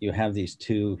 you have these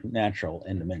 2 natural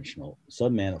n-dimensional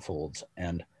submanifolds,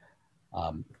 and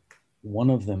one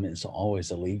of them is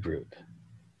always a Lie group.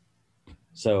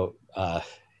 So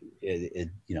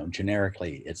you know,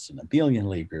 generically, it's an abelian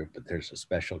Lie group, but there's a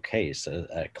special case,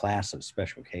 a class of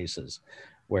special cases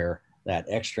where that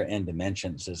extra n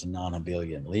dimensions is a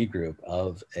non-abelian Lie group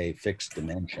of a fixed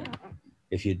dimension.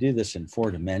 If you do this in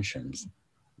 4 dimensions,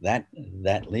 that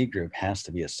Lie group has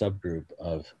to be a subgroup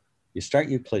of, you start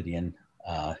Euclidean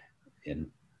in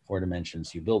 4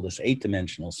 dimensions, you build this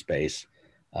 8-dimensional space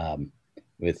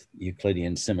with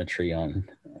Euclidean symmetry on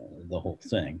the whole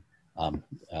thing,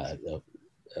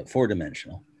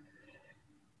 4-dimensional.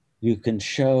 You can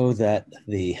show that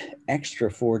the extra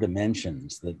 4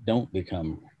 dimensions that don't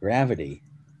become gravity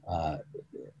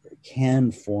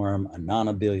can form a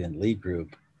non-abelian Lie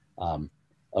group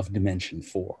of dimension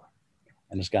 4.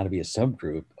 And it's got to be a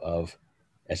subgroup of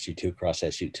SU2 cross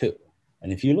SU2.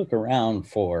 And if you look around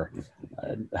for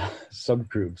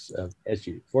subgroups of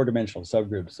 4-dimensional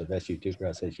subgroups of SU2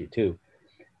 cross SU2,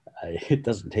 it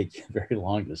doesn't take very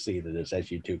long to see that it's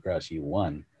SU2 cross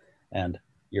U1. And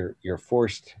you're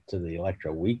forced to the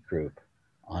electroweak group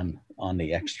on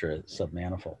the extra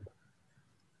submanifold.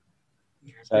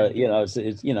 So you know, it's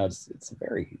a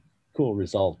very cool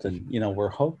result, and you know, we're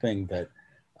hoping that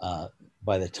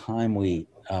by the time we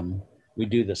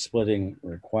do the splitting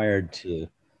required to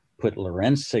put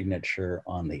Lorentz signature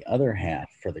on the other half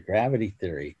for the gravity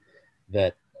theory,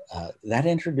 that that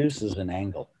introduces an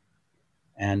angle,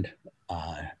 and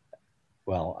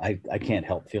well, I can't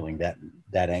help feeling that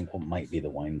that angle might be the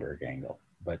Weinberg angle,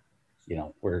 but you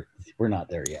know, we're not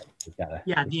there yet. We've gotta,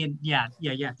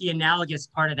 the analogous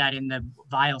part of that in the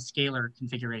Weil scalar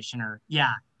configuration, or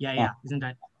isn't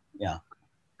that? Yeah.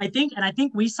 I think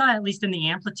we saw, at least in the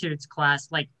amplitudes class,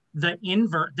 like the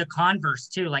converse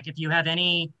too. Like if you have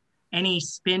any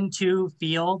spin 2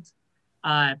 field,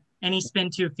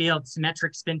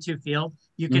 symmetric spin 2 field,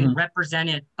 you can represent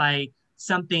it by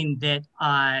something that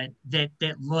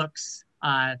looks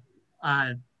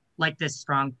like this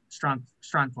strong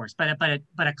force, but a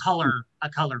color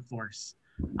force.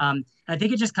 I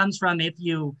think it just comes from if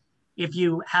you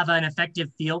have an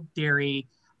effective field theory,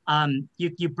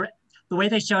 the way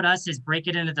they showed us is break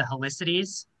it into the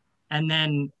helicities, and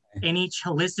then in each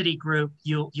helicity group,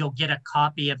 you'll get a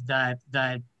copy of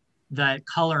the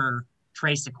color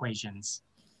trace equations.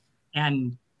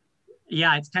 And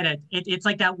yeah, it's kind of, it's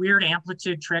like that weird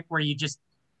amplitude trick where you just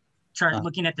start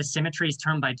looking at the symmetries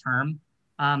term by term.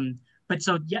 But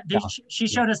so yeah, she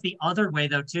showed us the other way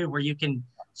though too, where you can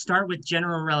start with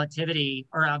general relativity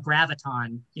or a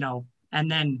graviton, you know, and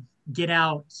then get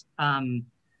out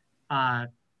a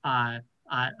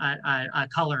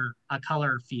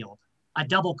color field, a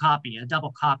double copy of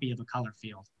a color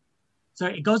field. So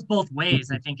it goes both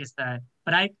ways, I think is the,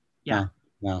 but yeah.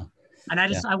 No. And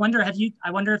I wonder,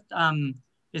 I wonder if,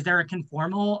 is there a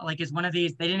conformal, like is one of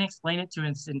these, they didn't explain it to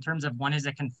us in terms of one is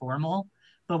a conformal,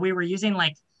 but we were using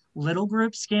like little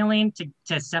group scaling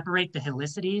to separate the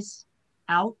helicities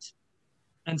out.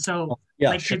 And so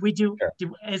like, did we do,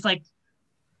 it's like,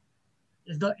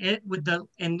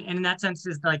 in that sense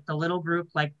is like the little group,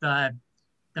 like the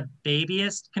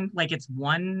babyest, like it's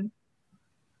one,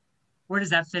 where does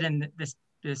that fit in this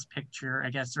picture, I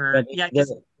guess, or yeah.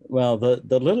 Well,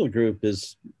 the little group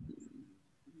is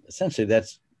essentially,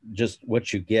 that's just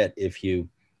what you get if you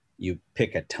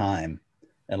pick a time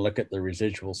and look at the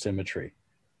residual symmetry,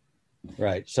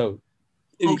 right? So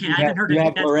okay, I haven't heard of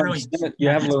it. That's brilliant. You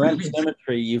have Lorentz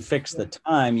symmetry. You fix the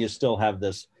time, you still have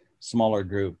this smaller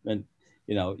group, and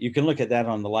you know you can look at that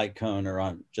on the light cone or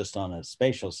on just on a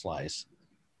spatial slice.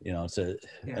 You know, it's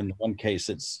in one case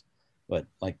it's what,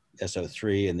 like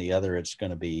SO3, and the other it's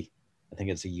going to be, I think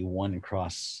it's a U1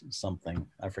 cross something.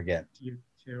 I forget. U2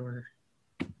 or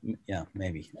yeah,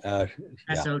 maybe.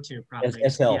 SO2 probably.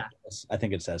 SL. Yeah. I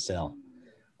think it's SL.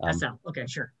 SL. Okay,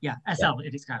 sure. Yeah, SL. Yeah.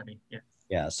 It has got to be. Yeah.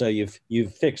 Yeah. So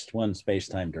you've fixed one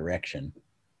space-time direction,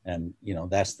 and you know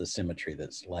that's the symmetry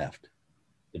that's left,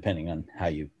 depending on how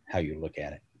you look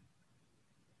at it.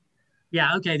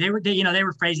 Yeah. Okay. They were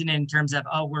phrasing it in terms of,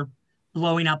 oh, we're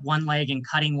blowing up one leg and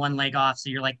cutting one leg off, so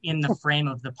you're like in the frame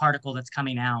of the particle that's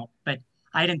coming out. But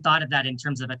I hadn't thought of that in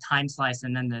terms of a time slice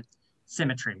and then the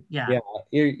symmetry. Yeah.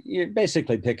 Yeah. You're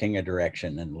basically picking a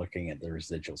direction and looking at the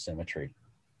residual symmetry.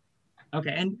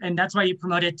 Okay, and that's why you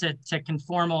promote it to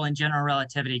conformal and general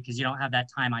relativity, because you don't have that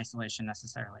time isolation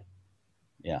necessarily.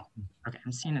 Yeah. Okay,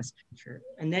 I'm seeing this picture,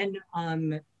 and then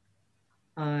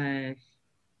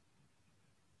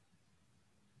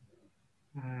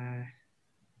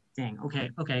dang.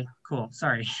 Okay, cool.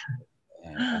 Sorry.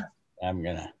 I'm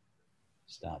gonna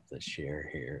stop the share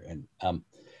here, and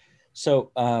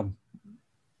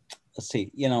let's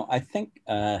see. You know, I think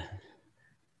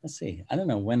let's see. I don't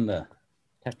know when the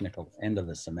technical end of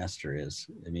the semester is.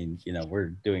 I mean, you know, we're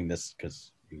doing this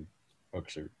because you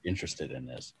folks are interested in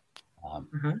this.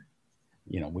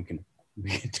 You know, we can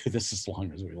do this as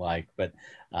long as we like, but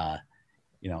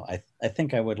you know, I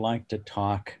think I would like to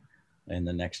talk in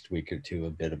the next week or two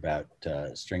a bit about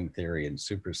string theory and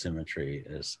supersymmetry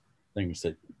as things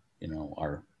that, you know,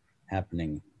 are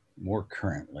happening more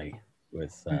currently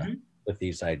with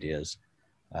these ideas.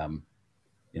 You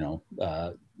know,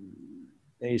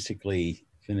 basically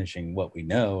finishing what we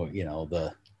know. You know,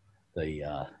 the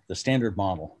standard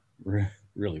model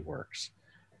really works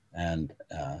and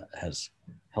has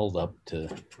held up to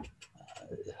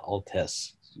all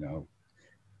tests. You know,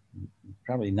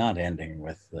 probably not ending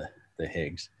with the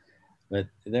Higgs, but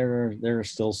there are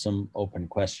still some open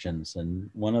questions,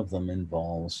 and one of them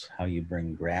involves how you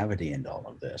bring gravity into all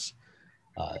of this.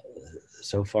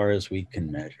 So far as we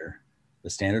can measure, the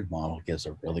standard model gives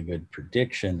a really good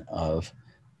prediction of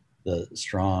the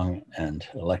strong and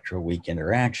electroweak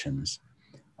interactions.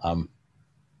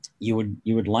 You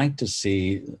would like to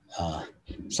see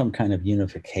some kind of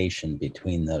unification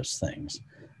between those things.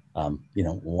 You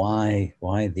know, why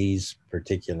these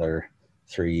particular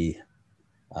three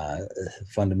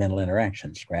fundamental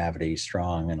interactions: gravity,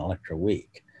 strong, and electroweak?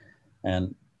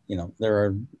 And you know, there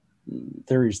are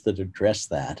theories that address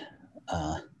that.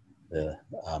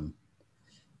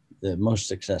 The most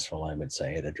successful, I would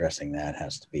say, at addressing that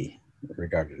has to be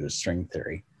regarded as string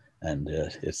theory and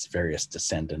its various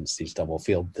descendants. These double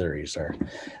field theories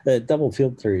double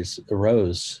field theories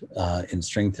arose in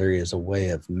string theory as a way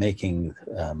of making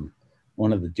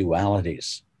one of the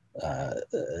dualities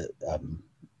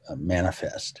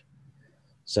manifest.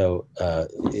 So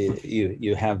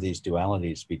you have these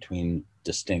dualities between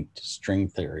distinct string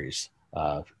theories,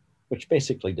 which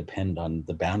basically depend on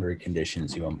the boundary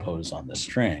conditions you impose on the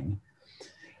string.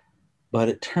 But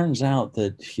it turns out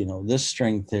that, you know, this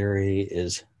string theory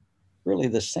is really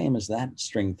the same as that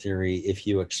string theory if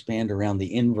you expand around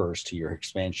the inverse to your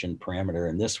expansion parameter.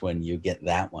 And this one, you get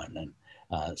that one.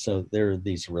 So there are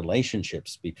these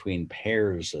relationships between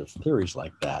pairs of theories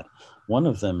like that. One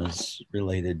of them is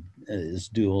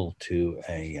dual to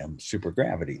a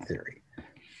supergravity theory.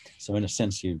 So in a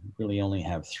sense, you really only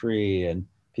have three, and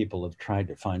people have tried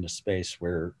to find a space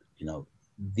where,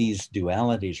 these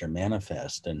dualities are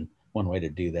manifest. And one way to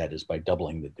do that is by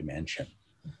doubling the dimension.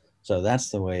 So that's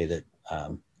the way that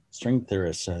string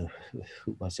theorists,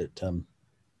 who was it?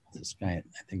 This guy,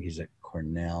 I think he's at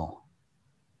Cornell.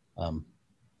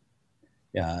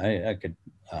 Yeah, I could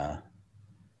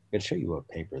show you a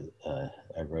paper that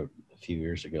I wrote a few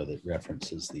years ago that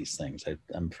references these things.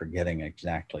 I'm forgetting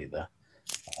exactly the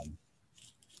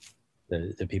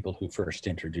people who first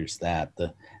introduced that.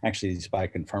 Actually, these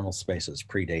biconformal spaces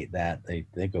predate that.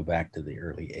 They go back to the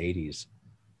early 80s,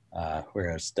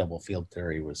 whereas double field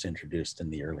theory was introduced in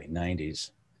the early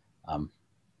 90s.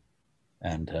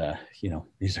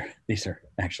 These are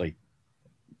actually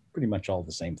pretty much all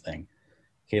the same thing.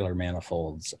 Kähler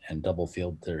manifolds and double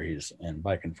field theories and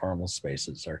biconformal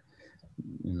spaces are,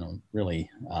 really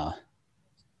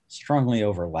strongly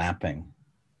overlapping.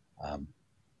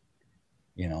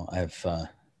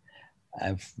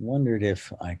 I've wondered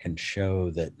if I can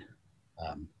show that,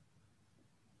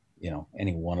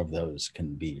 any one of those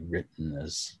can be written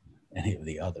as any of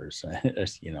the others,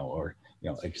 or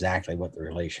exactly what the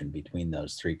relation between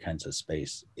those three kinds of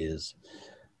space is.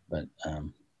 But I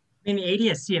mean, the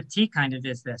ADS CFT kind of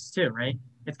is this too, right?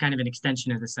 It's kind of an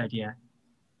extension of this idea.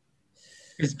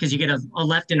 Because you get a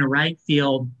left and a right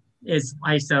field is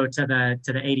ISO to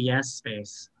the ADS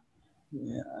space.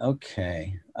 Yeah,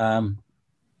 okay.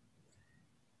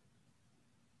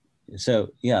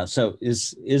 So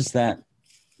is that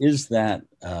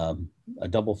a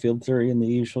double field theory in the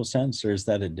usual sense, or is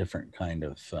that a different kind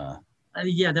of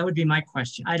yeah, that would be my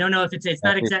question. I don't know if it's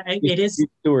not exact. It is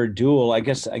or dual. I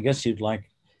guess you'd like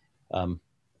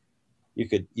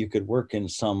you could work in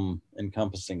some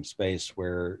encompassing space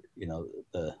where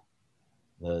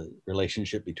the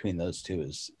relationship between those two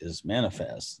is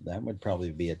manifest. That would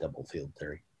probably be a double field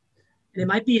theory. It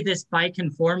might be this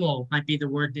biconformal might be the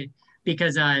word that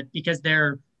because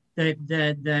they're the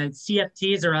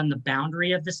CFTs are on the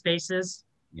boundary of the spaces,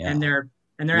 yeah. and they're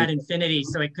at infinity,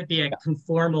 so it could be a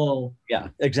conformal. Yeah,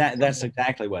 exactly. That's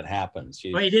exactly what happens.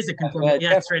 Well, it is a conformal. Yeah,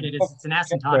 that's right. It is. It's an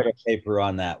asymptotic paper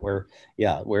on that where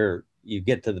you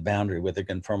get to the boundary with a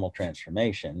conformal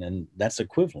transformation, and that's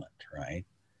equivalent, right?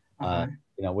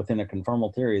 Within a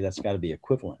conformal theory, that's got to be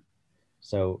equivalent.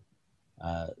 So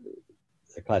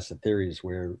the class of theories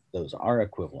where those are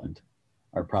equivalent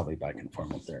are probably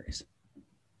biconformal theories.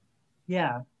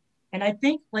 Yeah. And I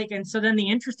think and so then the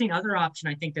interesting other option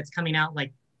I think that's coming out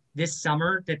this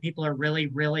summer that people are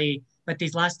really, but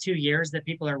these last 2 years that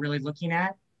people are really looking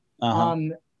at,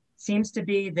 seems to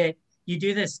be that you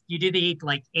do the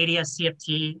ADS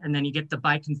CFT, and then you get the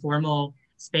biconformal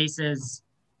spaces,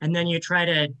 and then you try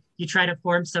to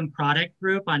form some product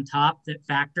group on top that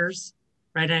factors,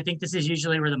 right? And I think this is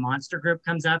usually where the monster group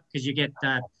comes up, because you get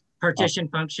the partition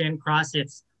function cross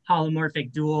its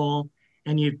holomorphic dual,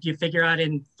 and you figure out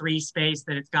in 3 space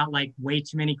that it's got way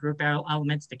too many group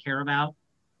elements to care about.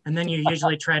 And then you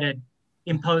usually try to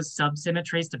impose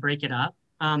subsymmetries to break it up.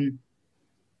 And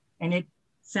it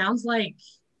sounds like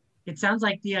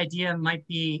the idea might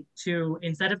be to,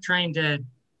 instead of trying to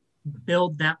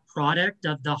build that product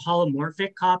of the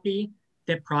holomorphic copy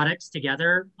that products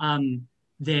together,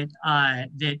 that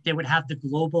would have the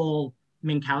global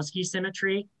Minkowski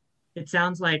symmetry. It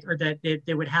sounds like, or that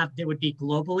they would be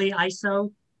globally ISO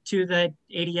to the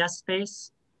ADS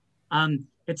space.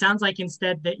 It sounds like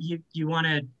instead that you want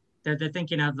to, they're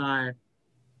thinking of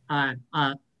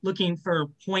looking for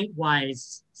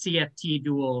point-wise CFT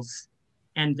duals,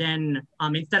 and then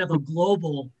instead of a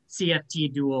global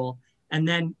CFT dual, and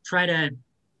then try to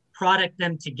product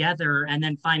them together and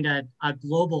then find a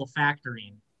global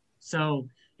factoring. So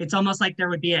it's almost like there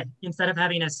would be instead of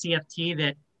having a CFT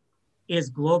that is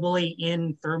globally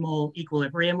in thermal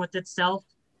equilibrium with itself,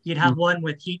 you'd have one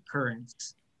with heat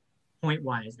currents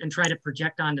point-wise and try to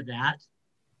project onto that.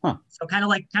 So kind of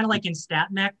like in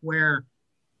StatMech, where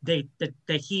the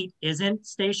heat isn't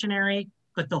stationary,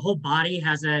 but the whole body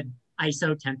has an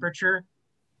ISO temperature.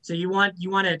 So you want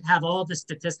to have all the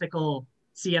statistical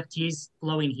CFTs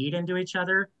flowing heat into each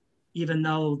other, even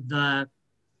though the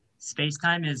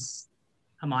space-time is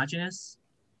homogeneous.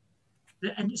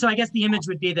 And so I guess the image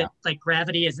would be that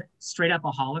gravity is straight up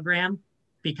a hologram,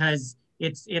 because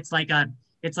it's like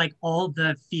all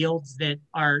the fields that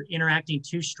are interacting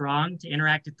too strong to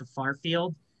interact at the far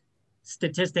field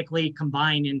statistically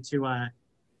combine into a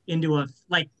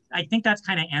I think that's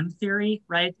kind of M theory,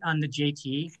 right, on the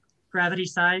JT gravity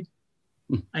side.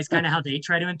 It's kind of how they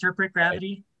try to interpret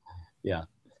gravity. Yeah.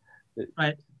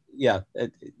 But yeah,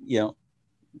 you know,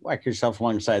 whack yourself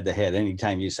alongside the head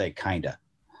anytime you say kinda.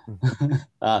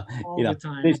 all You know, the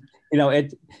time. you know,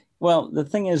 well, the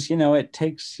thing is, you know, it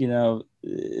takes, you know,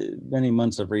 many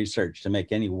months of research to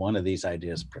make any one of these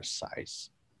ideas precise.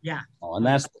 Yeah. And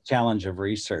that's the challenge of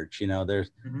research. You know, there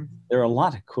are a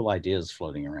lot of cool ideas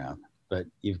floating around, but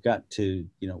you've got to,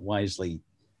 you know, wisely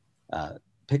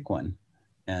pick one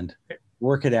and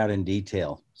work it out in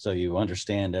detail so you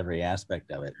understand every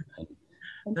aspect of it.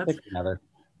 And pick another.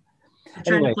 I'm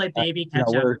trying to play baby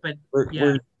catch up, but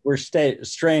we're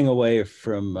straying away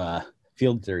from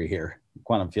field theory here,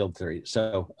 quantum field theory.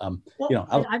 So, you know,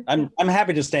 I'm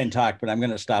happy to stay and talk, but I'm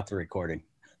going to stop the recording.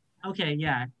 Okay,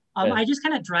 yeah. I just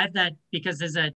kind of drive that because as a